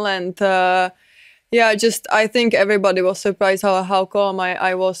final. And yeah, I think everybody was surprised how calm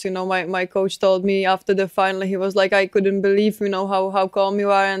I was. My coach told me after the final, he was like, I couldn't believe, how calm you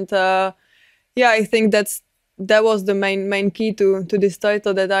are. And yeah, I think that was the main key to this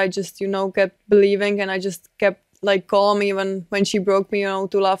title, that I just, kept believing, and I just kept like calm even when she broke me, to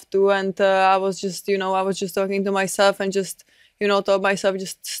love too. And I was just talking to myself and just, told myself,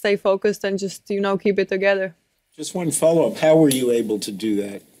 just stay focused and just, keep it together. Just one follow-up. How were you able to do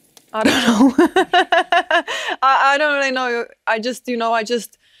that? I don't know. I don't really know.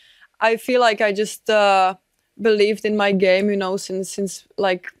 I feel like I just believed in my game, since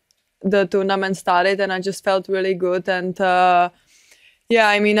like the tournament started, and I just felt really good. And yeah,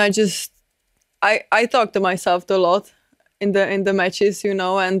 I mean, I talked to myself a lot in the matches,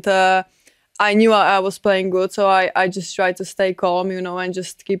 and I knew I was playing good, so I just tried to stay calm, and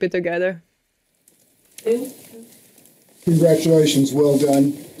just keep it together. Congratulations, well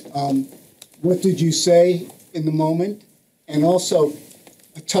done. What did you say in the moment? And also,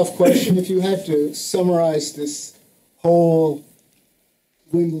 a tough question, if you had to summarize this whole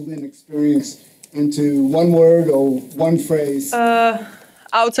Wimbledon experience into one word or one phrase. I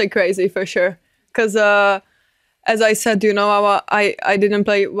would say crazy for sure. Because as I said, I didn't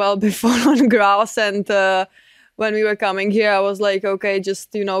play well before on grass. And when we were coming here, I was like, okay,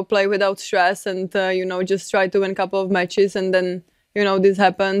 just, play without stress and, just try to win a couple of matches. And then, this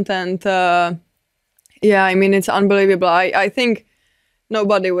happened. And yeah, I mean, it's unbelievable. I think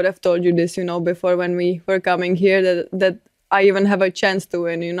nobody would have told you this, before when we were coming here that I even have a chance to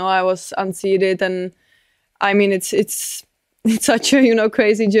win. I was unseeded, and I mean, it's such a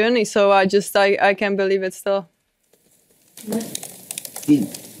crazy journey. So I can't believe it still.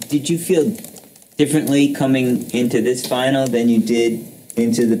 Did you feel differently coming into this final than you did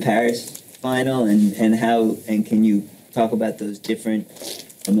into the Paris final, and can you talk about those different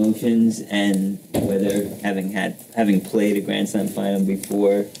emotions and whether having played a Grand Slam final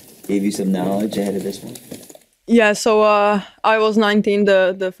before gave you some knowledge ahead of this one? Yeah, so I was 19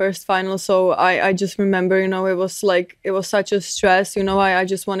 the first final, so I just remember, it was such a stress, I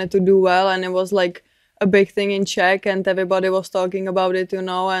just wanted to do well, and it was like a big thing in Czech, and everybody was talking about it, and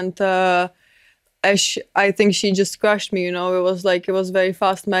I think she just crushed me, it was a very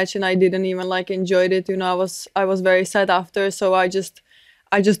fast match, and I didn't even enjoy it, I was very sad after, so I just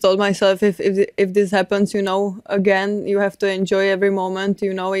told myself if this happens, again, you have to enjoy every moment,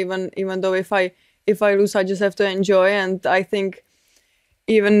 even though if I lose, I just have to enjoy. And I think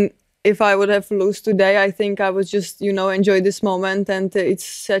even if I would have lost today, I think I would just, enjoy this moment. And it's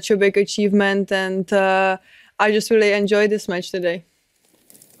such a big achievement. And I just really enjoyed this match today.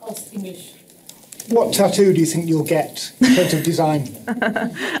 English. What tattoo do you think you'll get in terms of design?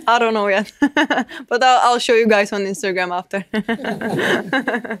 I don't know yet. But I'll show you guys on Instagram after.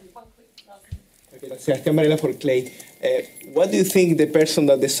 Sebastián Varela for Clay. What do you think the person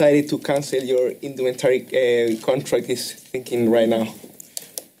that decided to cancel your indumentary contract is thinking right now?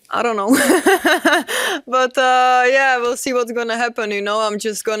 I don't know. But yeah, we'll see what's gonna happen. I'm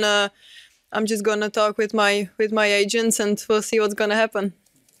just gonna talk with my agents, and we'll see what's gonna happen.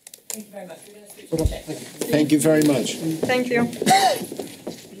 Thank you very much. Thank you very much. Thank you.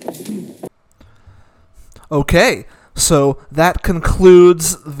 Okay, so that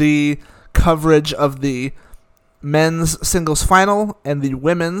concludes the coverage of the men's singles final and the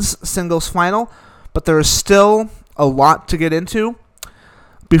women's singles final, but there is still a lot to get into.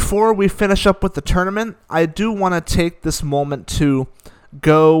 Before we finish up with the tournament, I do want to take this moment to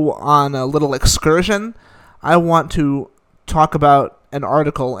go on a little excursion. I want to talk about an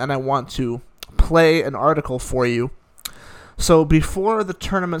article, and I want to play an article for you. So before the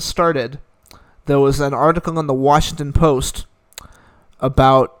tournament started, there was an article in the Washington Post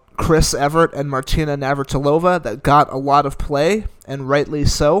about Chris Evert and Martina Navratilova that got a lot of play, and rightly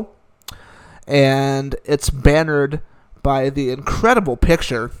so. And it's bannered by the incredible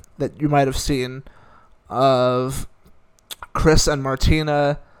picture that you might have seen of Chris and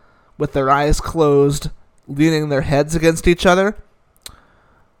Martina with their eyes closed, leaning their heads against each other.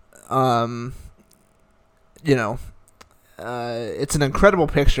 It's an incredible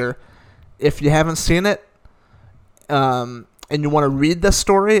picture. If you haven't seen it, and you want to read this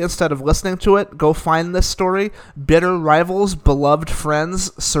story instead of listening to it, go find this story, Bitter Rivals, Beloved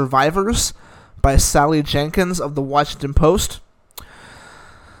Friends, Survivors, by Sally Jenkins of the Washington Post.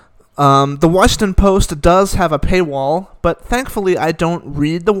 The Washington Post does have a paywall, but thankfully I don't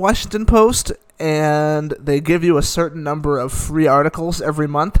read the Washington Post, and they give you a certain number of free articles every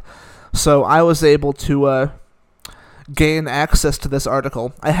month, so I was able to gain access to this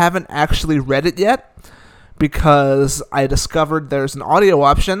article. I haven't actually read it yet, because I discovered there's an audio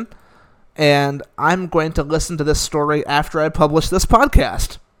option, and I'm going to listen to this story after I publish this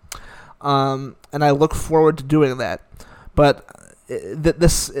podcast. And I look forward to doing that. But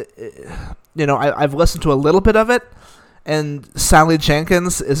I've listened to a little bit of it, and Sally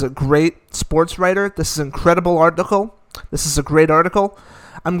Jenkins is a great sports writer. This is an incredible article. This is a great article.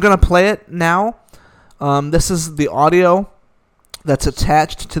 I'm going to play it now. This is the audio that's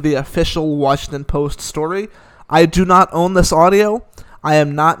attached to the official Washington Post story. I do not own this audio. I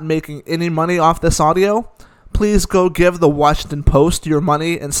am not making any money off this audio. Please go give the Washington Post your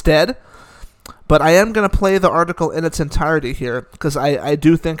money instead. But I am going to play the article in its entirety here, because I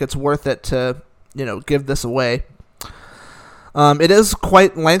do think it's worth it to, give this away. It is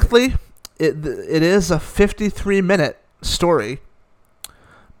quite lengthy. It is a 53-minute story,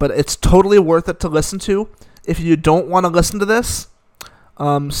 but it's totally worth it to listen to. If you don't want to listen to this,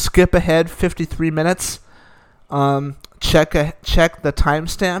 skip ahead 53 minutes. check the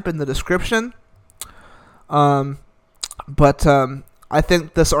timestamp in the description. But I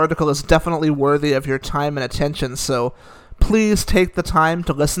think this article is definitely worthy of your time and attention, so please take the time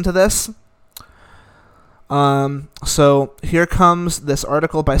to listen to this. So here comes this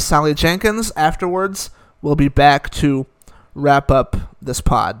article by Sally Jenkins. Afterwards, we'll be back to wrap up this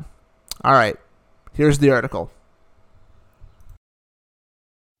pod. All right, here's the article.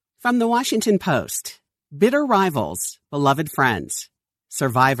 From the Washington Post, bitter rivals, beloved friends,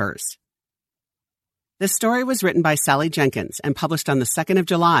 survivors. This story was written by Sally Jenkins and published on the 2nd of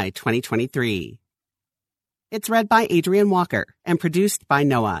July, 2023. It's read by Adrian Walker and produced by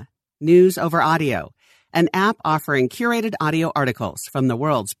NOAA, News Over Audio, an app offering curated audio articles from the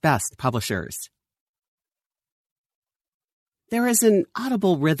world's best publishers. There is an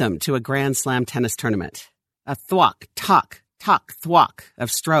audible rhythm to a Grand Slam tennis tournament, a thwack, tock, tock, thwack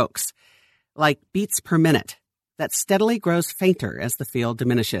of strokes, like beats per minute, that steadily grows fainter as the field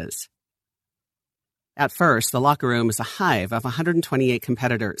diminishes. At first, the locker room is a hive of 128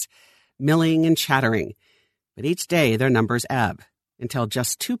 competitors, milling and chattering, but each day their numbers ebb, until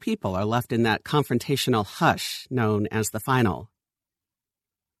just 2 people are left in that confrontational hush known as the final.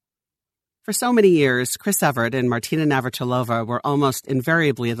 For so many years, Chris Evert and Martina Navratilova were almost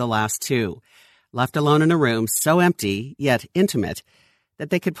invariably the last 2, left alone in a room so empty, yet intimate, that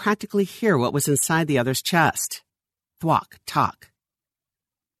they could practically hear what was inside the other's chest. Thwack, talk.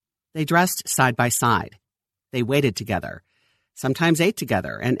 They dressed side by side. They waited together, sometimes ate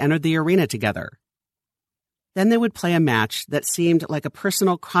together, and entered the arena together. Then they would play a match that seemed like a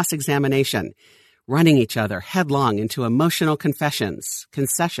personal cross-examination, running each other headlong into emotional confessions,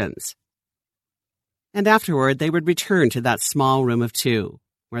 concessions. And afterward, they would return to that small room of 2,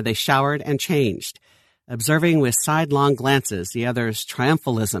 where they showered and changed, observing with sidelong glances the other's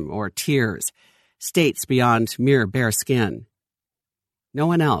triumphalism or tears, states beyond mere bare skin. No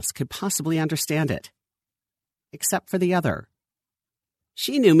one else could possibly understand it, except for the other.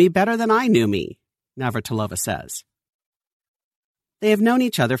 She knew me better than I knew me, Navratilova says. They have known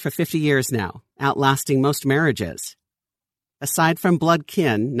each other for 50 years now, outlasting most marriages. Aside from blood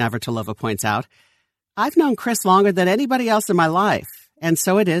kin, Navratilova points out, I've known Chris longer than anybody else in my life, and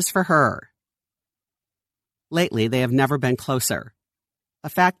so it is for her. Lately, they have never been closer, a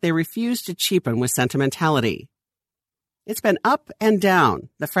fact they refuse to cheapen with sentimentality. It's been up and down,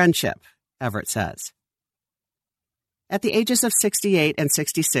 the friendship, Evert says. At the ages of 68 and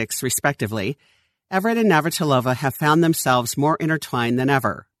 66, respectively, Evert and Navratilova have found themselves more intertwined than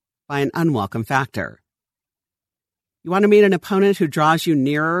ever, by an unwelcome factor. You want to meet an opponent who draws you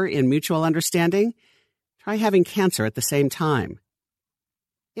nearer in mutual understanding? Try having cancer at the same time.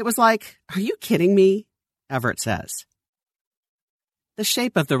 It was like, are you kidding me? Evert says. The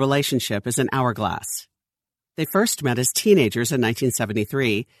shape of the relationship is an hourglass. They first met as teenagers in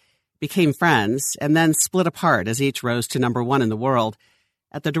 1973, became friends, and then split apart as each rose to number 1 in the world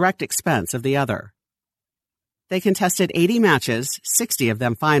at the direct expense of the other. They contested 80 matches, 60 of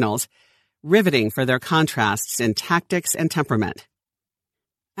them finals, riveting for their contrasts in tactics and temperament.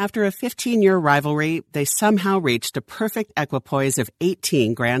 After a 15-year rivalry, they somehow reached a perfect equipoise of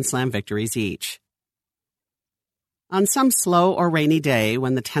 18 Grand Slam victories each. On some slow or rainy day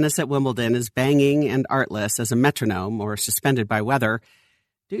when the tennis at Wimbledon is banging and artless as a metronome or suspended by weather,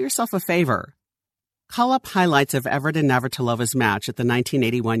 do yourself a favor. Call up highlights of Evert and Navratilova's match at the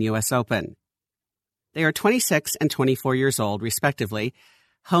 1981 U.S. Open. They are 26 and 24 years old, respectively,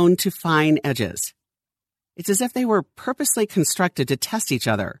 honed to fine edges. It's as if they were purposely constructed to test each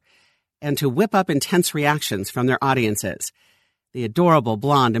other and to whip up intense reactions from their audiences. The adorable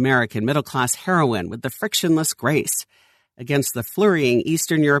blonde American middle-class heroine with the frictionless grace against the flurrying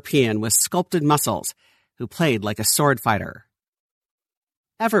Eastern European with sculpted muscles who played like a sword fighter.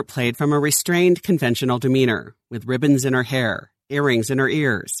 Evert played from a restrained, conventional demeanor, with ribbons in her hair, earrings in her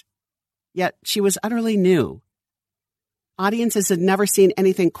ears. Yet she was utterly new. Audiences had never seen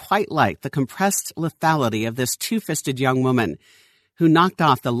anything quite like the compressed lethality of this two-fisted young woman who knocked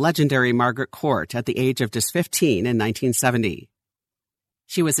off the legendary Margaret Court at the age of just 15 in 1970.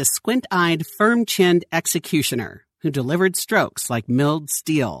 She was a squint-eyed, firm-chinned executioner who delivered strokes like milled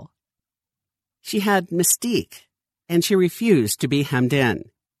steel. She had mystique, and she refused to be hemmed in.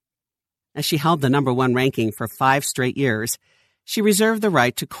 As she held the number 1 ranking for 5 straight years, she reserved the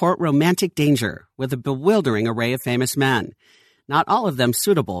right to court romantic danger with a bewildering array of famous men, not all of them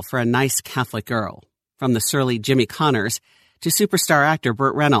suitable for a nice Catholic girl, from the surly Jimmy Connors to superstar actor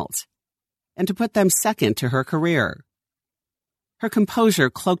Burt Reynolds, and to put them second to her career. Her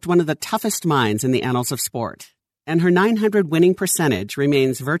composure cloaked one of the toughest minds in the annals of sport, and her .900 winning percentage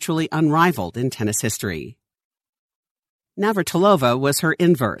remains virtually unrivaled in tennis history. Navratilova was her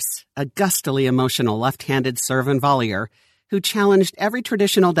inverse, a gustily emotional left-handed serve and volleyer who challenged every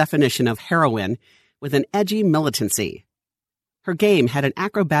traditional definition of heroine with an edgy militancy. Her game had an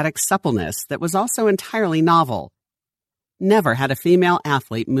acrobatic suppleness that was also entirely novel. Never had a female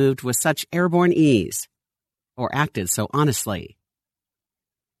athlete moved with such airborne ease, or acted so honestly.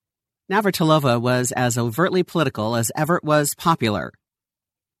 Navratilova was as overtly political as Evert was popular.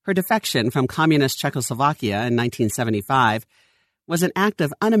 Her defection from communist Czechoslovakia in 1975 was an act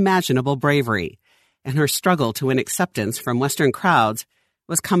of unimaginable bravery, and her struggle to win acceptance from Western crowds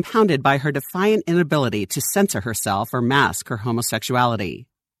was compounded by her defiant inability to censor herself or mask her homosexuality.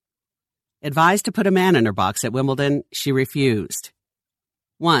 Advised to put a man in her box at Wimbledon, she refused.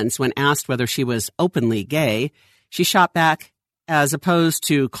 Once, when asked whether she was openly gay, she shot back, as opposed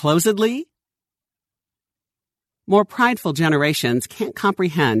to closedly? More prideful generations can't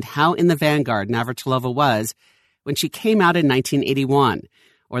comprehend how in the vanguard Navratilova was when she came out in 1981,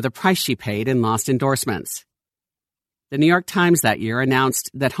 or the price she paid in lost endorsements. The New York Times that year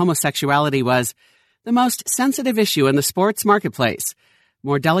announced that homosexuality was the most sensitive issue in the sports marketplace,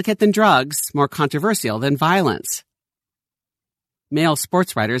 more delicate than drugs, more controversial than violence. Male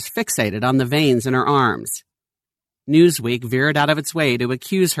sports writers fixated on the veins in her arms. Newsweek veered out of its way to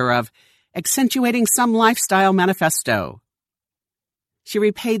accuse her of accentuating some lifestyle manifesto. She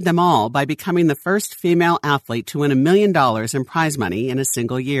repaid them all by becoming the first female athlete to win $1 million in prize money in a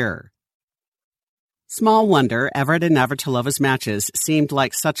single year. Small wonder Evert and Navratilova's matches seemed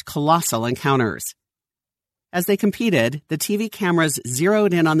like such colossal encounters. As they competed, the TV cameras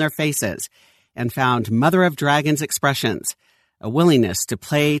zeroed in on their faces and found Mother of Dragons expressions, a willingness to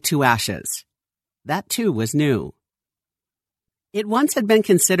play to ashes. That, too, was new. It once had been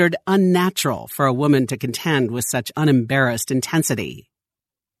considered unnatural for a woman to contend with such unembarrassed intensity.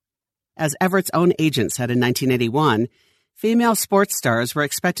 As Everett's own agent said in 1981, female sports stars were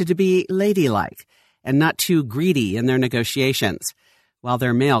expected to be ladylike and not too greedy in their negotiations, while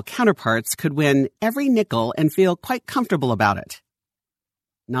their male counterparts could win every nickel and feel quite comfortable about it.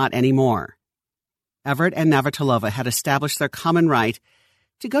 Not anymore. Evert and Navratilova had established their common right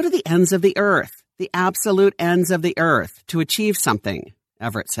to go to the ends of the earth, the absolute ends of the earth, to achieve something,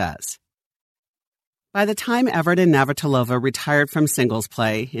 Evert says. By the time Evert and Navratilova retired from singles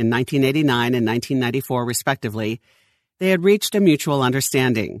play in 1989 and 1994 respectively, they had reached a mutual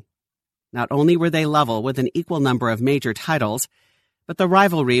understanding. Not only were they level with an equal number of major titles, but the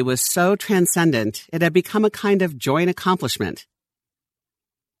rivalry was so transcendent it had become a kind of joint accomplishment.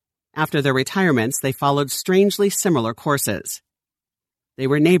 After their retirements, they followed strangely similar courses. They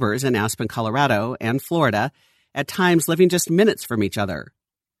were neighbors in Aspen, Colorado, and Florida, at times living just minutes from each other.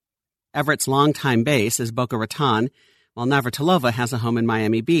 Everett's longtime base is Boca Raton, while Navratilova has a home in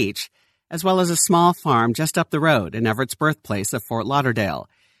Miami Beach, as well as a small farm just up the road in Everett's birthplace of Fort Lauderdale,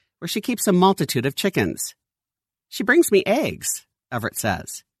 where she keeps a multitude of chickens. She brings me eggs, Evert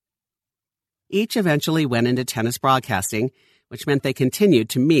says. Each eventually went into tennis broadcasting, which meant they continued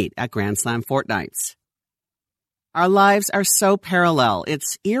to meet at Grand Slam fortnights. Our lives are so parallel,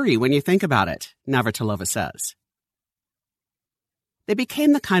 it's eerie when you think about it, Navratilova says. They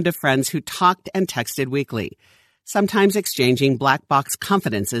became the kind of friends who talked and texted weekly, sometimes exchanging black box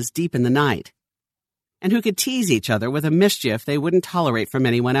confidences deep in the night, and who could tease each other with a mischief they wouldn't tolerate from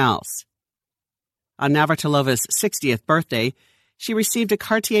anyone else. On Navratilova's 60th birthday, she received a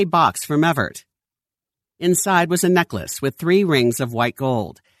Cartier box from Evert. Inside was a necklace with 3 rings of white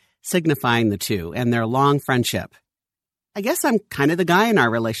gold, signifying the two and their long friendship. I guess I'm kind of the guy in our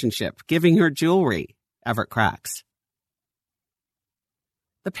relationship, giving her jewelry, Evert cracks.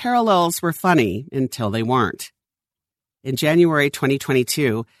 The parallels were funny until they weren't. In January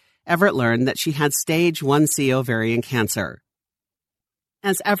 2022, Evert learned that she had stage 1C ovarian cancer.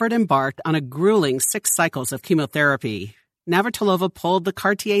 As Evert embarked on a grueling 6 cycles of chemotherapy, Navratilova pulled the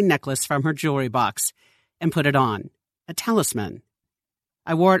Cartier necklace from her jewelry box and put it on, a talisman.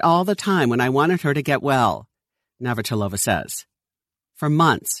 I wore it all the time when I wanted her to get well, Navratilova says. For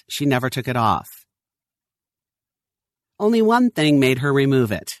months, she never took it off. Only one thing made her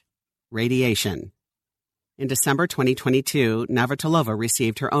remove it: radiation. In December 2022, Navratilova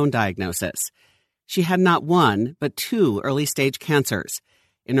received her own diagnosis. She had not 1, but 2 early-stage cancers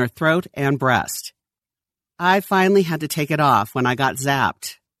in her throat and breast. I finally had to take it off when I got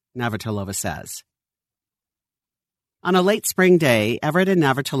zapped, Navratilova says. On a late spring day, Evert and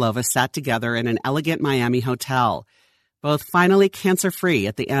Navratilova sat together in an elegant Miami hotel, both finally cancer-free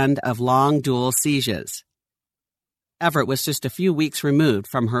at the end of long dual sieges. Evert was just a few weeks removed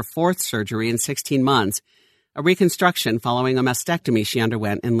from her 4th surgery in 16 months, a reconstruction following a mastectomy she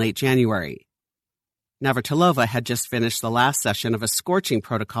underwent in late January. Navratilova had just finished the last session of a scorching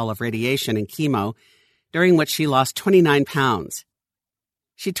protocol of radiation and chemo, during which she lost 29 pounds.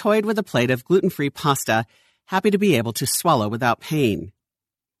 She toyed with a plate of gluten-free pasta, happy to be able to swallow without pain.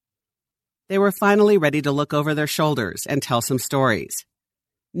 They were finally ready to look over their shoulders and tell some stories.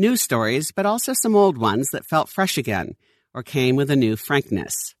 New stories, but also some old ones that felt fresh again, or came with a new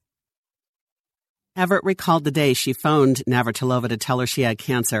frankness. Evert recalled the day she phoned Navratilova to tell her she had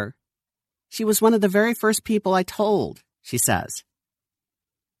cancer. "She was one of the very first people I told," she says.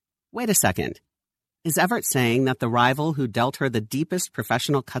 Wait a second. Is Evert saying that the rival who dealt her the deepest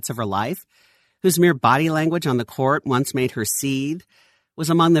professional cuts of her life, whose mere body language on the court once made her seethe, was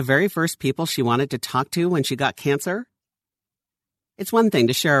among the very first people she wanted to talk to when she got cancer? It's one thing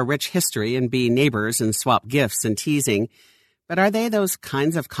to share a rich history and be neighbors and swap gifts and teasing, but are they those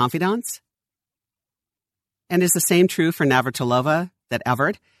kinds of confidants? And is the same true for Navratilova, that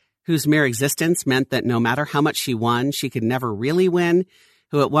Evert, whose mere existence meant that no matter how much she won, she could never really win,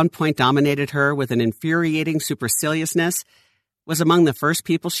 who at one point dominated her with an infuriating superciliousness, was among the first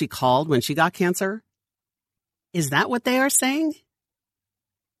people she called when she got cancer? Is that what they are saying?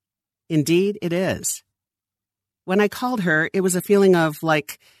 Indeed, it is. When I called her, it was a feeling of,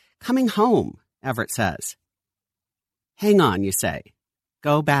 like, coming home, Evert says. Hang on, you say.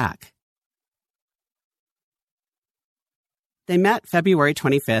 Go back. They met February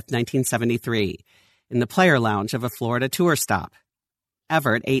 25th, 1973, in the player lounge of a Florida tour stop.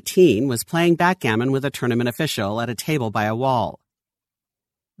 Evert, 18, was playing backgammon with a tournament official at a table by a wall.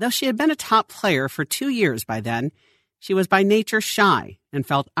 Though she had been a top player for 2 years by then, she was by nature shy and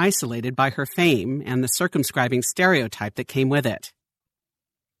felt isolated by her fame and the circumscribing stereotype that came with it.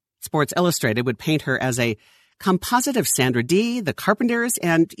 Sports Illustrated would paint her as a composite of Sandra Dee, the Carpenters,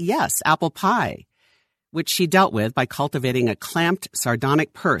 and, yes, apple pie, which she dealt with by cultivating a clamped,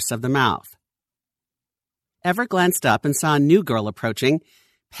 sardonic purse of the mouth. Evert glanced up and saw a new girl approaching,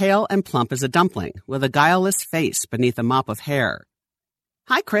 pale and plump as a dumpling, with a guileless face beneath a mop of hair.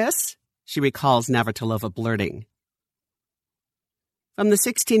 "Hi, Chris," she recalls Navratilova blurting. From the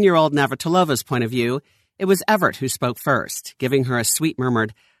 16-year-old Navratilova's point of view, it was Evert who spoke first, giving her a sweet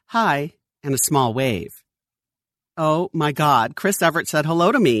murmured "hi" and a small wave. Oh, my God, Chris Evert said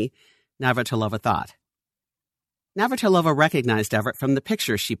hello to me, Navratilova thought. Navratilova recognized Evert from the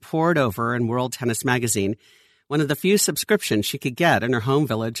picture she pored over in World Tennis Magazine, one of the few subscriptions she could get in her home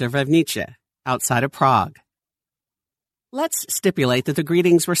village of Revnice, outside of Prague. Let's stipulate that the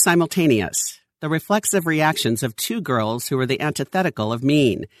greetings were simultaneous, the reflexive reactions of two girls who were the antithetical of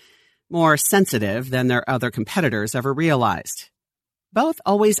mean, more sensitive than their other competitors ever realized. Both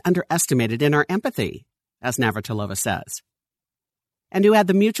always underestimated in our empathy, as Navratilova says, and who had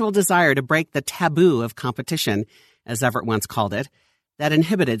the mutual desire to break the taboo of competition, as Evert once called it, that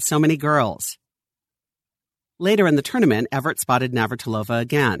inhibited so many girls. Later in the tournament, Evert spotted Navratilova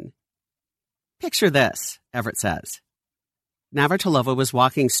again. Picture this, Evert says. Navratilova was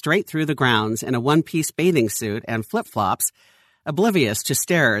walking straight through the grounds in a one-piece bathing suit and flip-flops, oblivious to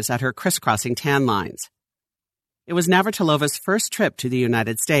stares at her crisscrossing tan lines. It was Navratilova's first trip to the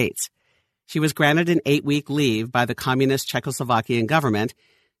United States. She was granted an 8-week leave by the communist Czechoslovakian government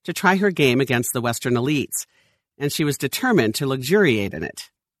to try her game against the Western elites, and she was determined to luxuriate in it.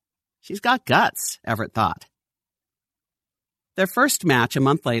 She's got guts, Evert thought. Their first match a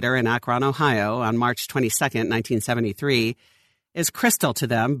month later in Akron, Ohio, on March 22, 1973, is crystal to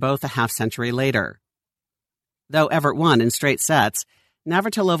them both a half-century later. Though Evert won in straight sets,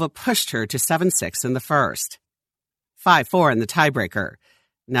 Navratilova pushed her to 7-6 in the first. 5-4 in the tiebreaker,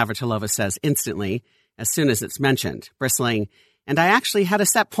 Navratilova says instantly, as soon as it's mentioned, bristling, and I actually had a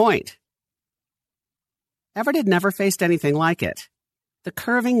set point. Evert had never faced anything like it. The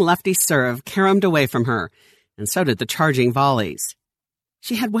curving lefty serve caromed away from her, and so did the charging volleys.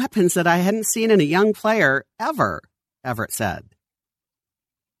 She had weapons that I hadn't seen in a young player ever, Evert said.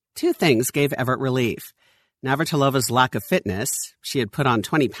 Two things gave Evert relief. Navratilova's lack of fitness, she had put on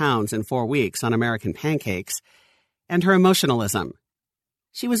 20 pounds in 4 weeks on American pancakes, and her emotionalism.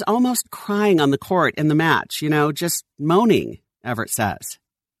 She was almost crying on the court in the match, just moaning, Evert says.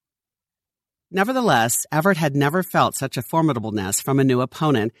 Nevertheless, Evert had never felt such a formidableness from a new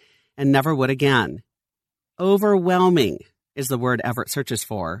opponent and never would again. Overwhelming is the word Evert searches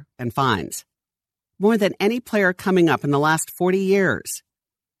for and finds. More than any player coming up in the last 40 years.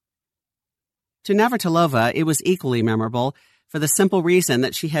 To Navratilova, it was equally memorable for the simple reason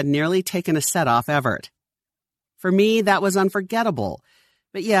that she had nearly taken a set off Evert. For me, that was unforgettable.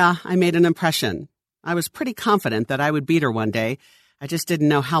 But yeah, I made an impression. I was pretty confident that I would beat her one day. I just didn't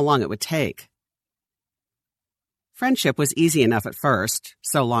know how long it would take. Friendship was easy enough at first,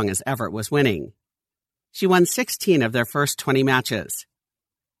 so long as Evert was winning. She won 16 of their first 20 matches.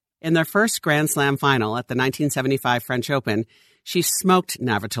 In their first Grand Slam final at the 1975 French Open, she smoked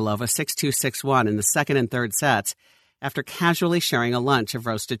Navratilova 6-2, 6-1 in the second and third sets after casually sharing a lunch of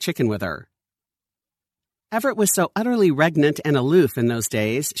roasted chicken with her. Everett was so utterly regnant and aloof in those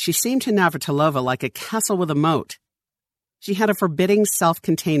days, she seemed to Navratilova like a castle with a moat. She had a forbidding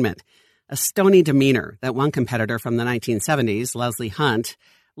self-containment, a stony demeanor that one competitor from the 1970s, Leslie Hunt,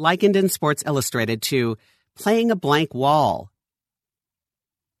 likened in Sports Illustrated to playing a blank wall.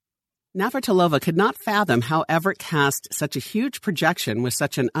 Navratilova could not fathom how Everett cast such a huge projection with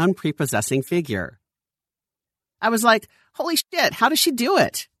such an unprepossessing figure. I was like, holy shit, how does she do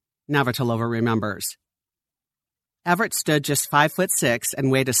it? Navratilova remembers. Everett stood just 5'6"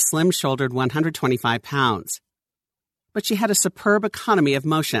 and weighed a slim-shouldered 125 pounds. But she had a superb economy of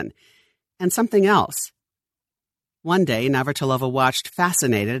motion, and something else. One day, Navratilova watched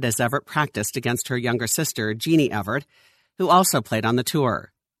fascinated as Everett practiced against her younger sister, Jeannie Everett, who also played on the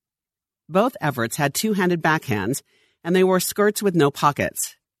tour. Both Everetts had two-handed backhands, and they wore skirts with no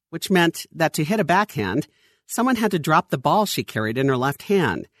pockets, which meant that to hit a backhand, someone had to drop the ball she carried in her left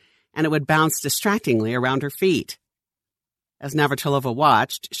hand, and it would bounce distractingly around her feet. As Navratilova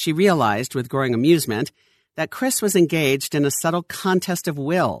watched, she realized with growing amusement that Chris was engaged in a subtle contest of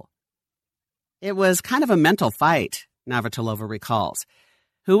will. It was kind of a mental fight, Navratilova recalls.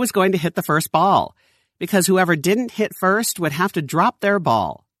 Who was going to hit the first ball? Because whoever didn't hit first would have to drop their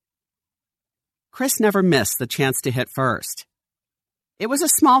ball. Chris never missed the chance to hit first. It was a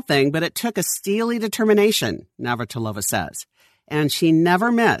small thing, but it took a steely determination, Navratilova says, and she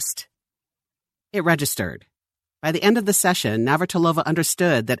never missed. It registered. By the end of the session, Navratilova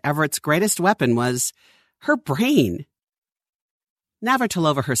understood that Everett's greatest weapon was her brain.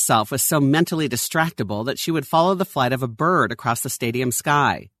 Navratilova herself was so mentally distractible that she would follow the flight of a bird across the stadium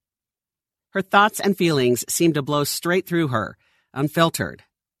sky. Her thoughts and feelings seemed to blow straight through her, unfiltered.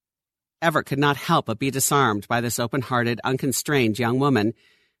 Everett could not help but be disarmed by this open-hearted, unconstrained young woman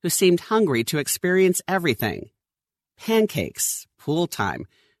who seemed hungry to experience everything. Pancakes, pool time,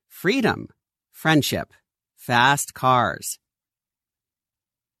 freedom, friendship, fast cars.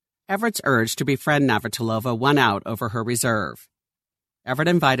 Everett's urge to befriend Navratilova won out over her reserve. Everett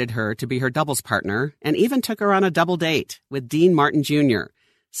invited her to be her doubles partner and even took her on a double date with Dean Martin Jr.,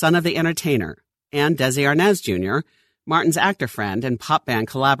 son of the entertainer, and Desi Arnaz Jr., Martin's actor friend and pop band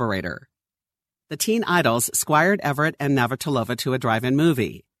collaborator. The teen idols squired Everett and Navratilova to a drive-in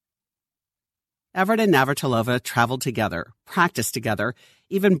movie. Everett and Navratilova traveled together, practiced together,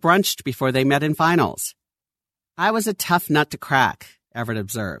 even brunched before they met in finals. I was a tough nut to crack, Everett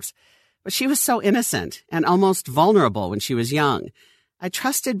observes, but she was so innocent and almost vulnerable when she was young. I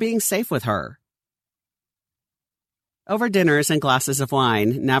trusted being safe with her. Over dinners and glasses of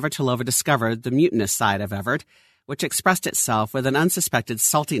wine, Navratilova discovered the mutinous side of Everett, which expressed itself with an unsuspected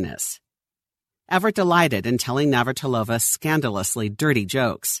saltiness. Everett delighted in telling Navratilova scandalously dirty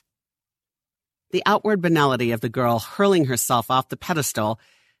jokes. The outward banality of the girl hurling herself off the pedestal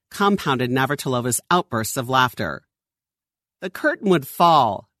compounded Navratilova's outbursts of laughter. The curtain would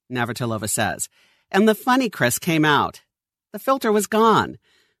fall, Navratilova says, and the funny Chris came out. The filter was gone.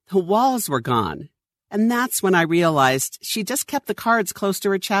 The walls were gone. And that's when I realized she just kept the cards close to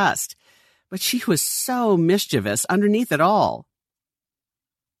her chest. But she was so mischievous underneath it all.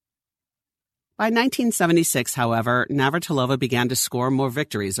 By 1976, however, Navratilova began to score more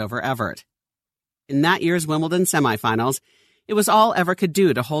victories over Everett. In that year's Wimbledon semifinals, it was all Everett could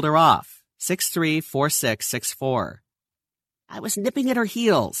do to hold her off, 6-3, 4-6, 6-4. I was nipping at her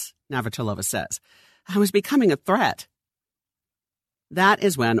heels, Navratilova says. I was becoming a threat. That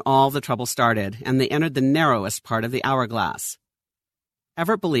is when all the trouble started, and they entered the narrowest part of the hourglass.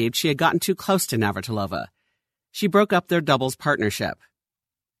 Everett believed she had gotten too close to Navratilova. She broke up their doubles partnership.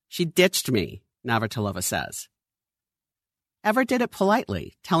 She ditched me, Navratilova says. Everett did it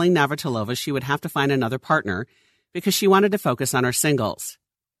politely, telling Navratilova she would have to find another partner because she wanted to focus on her singles.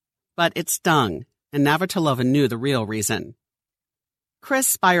 But it stung, and Navratilova knew the real reason.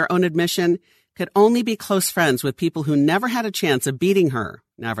 Chris, by her own admission, could only be close friends with people who never had a chance of beating her,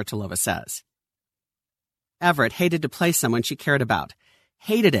 Navratilova says. Everett hated to play someone she cared about.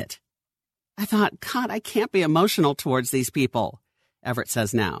 Hated it. I thought, God, I can't be emotional towards these people, Everett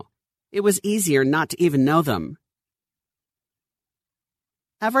says now. It was easier not to even know them.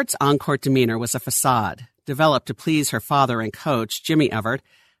 Everett's on-court demeanor was a facade, developed to please her father and coach, Jimmy Everett,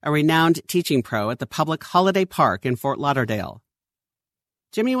 a renowned teaching pro at the public Holiday Park in Fort Lauderdale.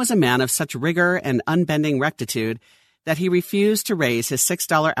 Jimmy was a man of such rigor and unbending rectitude that he refused to raise his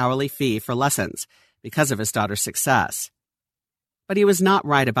 $6 hourly fee for lessons because of his daughter's success. But he was not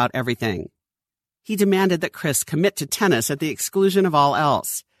right about everything. He demanded that Chris commit to tennis at the exclusion of all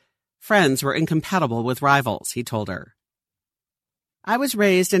else. Friends were incompatible with rivals, he told her. I was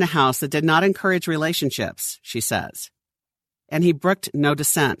raised in a house that did not encourage relationships, she says. And he brooked no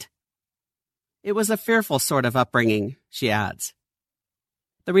dissent. It was a fearful sort of upbringing, she adds.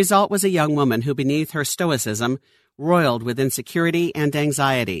 The result was a young woman who, beneath her stoicism, roiled with insecurity and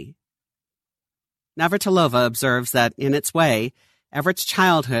anxiety. Navratilova observes that, in its way, Everett's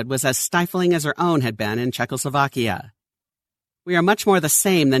childhood was as stifling as her own had been in Czechoslovakia. We are much more the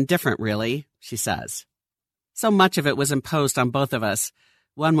same than different, really, she says. So much of it was imposed on both of us,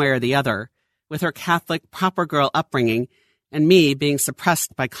 one way or the other, with her Catholic, proper girl upbringing and me being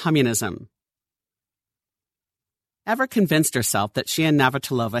suppressed by communism. Everett convinced herself that she and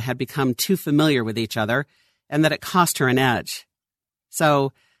Navratilova had become too familiar with each other and that it cost her an edge.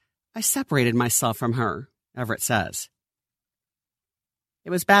 So, I separated myself from her, Everett says.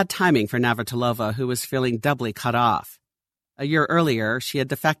 It was bad timing for Navratilova, who was feeling doubly cut off. A year earlier, she had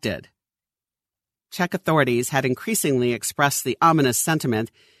defected. Czech authorities had increasingly expressed the ominous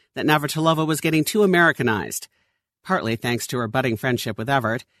sentiment that Navratilova was getting too Americanized, partly thanks to her budding friendship with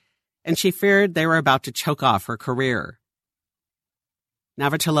Everett, and she feared they were about to choke off her career.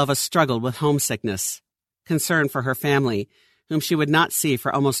 Navratilova struggled with homesickness, concern for her family, whom she would not see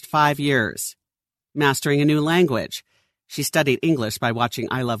for almost 5 years. Mastering a new language, she studied English by watching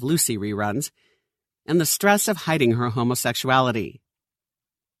I Love Lucy reruns, and the stress of hiding her homosexuality.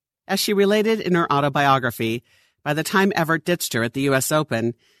 As she related in her autobiography, by the time Everett ditched her at the U.S.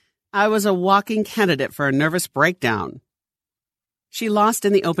 Open, I was a walking candidate for a nervous breakdown. She lost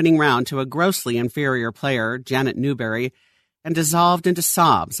in the opening round to a grossly inferior player, Janet Newberry, and dissolved into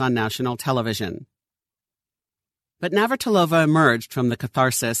sobs on national television. But Navratilova emerged from the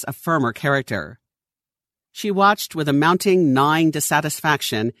catharsis a firmer character. She watched with a mounting, gnawing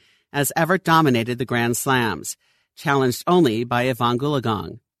dissatisfaction as Everett dominated the Grand Slams, challenged only by Ivan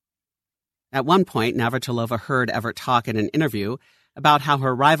Goolagong. At one point, Navratilova heard Everett talk in an interview about how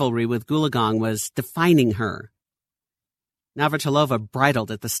her rivalry with Goolagong was defining her. Navratilova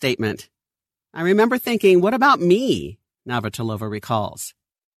bridled at the statement. I remember thinking, what about me? Navratilova recalls.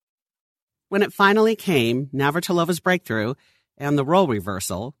 When it finally came, Navratilova's breakthrough, and the role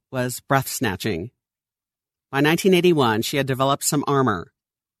reversal, was breath-snatching. By 1981, she had developed some armor.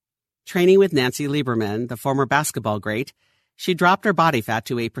 Training with Nancy Lieberman, the former basketball great, she dropped her body fat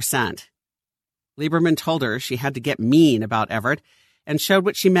to 8%. Lieberman told her she had to get mean about Everett and showed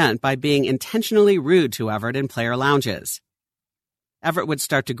what she meant by being intentionally rude to Everett in player lounges. Everett would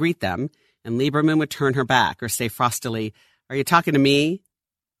start to greet them, and Lieberman would turn her back or say frostily, Are you talking to me?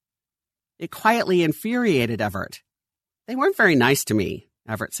 It quietly infuriated Everett. They weren't very nice to me,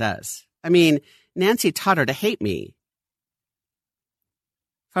 Everett says. I mean, Nancy taught her to hate me.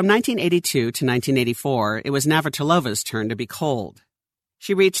 From 1982 to 1984, it was Navratilova's turn to be cold.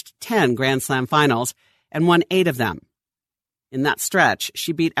 She reached 10 Grand Slam finals and won 8 of them. In that stretch,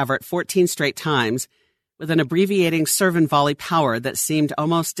 she beat Everett 14 straight times with an abbreviating serve and volley power that seemed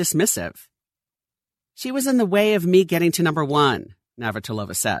almost dismissive. She was in the way of me getting to number 1,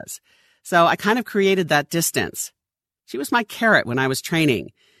 Navratilova says. So I kind of created that distance. She was my carrot when I was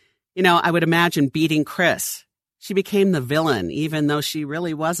training. You know, I would imagine beating Chris. She became the villain, even though she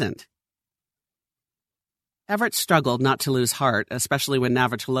really wasn't. Everett struggled not to lose heart, especially when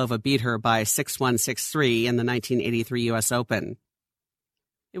Navratilova beat her by 6-1, 6-3 in the 1983 U.S. Open.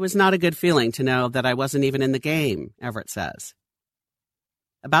 It was not a good feeling to know that I wasn't even in the game, Everett says.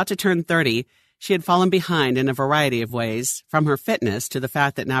 About to turn 30, she had fallen behind in a variety of ways, from her fitness to the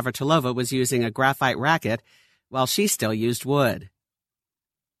fact that Navratilova was using a graphite racket while she still used wood.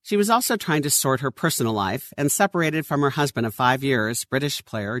 She was also trying to sort her personal life and separated from her husband of 5 years, British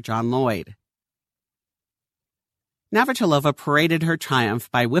player John Lloyd. Navratilova paraded her triumph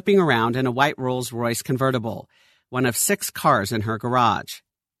by whipping around in a white Rolls-Royce convertible, one of 6 cars in her garage.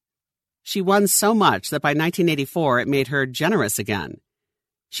 She won so much that by 1984 it made her generous again.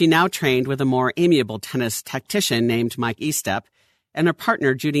 She now trained with a more amiable tennis tactician named Mike Estep, and her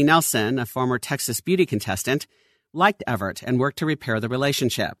partner Judy Nelson, a former Texas beauty contestant, liked Everett and worked to repair the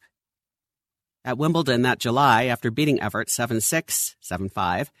relationship. At Wimbledon that July, after beating Everett 7-6,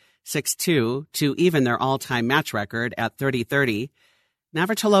 7-5, 6-2 to even their all-time match record at 30-30,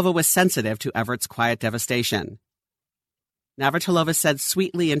 Navratilova was sensitive to Everett's quiet devastation. Navratilova said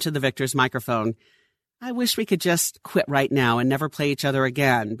sweetly into the victor's microphone, I wish we could just quit right now and never play each other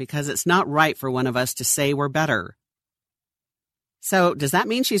again, because it's not right for one of us to say we're better. So, does that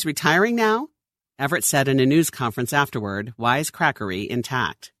mean she's retiring now? Everett said in a news conference afterward, wisecrackery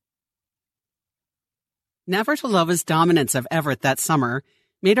intact. Navratilova's dominance of Everett that summer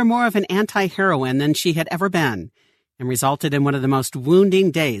made her more of an anti-heroine than she had ever been, and resulted in one of the most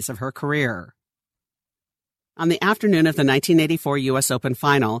wounding days of her career. On the afternoon of the 1984 U.S. Open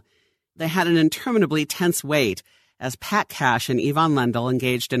final, they had an interminably tense wait as Pat Cash and Yvonne Lendl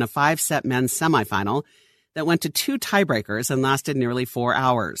engaged in a 5-set men's semifinal that went to 2 tiebreakers and lasted nearly 4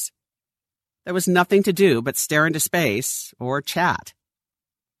 hours. There was nothing to do but stare into space or chat.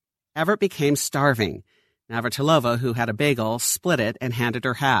 Evert became starving. Navratilova, who had a bagel, split it and handed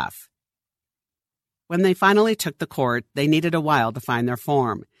her half. When they finally took the court, they needed a while to find their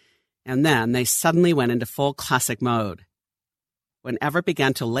form, and then they suddenly went into full classic mode. When Evert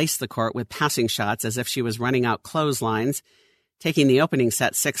began to lace the court with passing shots as if she was running out clotheslines, taking the opening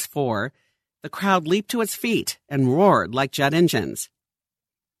set 6-4, the crowd leaped to its feet and roared like jet engines.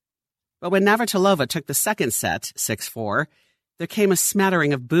 But when Navratilova took the second set, 6-4, there came a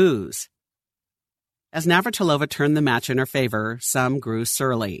smattering of boos. As Navratilova turned the match in her favor, some grew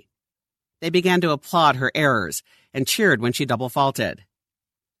surly. They began to applaud her errors and cheered when she double faulted.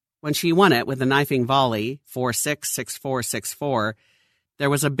 When she won it with a knifing volley, 4-6, 6-4, 6-4, there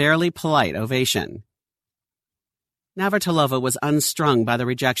was a barely polite ovation. Navratilova was unstrung by the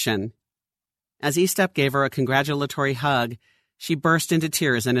rejection. As Estep gave her a congratulatory hug, she burst into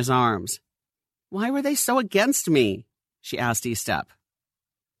tears in his arms. "Why were they so against me?" she asked Estep.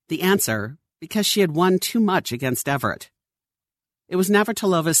 The answer, because she had won too much against Evert. It was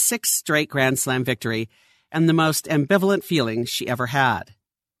Navratilova's 6th straight Grand Slam victory and the most ambivalent feeling she ever had.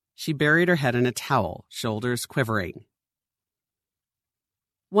 She buried her head in a towel, shoulders quivering.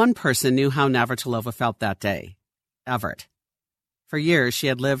 One person knew how Navratilova felt that day, Evert. For years she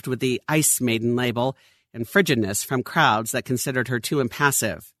had lived with the Ice Maiden label and frigidness from crowds that considered her too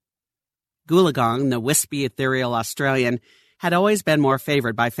impassive. Goolagong, the wispy, ethereal Australian, had always been more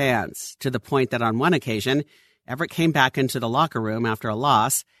favored by fans, to the point that on one occasion, Evert came back into the locker room after a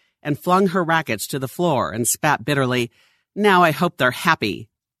loss and flung her rackets to the floor and spat bitterly, "Now I hope they're happy."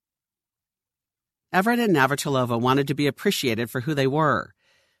 Evert and Navratilova wanted to be appreciated for who they were,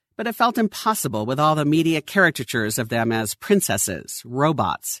 but it felt impossible with all the media caricatures of them as princesses,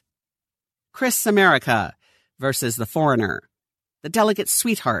 robots. Chris America versus the foreigner, the delicate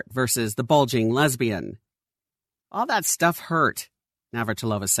sweetheart versus the bulging lesbian. All that stuff hurt,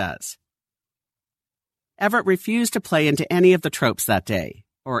 Navratilova says. Evert refused to play into any of the tropes that day,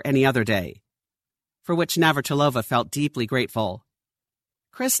 or any other day, for which Navratilova felt deeply grateful.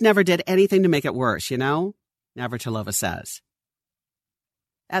 Chris never did anything to make it worse, you know, Navratilova says.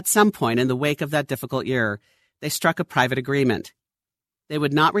 At some point in the wake of that difficult year, they struck a private agreement. They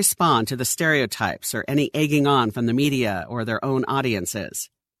would not respond to the stereotypes or any egging on from the media or their own audiences.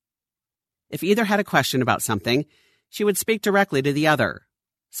 If either had a question about something, she would speak directly to the other,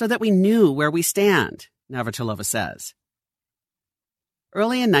 so that we knew where we stand, Navratilova says.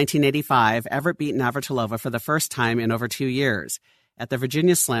 Early in 1985, Evert beat Navratilova for the first time in over 2 years at the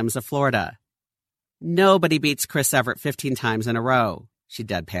Virginia Slims of Florida. "Nobody beats Chris Evert 15 times in a row," she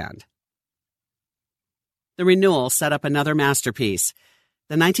deadpanned. The renewal set up another masterpiece,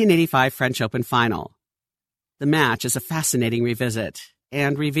 the 1985 French Open final. The match is a fascinating revisit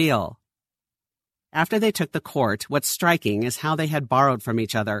and reveal. After they took the court, what's striking is how they had borrowed from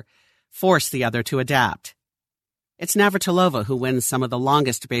each other, forced the other to adapt. It's Navratilova who wins some of the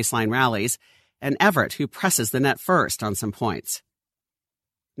longest baseline rallies, and Evert who presses the net first on some points.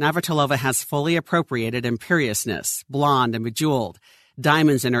 Navratilova has fully appropriated imperiousness, blonde and bejeweled,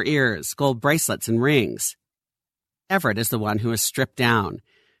 diamonds in her ears, gold bracelets and rings. Evert is the one who is stripped down.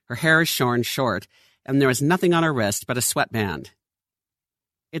 Her hair is shorn short, and there is nothing on her wrist but a sweatband.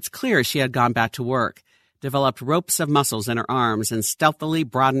 It's clear she had gone back to work, developed ropes of muscles in her arms, and stealthily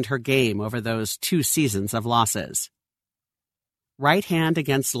broadened her game over those 2 seasons of losses. Right hand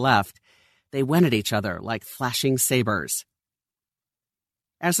against left, they went at each other like flashing sabers.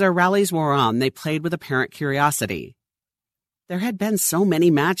 As their rallies wore on, they played with apparent curiosity. There had been so many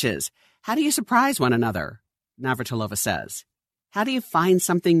matches. How do you surprise one another? Navratilova says. How do you find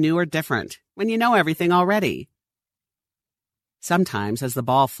something new or different when you know everything already? Sometimes, as the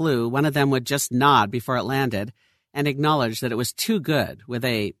ball flew, one of them would just nod before it landed and acknowledge that it was too good with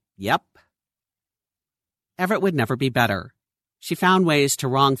a, "Yep." Evert would never be better. She found ways to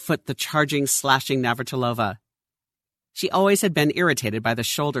wrong-foot the charging, slashing Navratilova. She always had been irritated by the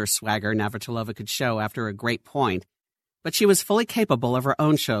shoulder swagger Navratilova could show after a great point, but she was fully capable of her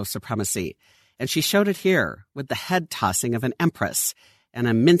own show of supremacy, and she showed it here with the head tossing of an empress and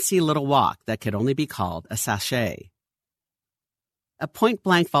a mincy little walk that could only be called a sachet. A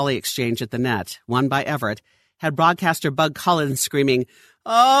point-blank volley exchange at the net, won by Evert, had broadcaster Bug Collins screaming,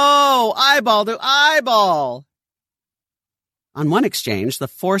 "Oh, eyeball to eyeball!" On one exchange, the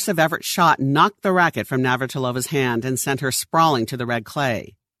force of Everett's shot knocked the racket from Navratilova's hand and sent her sprawling to the red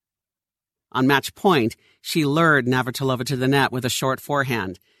clay. On match point, she lured Navratilova to the net with a short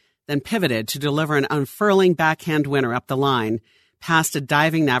forehand, then pivoted to deliver an unfurling backhand winner up the line, past a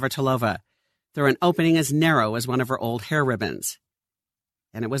diving Navratilova, through an opening as narrow as one of her old hair ribbons.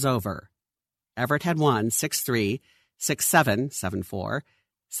 And it was over. Evert had won 6-3, 6-7, 7-4,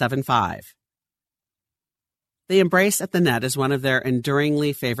 7-5. The embrace at the net is one of their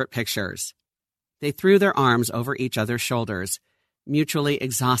enduringly favorite pictures. They threw their arms over each other's shoulders, mutually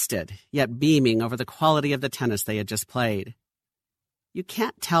exhausted, yet beaming over the quality of the tennis they had just played. You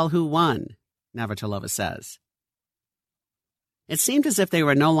can't tell who won, Navratilova says. It seemed as if they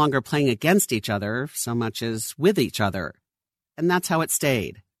were no longer playing against each other so much as with each other, and that's how it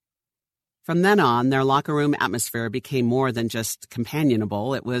stayed. From then on, their locker room atmosphere became more than just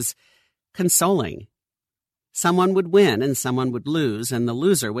companionable. It was consoling. Someone would win and someone would lose, and the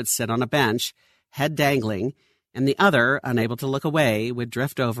loser would sit on a bench, head dangling, and the other, unable to look away, would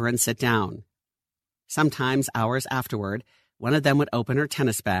drift over and sit down. Sometimes, hours afterward, one of them would open her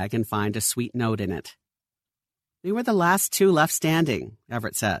tennis bag and find a sweet note in it. We were the last two left standing,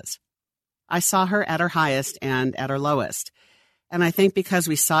 Evert says. I saw her at her highest and at her lowest, and I think because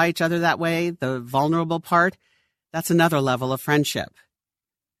we saw each other that way, the vulnerable part, that's another level of friendship.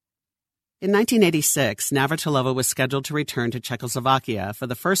 In 1986, Navratilova was scheduled to return to Czechoslovakia for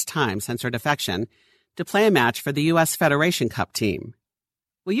the first time since her defection to play a match for the U.S. Federation Cup team.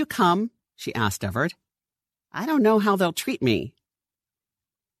 Will you come? She asked Evert. I don't know how they'll treat me.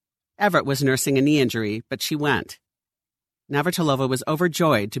 Evert was nursing a knee injury, but she went. Navratilova was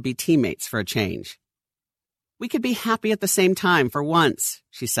overjoyed to be teammates for a change. We could be happy at the same time for once,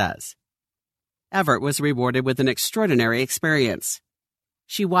 she says. Evert was rewarded with an extraordinary experience.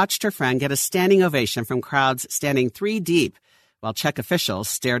 She watched her friend get a standing ovation from crowds standing 3 deep while Czech officials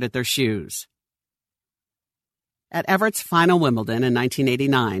stared at their shoes. At Everett's final Wimbledon in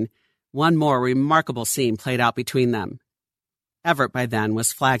 1989, one more remarkable scene played out between them. Evert by then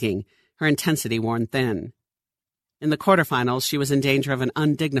was flagging, her intensity worn thin. In the quarterfinals, she was in danger of an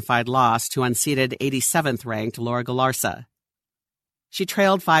undignified loss to unseeded 87th-ranked Laura Galarza. She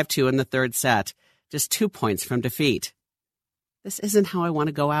trailed 5-2 in the third set, just 2 points from defeat. This isn't how I want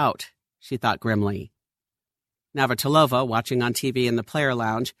to go out, she thought grimly. Navratilova, watching on TV in the player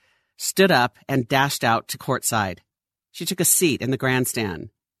lounge, stood up and dashed out to courtside. She took a seat in the grandstand.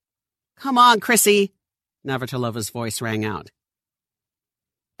 Come on, Chrissy, Navratilova's voice rang out.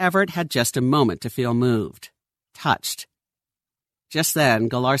 Evert had just a moment to feel moved, touched. Just then,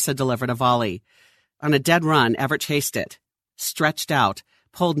 Galarza delivered a volley. On a dead run, Evert chased it, stretched out,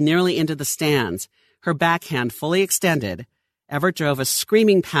 pulled nearly into the stands, her backhand fully extended. Evert drove a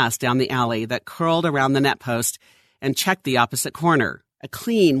screaming pass down the alley that curled around the net post and checked the opposite corner, a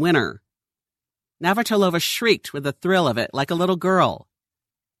clean winner. Navratilova shrieked with the thrill of it like a little girl.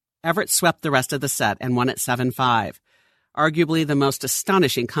 Evert swept the rest of the set and won at 7-5, arguably the most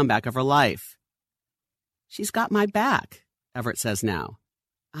astonishing comeback of her life. She's got my back, Evert says now.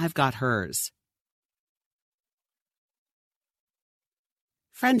 I've got hers.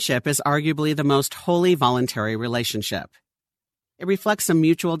 Friendship is arguably the most wholly voluntary relationship. It reflects a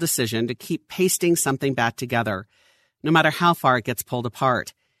mutual decision to keep pasting something back together, no matter how far it gets pulled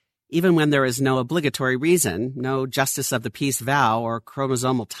apart, even when there is no obligatory reason, no justice of the peace vow or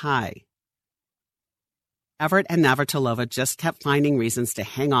chromosomal tie. Evert and Navratilova just kept finding reasons to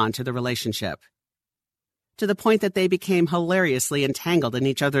hang on to the relationship, to the point that they became hilariously entangled in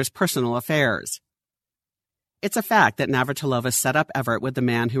each other's personal affairs. It's a fact that Navratilova set up Evert with the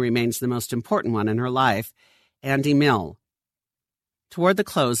man who remains the most important one in her life, Andy Mill. Toward the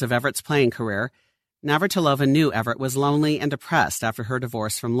close of Everett's playing career, Navratilova knew Evert was lonely and depressed after her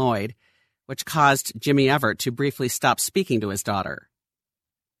divorce from Lloyd, which caused Jimmy Evert to briefly stop speaking to his daughter.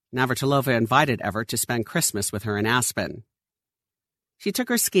 Navratilova invited Evert to spend Christmas with her in Aspen. She took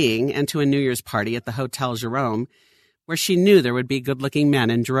her skiing and to a New Year's party at the Hotel Jerome, where she knew there would be good-looking men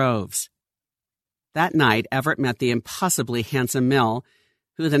in droves. That night, Evert met the impossibly handsome Mill,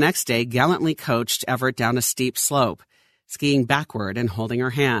 who the next day gallantly coached Evert down a steep slope, skiing backward and holding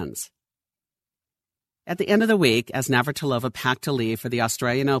her hands. At the end of the week, as Navratilova packed to leave for the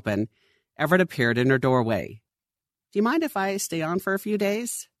Australian Open, Evert appeared in her doorway. Do you mind if I stay on for a few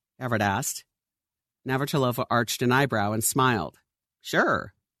days? Evert asked. Navratilova arched an eyebrow and smiled.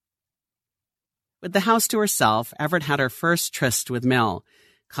 Sure. With the house to herself, Evert had her first tryst with Mill,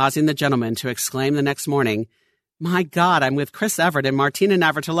 causing the gentleman to exclaim the next morning, My God, I'm with Chris Evert in Martina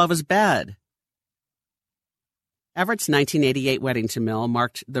Navratilova's bed. Everett's 1988 wedding to Mill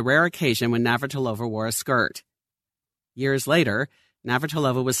marked the rare occasion when Navratilova wore a skirt. Years later,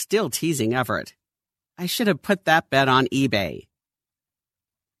 Navratilova was still teasing Everett. I should have put that bet on eBay.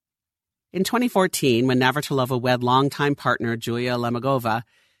 In 2014, when Navratilova wed longtime partner Julia Lemagova,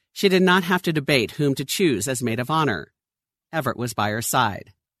 she did not have to debate whom to choose as maid of honor. Everett was by her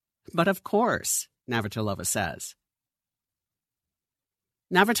side. But of course, Navratilova says.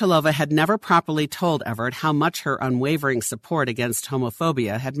 Navratilova had never properly told Everett how much her unwavering support against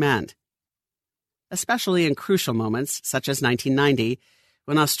homophobia had meant. Especially in crucial moments, such as 1990,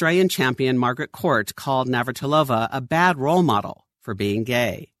 when Australian champion Margaret Court called Navratilova a bad role model for being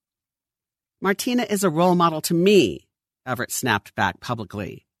gay. Martina is a role model to me, Everett snapped back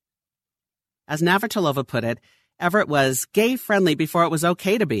publicly. As Navratilova put it, Everett was gay-friendly before it was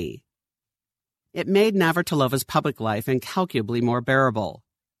okay to be. It made Navratilova's public life incalculably more bearable.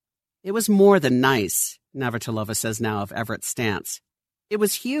 It was more than nice, Navratilova says now of Everett's stance. It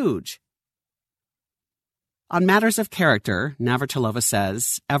was huge. On matters of character, Navratilova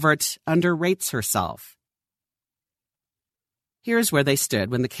says, Everett underrates herself. Here's where they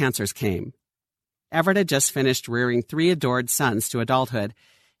stood when the cancers came. Everett had just finished rearing 3 adored sons to adulthood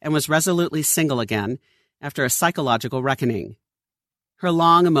and was resolutely single again after a psychological reckoning. Her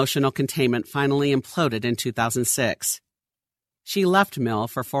long emotional containment finally imploded in 2006. She left Mill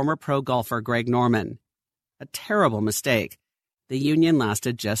for former pro golfer Greg Norman. A terrible mistake. The union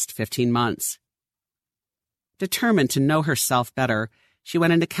lasted just 15 months. Determined to know herself better, she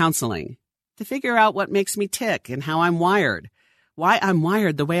went into counseling to figure out what makes me tick and how I'm wired, why I'm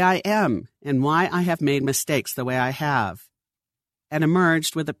wired the way I am, and why I have made mistakes the way I have, and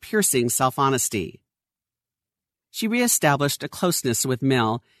emerged with a piercing self-honesty. She reestablished a closeness with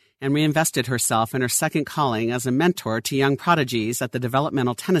Mill and reinvested herself in her second calling as a mentor to young prodigies at the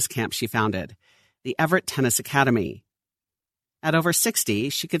developmental tennis camp she founded, the Everett Tennis Academy. At over 60,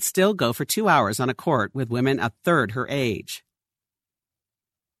 she could still go for 2 hours on a court with women a third her age.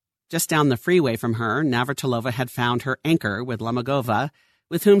 Just down the freeway from her, Navratilova had found her anchor with Lemagova,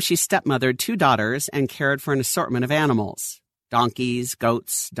 with whom she stepmothered 2 daughters and cared for an assortment of animals, donkeys,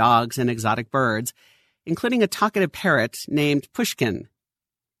 goats, dogs, and exotic birds, including a talkative parrot named Pushkin.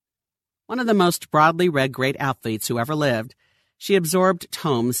 One of the most broadly read great athletes who ever lived, she absorbed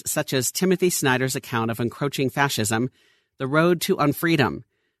tomes such as Timothy Snyder's account of encroaching fascism, The Road to Unfreedom,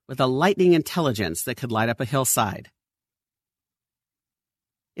 with a lightning intelligence that could light up a hillside.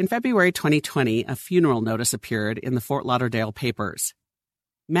 In February 2020, a funeral notice appeared in the Fort Lauderdale papers.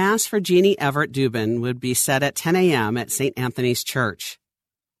 Mass for Jeannie Everett Dubin would be said at 10 a.m. at St. Anthony's Church.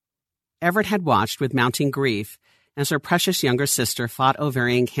 Everett had watched with mounting grief as her precious younger sister fought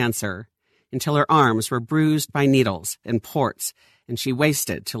ovarian cancer until her arms were bruised by needles and ports and she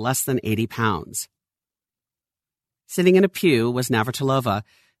wasted to less than 80 pounds. Sitting in a pew was Navratilova,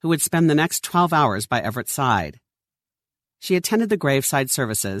 who would spend the next 12 hours by Everett's side. She attended the graveside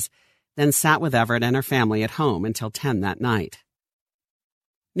services, then sat with Everett and her family at home until 10 that night.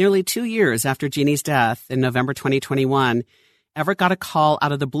 Nearly 2 years after Jeannie's death, in November 2021, Everett got a call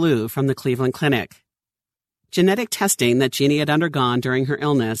out of the blue from the Cleveland Clinic. Genetic testing that Jeannie had undergone during her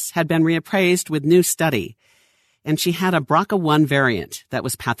illness had been reappraised with new study, and she had a BRCA1 variant that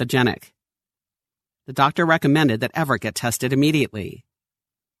was pathogenic. The doctor recommended that Everett get tested immediately.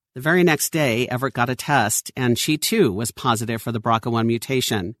 The very next day, Everett got a test, and she too was positive for the BRCA1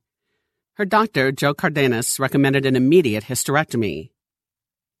 mutation. Her doctor, Joe Cardenas, recommended an immediate hysterectomy.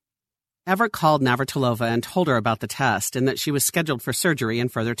 Everett called Navratilova and told her about the test and that she was scheduled for surgery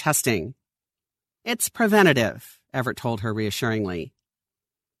and further testing. It's preventative, Everett told her reassuringly.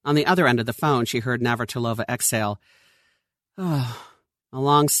 On the other end of the phone, she heard Navratilova exhale, a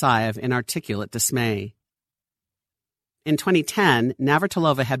long sigh of inarticulate dismay. In 2010,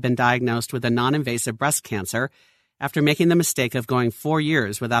 Navratilova had been diagnosed with a non-invasive breast cancer after making the mistake of going 4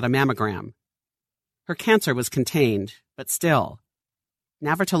 years without a mammogram. Her cancer was contained, but still,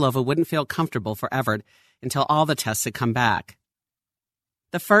 Navratilova wouldn't feel comfortable for Everett until all the tests had come back.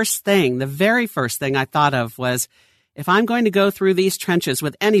 The very first thing I thought of was, if I'm going to go through these trenches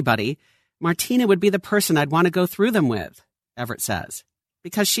with anybody, Martina would be the person I'd want to go through them with, Everett says,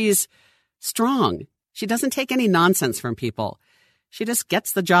 because she's strong. She doesn't take any nonsense from people. She just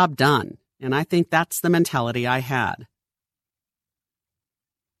gets the job done, and I think that's the mentality I had.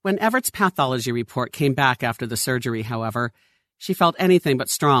 When Everett's pathology report came back after the surgery, however, she felt anything but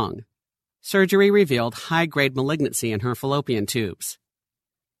strong. Surgery revealed high-grade malignancy in her fallopian tubes.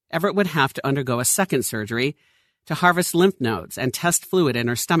 Everett would have to undergo a second surgery to harvest lymph nodes and test fluid in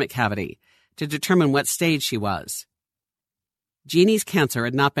her stomach cavity to determine what stage she was. Jeannie's cancer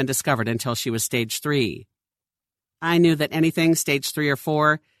had not been discovered until she was stage 3. I knew that anything stage 3 or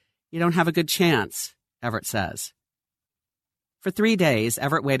 4, you don't have a good chance, Everett says. For 3 days,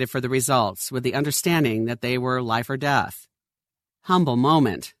 Everett waited for the results with the understanding that they were life or death. Humble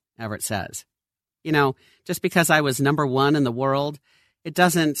moment, Everett says. You know, just because I was number 1 in the world,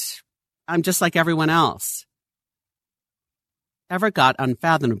 I'm just like everyone else. Everett got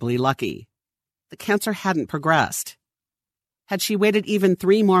unfathomably lucky. The cancer hadn't progressed. Had she waited even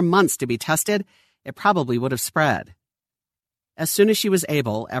 3 more months to be tested, it probably would have spread. As soon as she was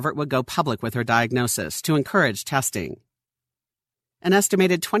able, Everett would go public with her diagnosis to encourage testing. An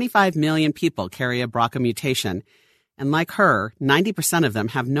estimated 25 million people carry a BRCA mutation, and like her, 90% of them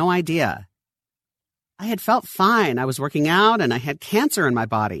have no idea. I had felt fine. I was working out, and I had cancer in my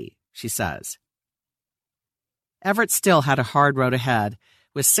body, she says. Everett still had a hard road ahead,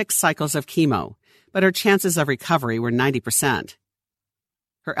 with 6 cycles of chemo, but her chances of recovery were 90%.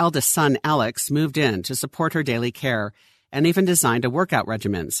 Her eldest son, Alex, moved in to support her daily care and even designed a workout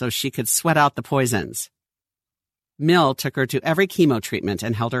regimen so she could sweat out the poisons. Mill took her to every chemo treatment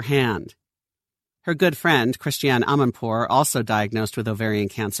and held her hand. Her good friend, Christiane Amanpour, also diagnosed with ovarian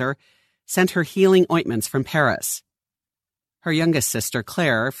cancer, sent her healing ointments from Paris. Her youngest sister,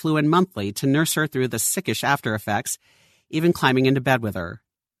 Claire, flew in monthly to nurse her through the sickish after effects, even climbing into bed with her.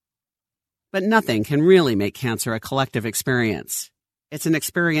 But nothing can really make cancer a collective experience. It's an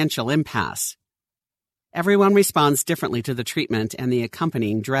experiential impasse. Everyone responds differently to the treatment and the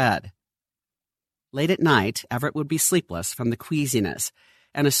accompanying dread. Late at night, Everett would be sleepless from the queasiness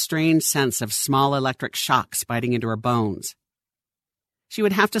and a strange sense of small electric shocks biting into her bones. She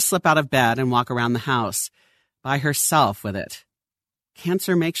would have to slip out of bed and walk around the house, by herself with it.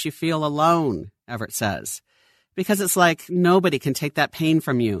 Cancer makes you feel alone, Everett says, because it's like nobody can take that pain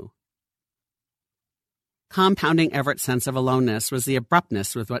from you. Compounding Everett's sense of aloneness was the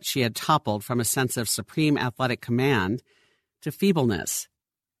abruptness with which she had toppled from a sense of supreme athletic command to feebleness.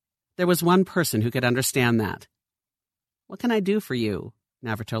 There was one person who could understand that. "What can I do for you?"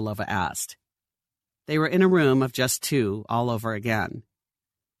 Navratilova asked. They were in a room of just 2 all over again.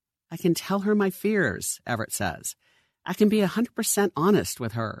 "I can tell her my fears," Everett says. "I can be 100% honest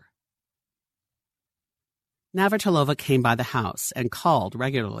with her." Navratilova came by the house and called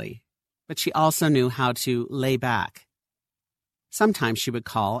regularly, but she also knew how to lay back. Sometimes she would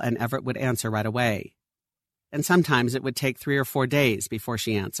call and Everett would answer right away, and sometimes it would take 3 or 4 days before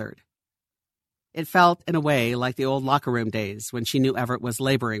she answered. It felt, in a way, like the old locker room days when she knew Everett was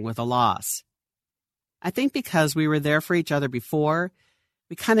laboring with a loss. I think because we were there for each other before,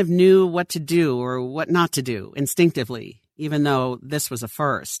 we kind of knew what to do or what not to do instinctively, even though this was a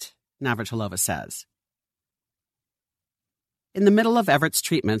first, Navratilova says. In the middle of Everett's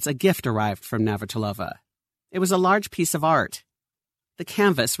treatments, a gift arrived from Navratilova. It was a large piece of art. The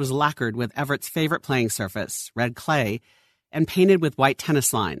canvas was lacquered with Everett's favorite playing surface, red clay, and painted with white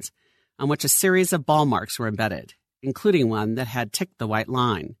tennis lines, on which a series of ball marks were embedded, including one that had ticked the white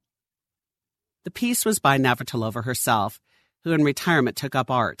line. The piece was by Navratilova herself, who in retirement took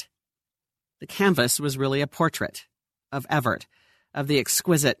up art. The canvas was really a portrait of Everett, of the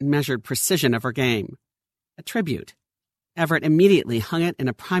exquisite, measured precision of her game. A tribute. Everett immediately hung it in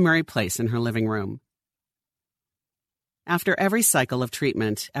a primary place in her living room. After every cycle of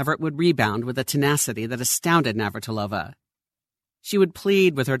treatment, Everett would rebound with a tenacity that astounded Navratilova. She would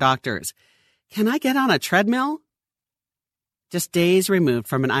plead with her doctors, "Can I get on a treadmill?" Just days removed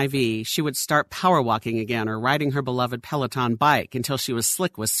from an IV, she would start power walking again or riding her beloved Peloton bike until she was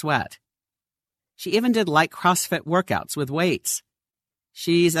slick with sweat. She even did light CrossFit workouts with weights.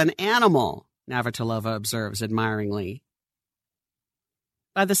 "She's an animal," Navratilova observes admiringly.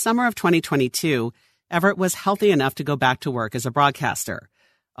 By the summer of 2022, Everett was healthy enough to go back to work as a broadcaster,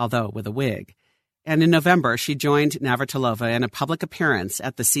 although with a wig. And in November, she joined Navratilova in a public appearance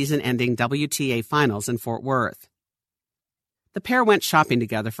at the season-ending WTA Finals in Fort Worth. The pair went shopping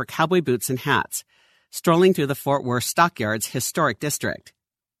together for cowboy boots and hats, strolling through the Fort Worth Stockyards historic district.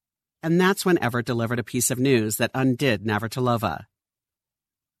 And that's when Everett delivered a piece of news that undid Navratilova.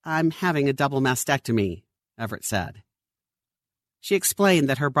 "I'm having a double mastectomy," Everett said. She explained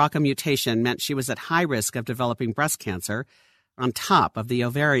that her BRCA mutation meant she was at high risk of developing breast cancer on top of the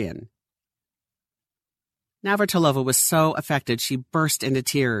ovarian. Navratilova was so affected she burst into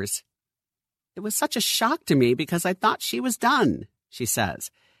tears. "It was such a shock to me because I thought she was done," she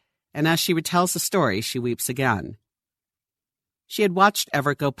says, and as she retells the story, she weeps again. She had watched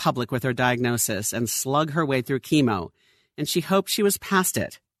Everett go public with her diagnosis and slug her way through chemo, and she hoped she was past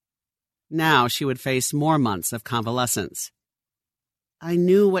it. Now she would face more months of convalescence. "I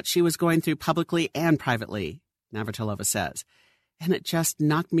knew what she was going through publicly and privately," Navratilova says, "and it just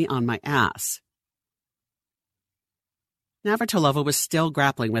knocked me on my ass." Navratilova was still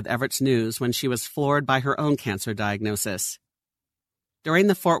grappling with Everett's news when she was floored by her own cancer diagnosis. During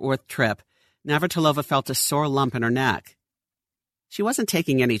the Fort Worth trip, Navratilova felt a sore lump in her neck. She wasn't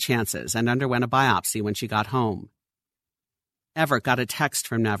taking any chances and underwent a biopsy when she got home. Everett got a text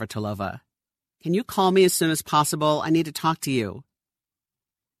from Navratilova. "Can you call me as soon as possible? I need to talk to you."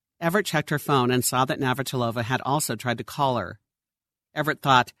 Everett checked her phone and saw that Navratilova had also tried to call her. Everett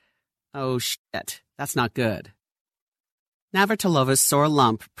thought, "Oh, shit, that's not good." Navratilova's sore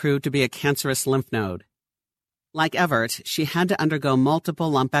lump proved to be a cancerous lymph node. Like Everett, she had to undergo multiple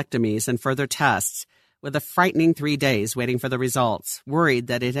lumpectomies and further tests, with a frightening 3 days waiting for the results, worried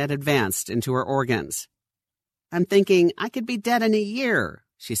that it had advanced into her organs. "I'm thinking I could be dead in a year,"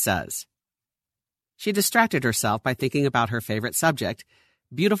 she says. She distracted herself by thinking about her favorite subject,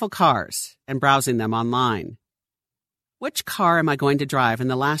 beautiful cars, and browsing them online. "Which car am I going to drive in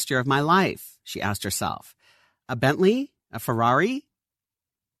the last year of my life?" she asked herself. "A Bentley? A Ferrari?"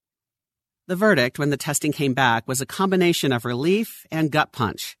 The verdict, when the testing came back, was a combination of relief and gut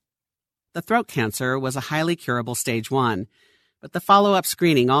punch. The throat cancer was a highly curable stage 1, but the follow-up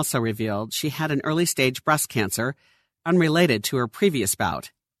screening also revealed she had an early-stage breast cancer, unrelated to her previous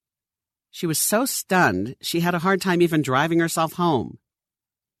bout. She was so stunned, she had a hard time even driving herself home.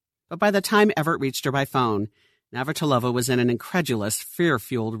 But by the time Everett reached her by phone, Navratilova was in an incredulous,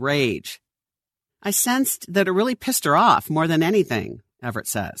 fear-fueled rage. "I sensed that it really pissed her off more than anything," Everett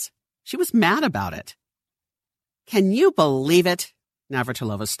says. "She was mad about it." "Can you believe it?"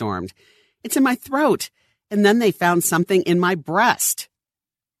 Navratilova stormed. "It's in my throat, and then they found something in my breast."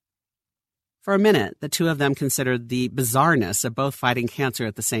 For a minute, the two of them considered the bizarreness of both fighting cancer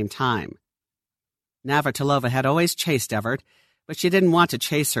at the same time. Navratilova had always chased Everett, but she didn't want to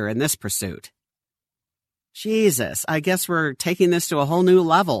chase her in this pursuit. "Jesus, I guess we're taking this to a whole new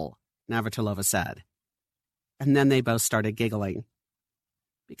level," Navratilova said. And then they both started giggling.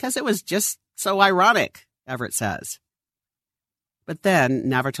 "Because it was just so ironic," Everett says. But then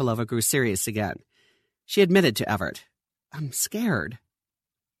Navratilova grew serious again. She admitted to Everett, "I'm scared."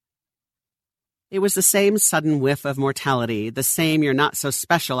 It was the same sudden whiff of mortality, the same "you're not so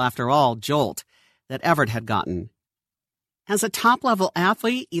special after all" jolt that Everett had gotten. "As a top-level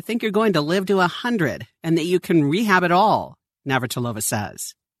athlete, you think you're going to live to 100 and that you can rehab it all," Navratilova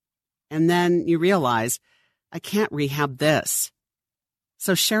says. And then you realize, I can't rehab this.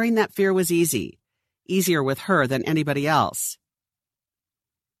 So sharing that fear was easy, easier with her than anybody else.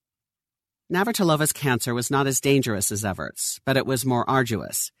 Navratilova's cancer was not as dangerous as Everett's, but it was more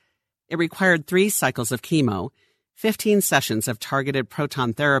arduous. It required 3 cycles of chemo, 15 sessions of targeted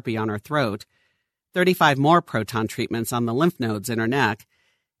proton therapy on her throat, 35 more proton treatments on the lymph nodes in her neck,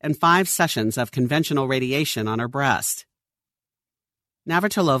 and 5 sessions of conventional radiation on her breast.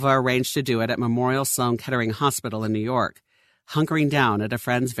 Navratilova arranged to do it at Memorial Sloan Kettering Hospital in New York, hunkering down at a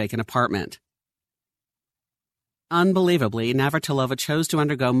friend's vacant apartment. Unbelievably, Navratilova chose to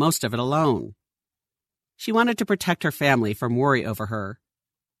undergo most of it alone. She wanted to protect her family from worry over her.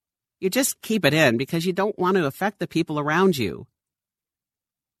 You just keep it in because you don't want to affect the people around you.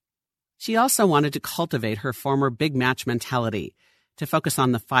 She also wanted to cultivate her former big match mentality, to focus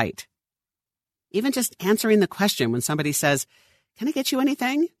on the fight. Even just answering the question when somebody says, "Can I get you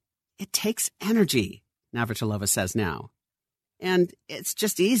anything?" It takes energy, Navratilova says now. And it's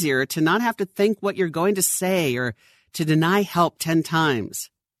just easier to not have to think what you're going to say or to deny help 10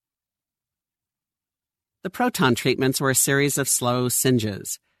 times. The proton treatments were a series of slow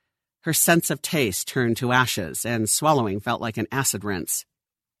singes. Her sense of taste turned to ashes, and swallowing felt like an acid rinse.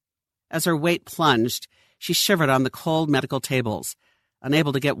 As her weight plunged, she shivered on the cold medical tables,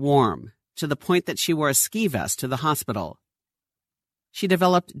 unable to get warm, to the point that she wore a ski vest to the hospital. She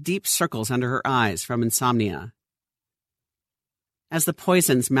developed deep circles under her eyes from insomnia. As the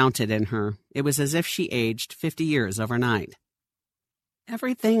poisons mounted in her, it was as if she aged 50 years overnight.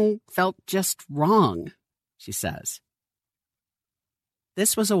 Everything felt just wrong, she says.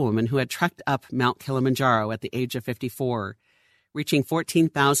 This was a woman who had trekked up Mount Kilimanjaro at the age of 54, reaching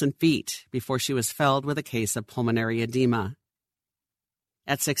 14,000 feet before she was felled with a case of pulmonary edema.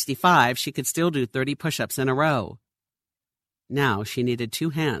 At 65, she could still do 30 push-ups in a row. Now she needed 2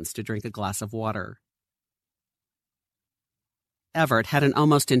 hands to drink a glass of water. Everett had an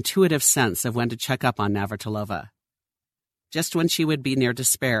almost intuitive sense of when to check up on Navratilova. Just when she would be near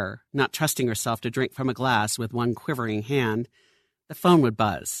despair, not trusting herself to drink from a glass with one quivering hand, the phone would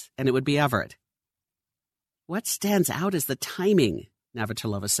buzz, and it would be Everett. What stands out is the timing,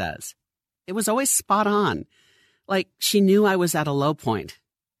 Navratilova says. It was always spot on, like she knew I was at a low point.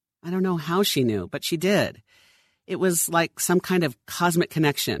 I don't know how she knew, but she did. It was like some kind of cosmic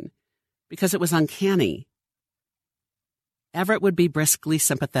connection, because it was uncanny. Everett would be briskly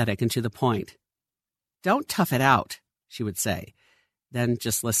sympathetic and to the point. "Don't tough it out," she would say. then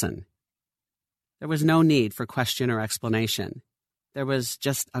just listen. There was no need for question or explanation. There was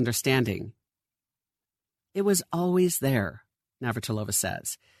just understanding. It was always there, Navratilova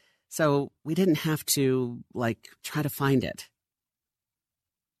says, so we didn't have to, try to find it.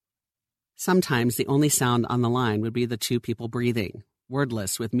 Sometimes the only sound on the line would be the two people breathing,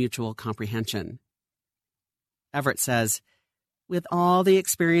 wordless with mutual comprehension. Everett says, with all the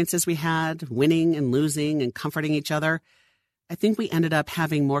experiences we had, winning and losing and comforting each other, I think we ended up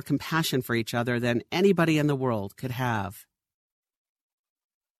having more compassion for each other than anybody in the world could have.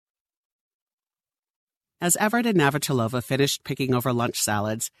 As Everett and Navratilova finished picking over lunch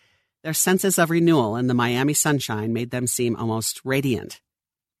salads, their senses of renewal in the Miami sunshine made them seem almost radiant.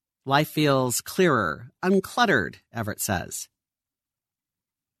 Life feels clearer, uncluttered, Everett says.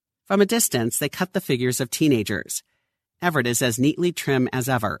 From a distance, they cut the figures of teenagers. Everett is as neatly trim as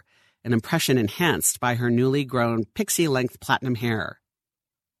ever, an impression enhanced by her newly grown pixie-length platinum hair.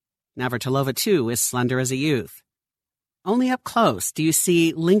 Navratilova, too, is slender as a youth. Only up close do you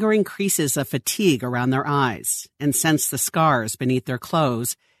see lingering creases of fatigue around their eyes and sense the scars beneath their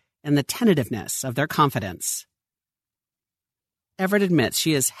clothes and the tentativeness of their confidence. Everett admits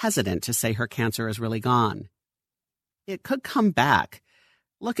she is hesitant to say her cancer is really gone. It could come back.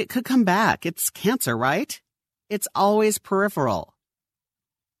 Look, it could come back. It's cancer, right? It's always peripheral.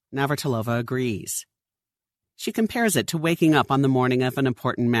 Navratilova agrees. She compares it to waking up on the morning of an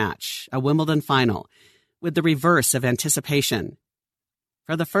important match, a Wimbledon final, with the reverse of anticipation.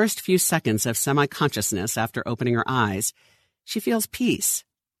 For the first few seconds of semi-consciousness after opening her eyes, she feels peace,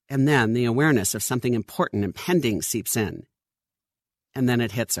 and then the awareness of something important impending seeps in. And then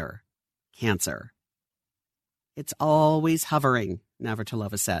it hits her. Cancer. It's always hovering,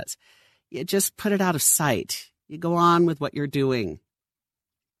 Navratilova says. You just put it out of sight. You go on with what you're doing.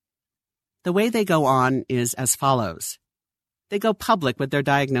 The way they go on is as follows. They go public with their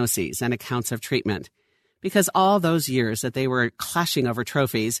diagnoses and accounts of treatment, because all those years that they were clashing over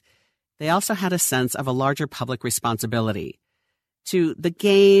trophies, they also had a sense of a larger public responsibility. To the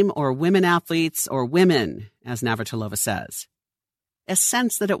game or women athletes or women, as Navratilova says. A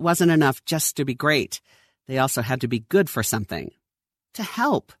sense that it wasn't enough just to be great. They also had to be good for something. To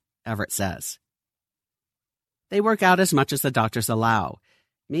help, Everett says. They work out as much as the doctors allow,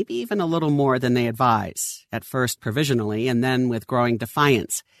 maybe even a little more than they advise, at first provisionally and then with growing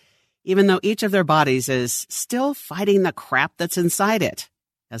defiance, even though each of their bodies is still fighting the crap that's inside it,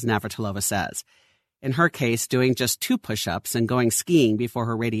 as Navratilova says, in her case doing just 2 push-ups and going skiing before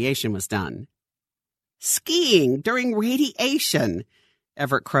her radiation was done. Skiing during radiation,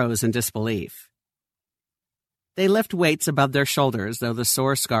 Everett crows in disbelief. They lift weights above their shoulders, though the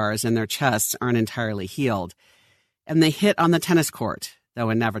sore scars in their chests aren't entirely healed, and they hit on the tennis court, though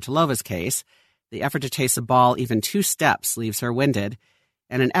in Navratilova's case, the effort to chase a ball even 2 steps leaves her winded,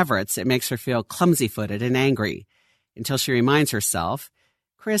 and in Everett's it makes her feel clumsy-footed and angry, until she reminds herself,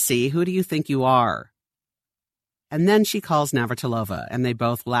 Chrissy, who do you think you are? And then she calls Navratilova, and they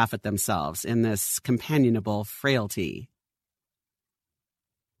both laugh at themselves in this companionable frailty.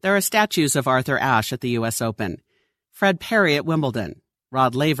 There are statues of Arthur Ashe at the U.S. Open, Fred Perry at Wimbledon,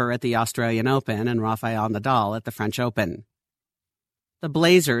 Rod Laver at the Australian Open, and Rafael Nadal at the French Open. The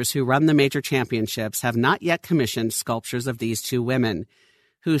Blazers, who run the major championships, have not yet commissioned sculptures of these 2 women,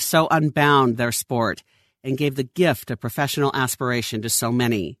 who so unbound their sport and gave the gift of professional aspiration to so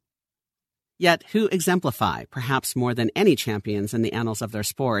many. Yet who exemplify, perhaps more than any champions in the annals of their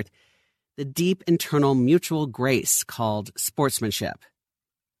sport, the deep internal mutual grace called sportsmanship.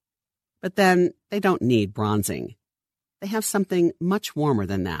 But then they don't need bronzing. They have something much warmer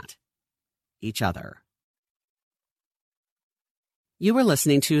than that. Each other. You were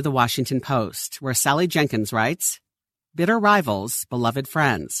listening to The Washington Post, where Sally Jenkins writes, Bitter rivals, beloved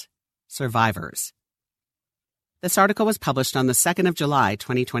friends, survivors. This article was published on the 2nd of July,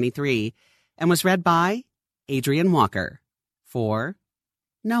 2023, and was read by Adrian Walker for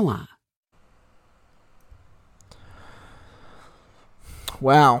Noah.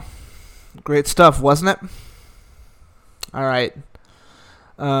 Wow. Great stuff, wasn't it? All right.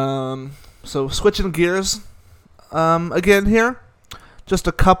 So switching gears again here. Just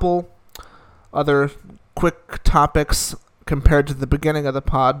a couple other quick topics compared to the beginning of the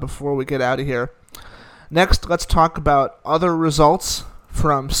pod before we get out of here. Next, let's talk about other results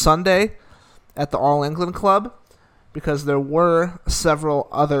from Sunday at the All England Club, because there were several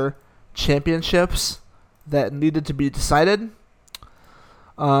other championships that needed to be decided.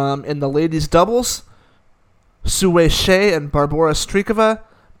 In the ladies' doubles, Sue Shea and Barbora Strikova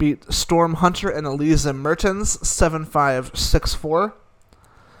beat Storm Hunter and Eliza Mertens 7-5, 6-4.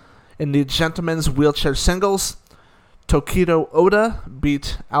 In the gentlemen's wheelchair singles, Tokido Oda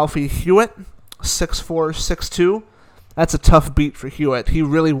beat Alfie Hewitt 6-4, 6-2. That's a tough beat for Hewitt. He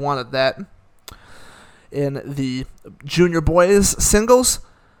really wanted that. In the junior boys singles,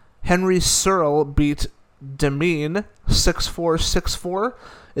 Henry Searle beat Demeen 6-4, 6-4.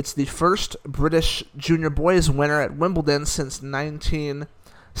 It's the first British junior boys winner at Wimbledon since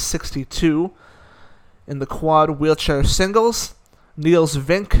 1962. In the quad wheelchair singles, Niels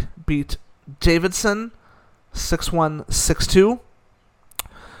Vink beat Davidson 6-1, 6-2.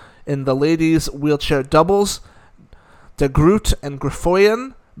 In the ladies wheelchair doubles, De Groot and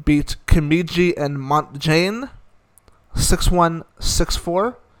Grifoyan beat Kimiji and Montjane 6-1,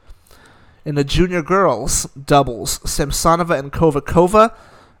 6-4. In the junior girls doubles, Samsonova and Kovakova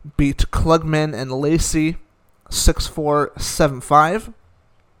beat Klugman and Lacey 6-4, 7-5.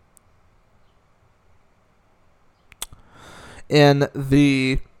 In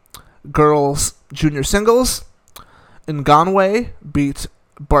the girls' junior singles, Ngannou beat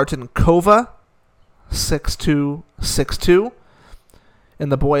Barton Kova 6-2, 6-2. In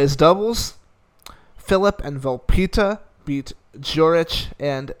the boys' doubles, Philip and Velpita beat Juric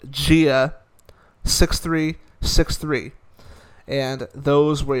and Gia 6-3, 6-3. And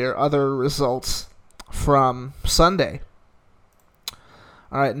those were your other results from Sunday.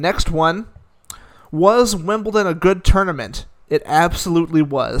 All right, next one. Was Wimbledon a good tournament? It absolutely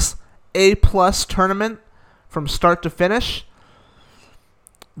was. A-plus tournament from start to finish.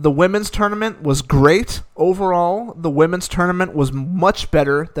 The women's tournament was great. Overall, the women's tournament was much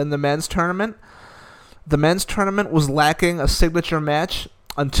better than the men's tournament. The men's tournament was lacking a signature match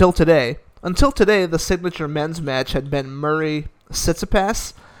until today. Until today, the signature men's match had been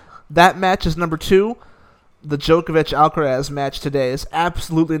Murray-Tsitsipas. That match is number 2. The Djokovic-Alcaraz match today is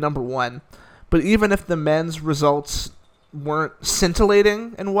absolutely number 1. But even if the men's results weren't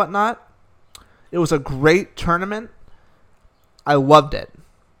scintillating and whatnot, it was a great tournament. I loved it.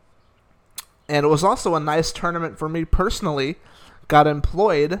 And it was also a nice tournament for me personally. Got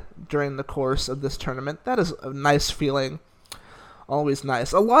employed during the course of this tournament. That is a nice feeling. Always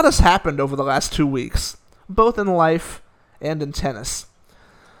nice. A lot has happened over the last 2 weeks, both in life and in tennis.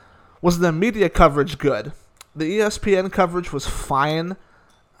 Was the media coverage good? The ESPN coverage was fine.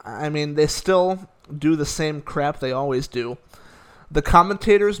 I mean, they still do the same crap they always do. The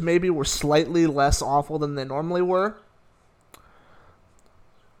commentators maybe were slightly less awful than they normally were.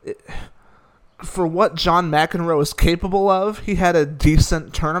 For what John McEnroe is capable of, he had a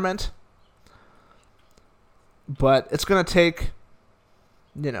decent tournament. But it's going to take,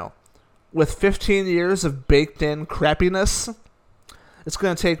 with 15 years of baked-in crappiness, it's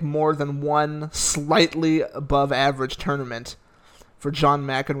going to take more than one slightly above-average tournament for John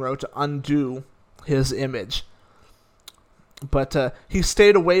McEnroe to undo his image. But he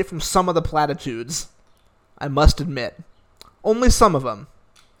stayed away from some of the platitudes, I must admit. Only some of them.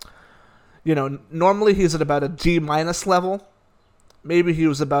 Normally he's at about a D- level. Maybe he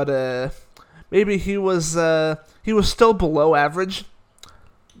was still below average.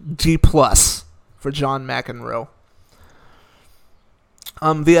 D+ for John McEnroe.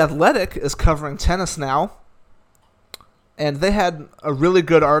 The Athletic is covering tennis now, and they had a really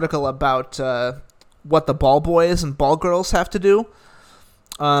good article about what the ball boys and ball girls have to do.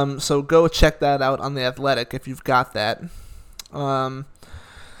 So go check that out on The Athletic if you've got that.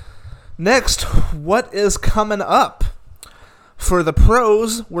 Next, what is coming up? For the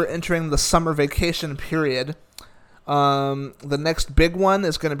pros, we're entering the summer vacation period. The next big one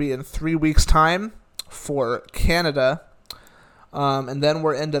is going to be in 3 weeks' time for Canada. And then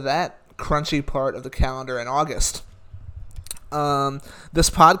we're into that crunchy part of the calendar in August.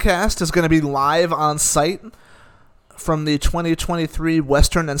 This podcast is going to be live on site from the 2023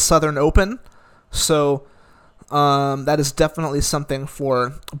 Western and Southern Open. So that is definitely something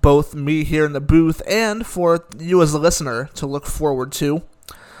for both me here in the booth and for you as a listener to look forward to.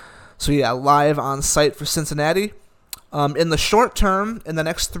 So yeah, live on site for Cincinnati. In the short term, in the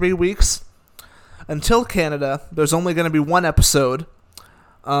next 3 weeks, until Canada, there's only going to be one episode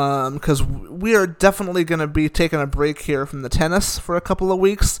because we are definitely going to be taking a break here from the tennis for a couple of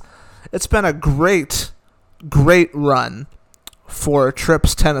weeks. It's been a great run for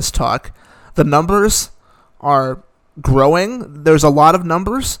Trips Tennis Talk. The numbers are growing. There's a lot of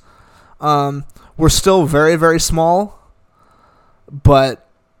numbers. We're still very, very small, but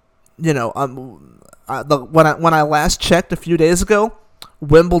when I last checked a few days ago, the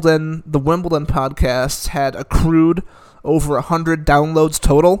Wimbledon podcast had accrued over 100 downloads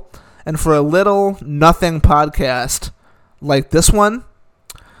total, and for a little nothing podcast like this one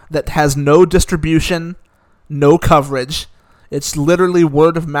that has no distribution, no coverage, it's literally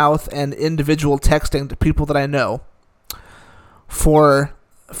word of mouth and individual texting to people that I know. for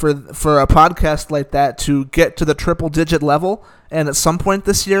a podcast like that to get to the triple-digit level, and at some point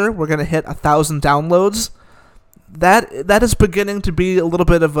this year we're going to hit 1,000 downloads. That is beginning to be a little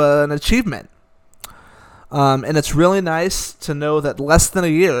bit of an achievement. And it's really nice to know that less than a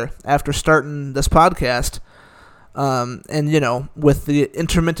year after starting this podcast, and, with the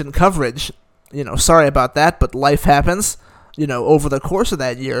intermittent coverage, sorry about that, but life happens, over the course of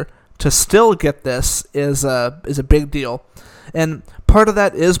that year, to still get this is a big deal. And part of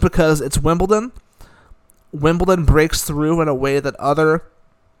that is because it's Wimbledon. Wimbledon breaks through in a way that other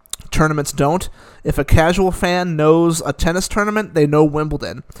tournaments don't. If a casual fan knows a tennis tournament, they know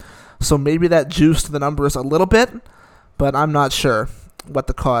Wimbledon. So maybe that juiced the numbers a little bit, but I'm not sure what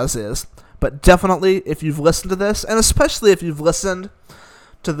the cause is. But definitely, if you've listened to this, and especially if you've listened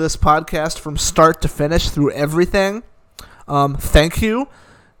to this podcast from start to finish through everything, thank you.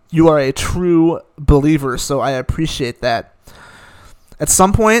 You are a true believer, so I appreciate that. At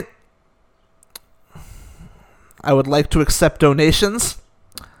some point, I would like to accept donations.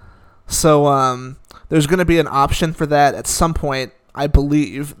 So there's going to be an option for that at some point. I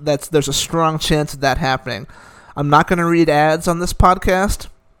believe there's a strong chance of that happening. I'm not going to read ads on this podcast.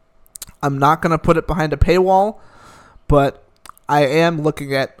 I'm not going to put it behind a paywall, but I am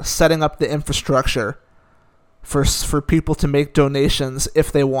looking at setting up the infrastructure for people to make donations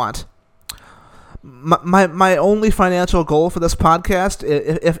if they want. My only financial goal for this podcast,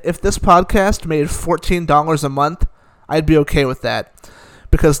 if this podcast made $14 a month, I'd be okay with that,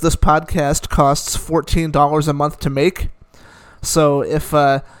 because this podcast costs $14 a month to make. So if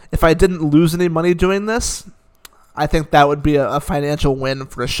I didn't lose any money doing this, I think that would be a financial win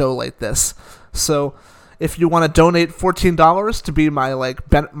for a show like this. So if you want to donate $14 to be my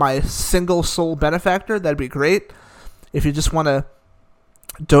my single sole benefactor, that'd be great. If you just want to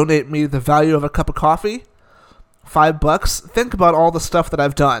donate me the value of a cup of coffee, $5, think about all the stuff that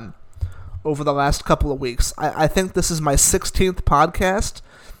I've done over the last couple of weeks. I think this is my 16th podcast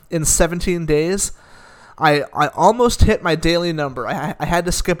in 17 days. I almost hit my daily number. I had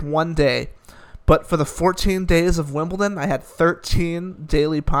to skip one day. But for the 14 days of Wimbledon, I had 13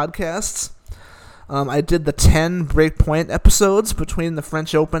 daily podcasts. I did the 10 Breakpoint episodes between the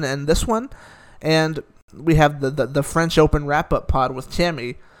French Open and this one. And we have the French Open wrap-up pod with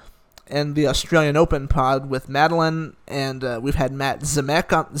Tammy, and the Australian Open pod with Madeline. And we've had Matt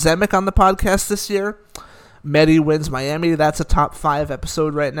Zemek on the podcast this year. Medi wins Miami. That's a top 5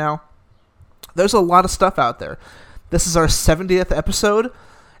 episode right now. There's a lot of stuff out there. This is our 70th episode,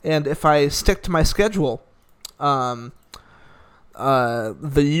 and if I stick to my schedule, the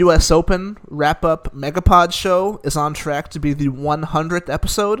U.S. Open wrap-up Megapod show is on track to be the 100th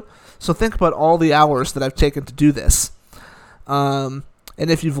episode, so think about all the hours that I've taken to do this. And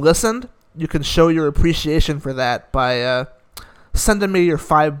if you've listened, you can show your appreciation for that by sending me your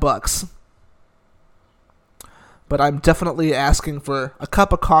 $5. But I'm definitely asking for a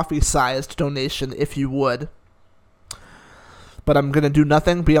cup of coffee-sized donation if you would. But I'm going to do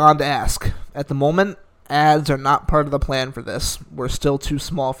nothing beyond ask. At the moment, ads are not part of the plan for this. We're still too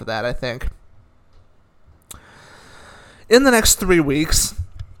small for that, I think. In the next 3 weeks,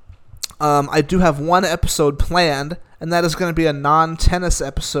 I do have one episode planned, and that is going to be a non-tennis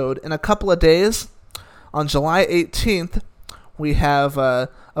episode. In a couple of days, on July 18th, we have a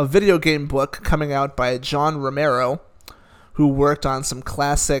video game book coming out by John Romero, who worked on some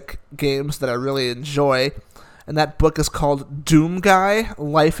classic games that I really enjoy. And that book is called Doom Guy,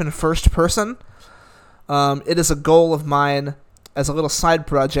 Life in First Person. It is a goal of mine as a little side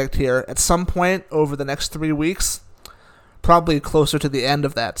project here. At some point over the next 3 weeks, probably closer to the end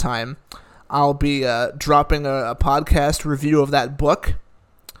of that time, I'll be dropping a podcast review of that book.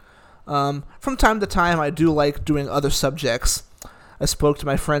 From time to time, I do like doing other subjects. I spoke to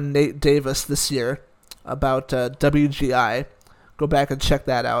my friend Nate Davis this year about WGI. Go back and check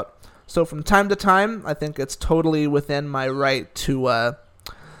that out. So from time to time, I think it's totally within my right to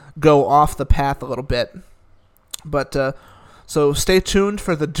go off the path a little bit. But so stay tuned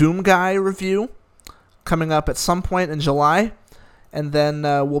for the Doom Guy review coming up at some point in July. And then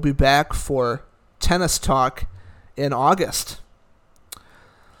we'll be back for tennis talk in August.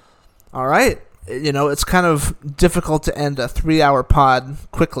 All right. It's kind of difficult to end a 3-hour pod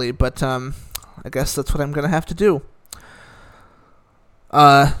quickly, but I guess that's what I'm going to have to do.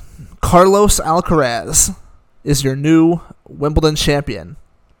 Carlos Alcaraz is your new Wimbledon champion.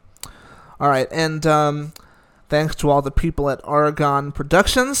 All right, and thanks to all the people at Oregon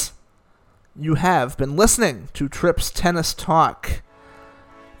Productions, you have been listening to Trips Tennis Talk.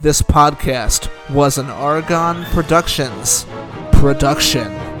 This podcast was an Oregon Productions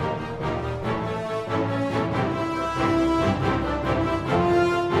production.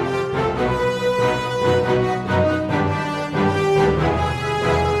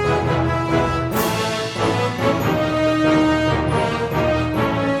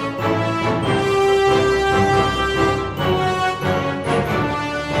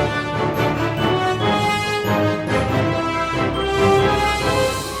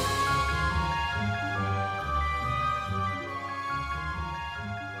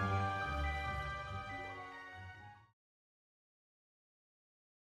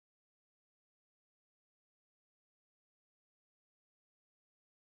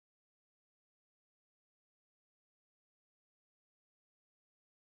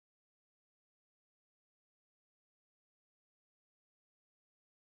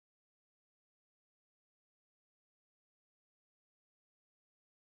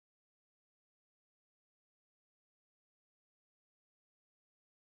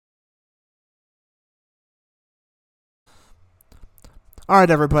 All right,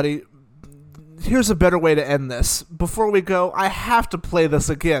 everybody. Here's a better way to end this. Before we go, I have to play this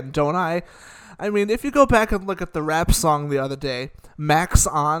again, don't I? I mean, if you go back and look at the rap song the other day, Max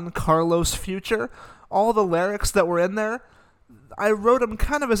On, Carlos Future, all the lyrics that were in there, I wrote them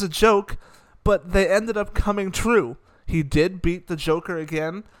kind of as a joke, but they ended up coming true. He did beat the Joker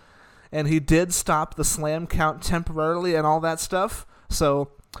again, and he did stop the slam count temporarily and all that stuff.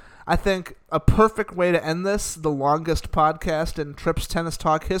 So I think a perfect way to end this, the longest podcast in Trips Tennis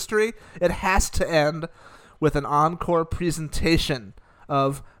Talk history, it has to end with an encore presentation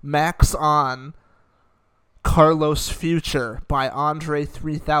of Max On, Carlos Future by Andre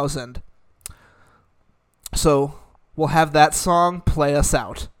 3000. So we'll have that song play us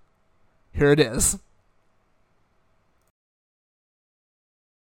out. Here it is.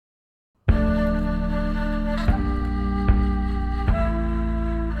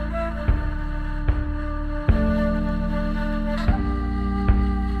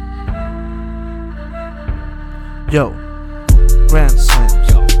 Yo, Grand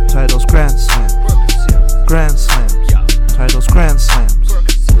Slams, titles Grand Slams, Grand Slams, titles Grand Slams.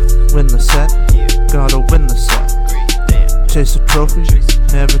 Win the set, gotta win the set. Chase a trophy,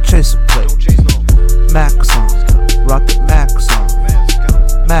 never chase a plate. Max on, rocket Max on.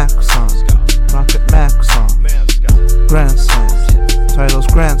 Max on, rocket Max on. Grand Slams, titles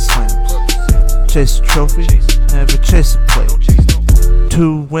Grand Slams. Chase a trophy, never chase a plate.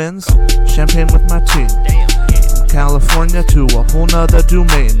 2 wins, champagne with my team. California to a whole nother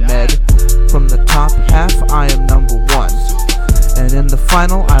domain, Med. From the top half, I am number 1. And in the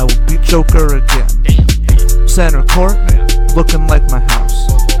final, I will beat Joker again. Center court, looking like my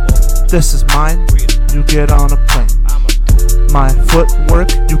house. This is mine, you get on a plane. My footwork,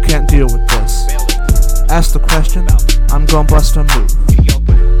 you can't deal with this. Ask the question, I'm gon' bust a move.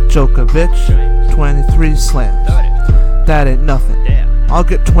 Djokovic, 23 slams. That ain't nothing, I'll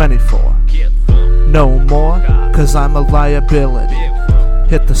get 24. No more, cause I'm a liability.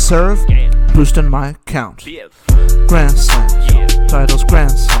 Hit the serve, boosting my count. Grand Slams, titles Grand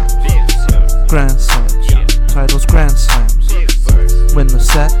Slams. Grand Slams, titles Grand Slams. Win the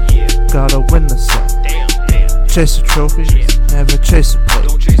set, gotta win the set. Chase a trophy, never chase a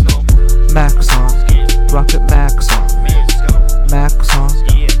plate. Max on, rocket Max on. Max on,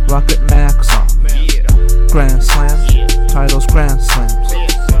 rocket Max on. Grand Slams, titles Grand Slams.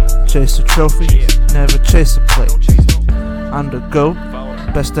 Chase a trophy, never chase a plate. I'm the GOAT,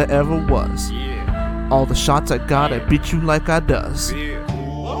 best I ever was. All the shots I got, I beat you like I does.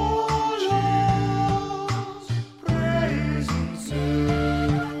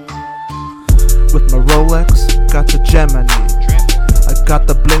 With my Rolex, got the gem I need. I got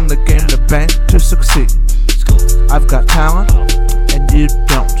the bling, the game, the bank to succeed. I've got talent, and you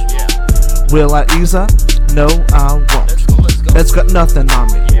don't. Will I ease up? No, I won't. Ed's got nothing on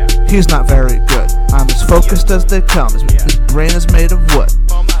me. He's not very good. I'm as focused as they come. His brain is made of wood.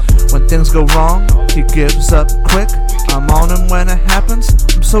 When things go wrong, he gives up quick. I'm on him when it happens.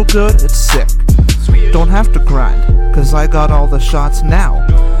 I'm so good, it's sick. Don't have to grind, cause I got all the shots now.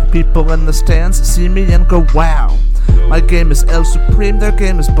 People in the stands see me and go wow. My game is El Supreme, their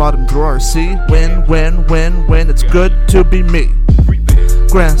game is bottom drawer. See, win, win, win, win. It's good to be me.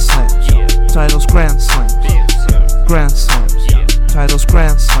 Grand Slams, titles Grand Slams. Grand Slams, titles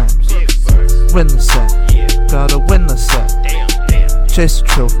Grand Slams. Win the set, gotta win the set. Chase a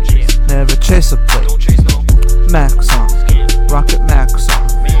trophy, never chase a plate. Max on, rocket Max on.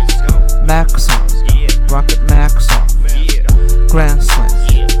 Max on, rocket Max on. Grand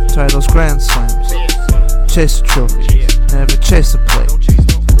Slams, titles Grand Slams. Chase a trophy, never chase a plate.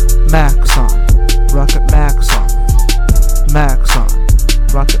 Max on, rocket Max on. Max on,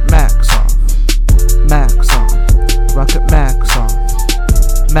 rocket Max on. Max on, rocket Max on.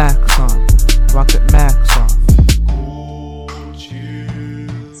 Max on, rocket Max on.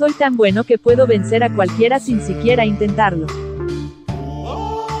 Soy tan bueno que puedo vencer a cualquiera sin siquiera intentarlo.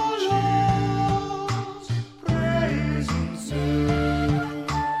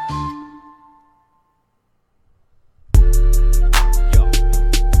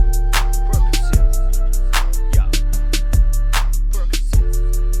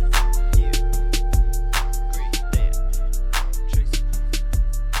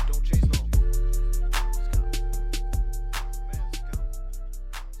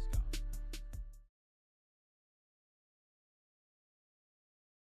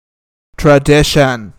 Tradition.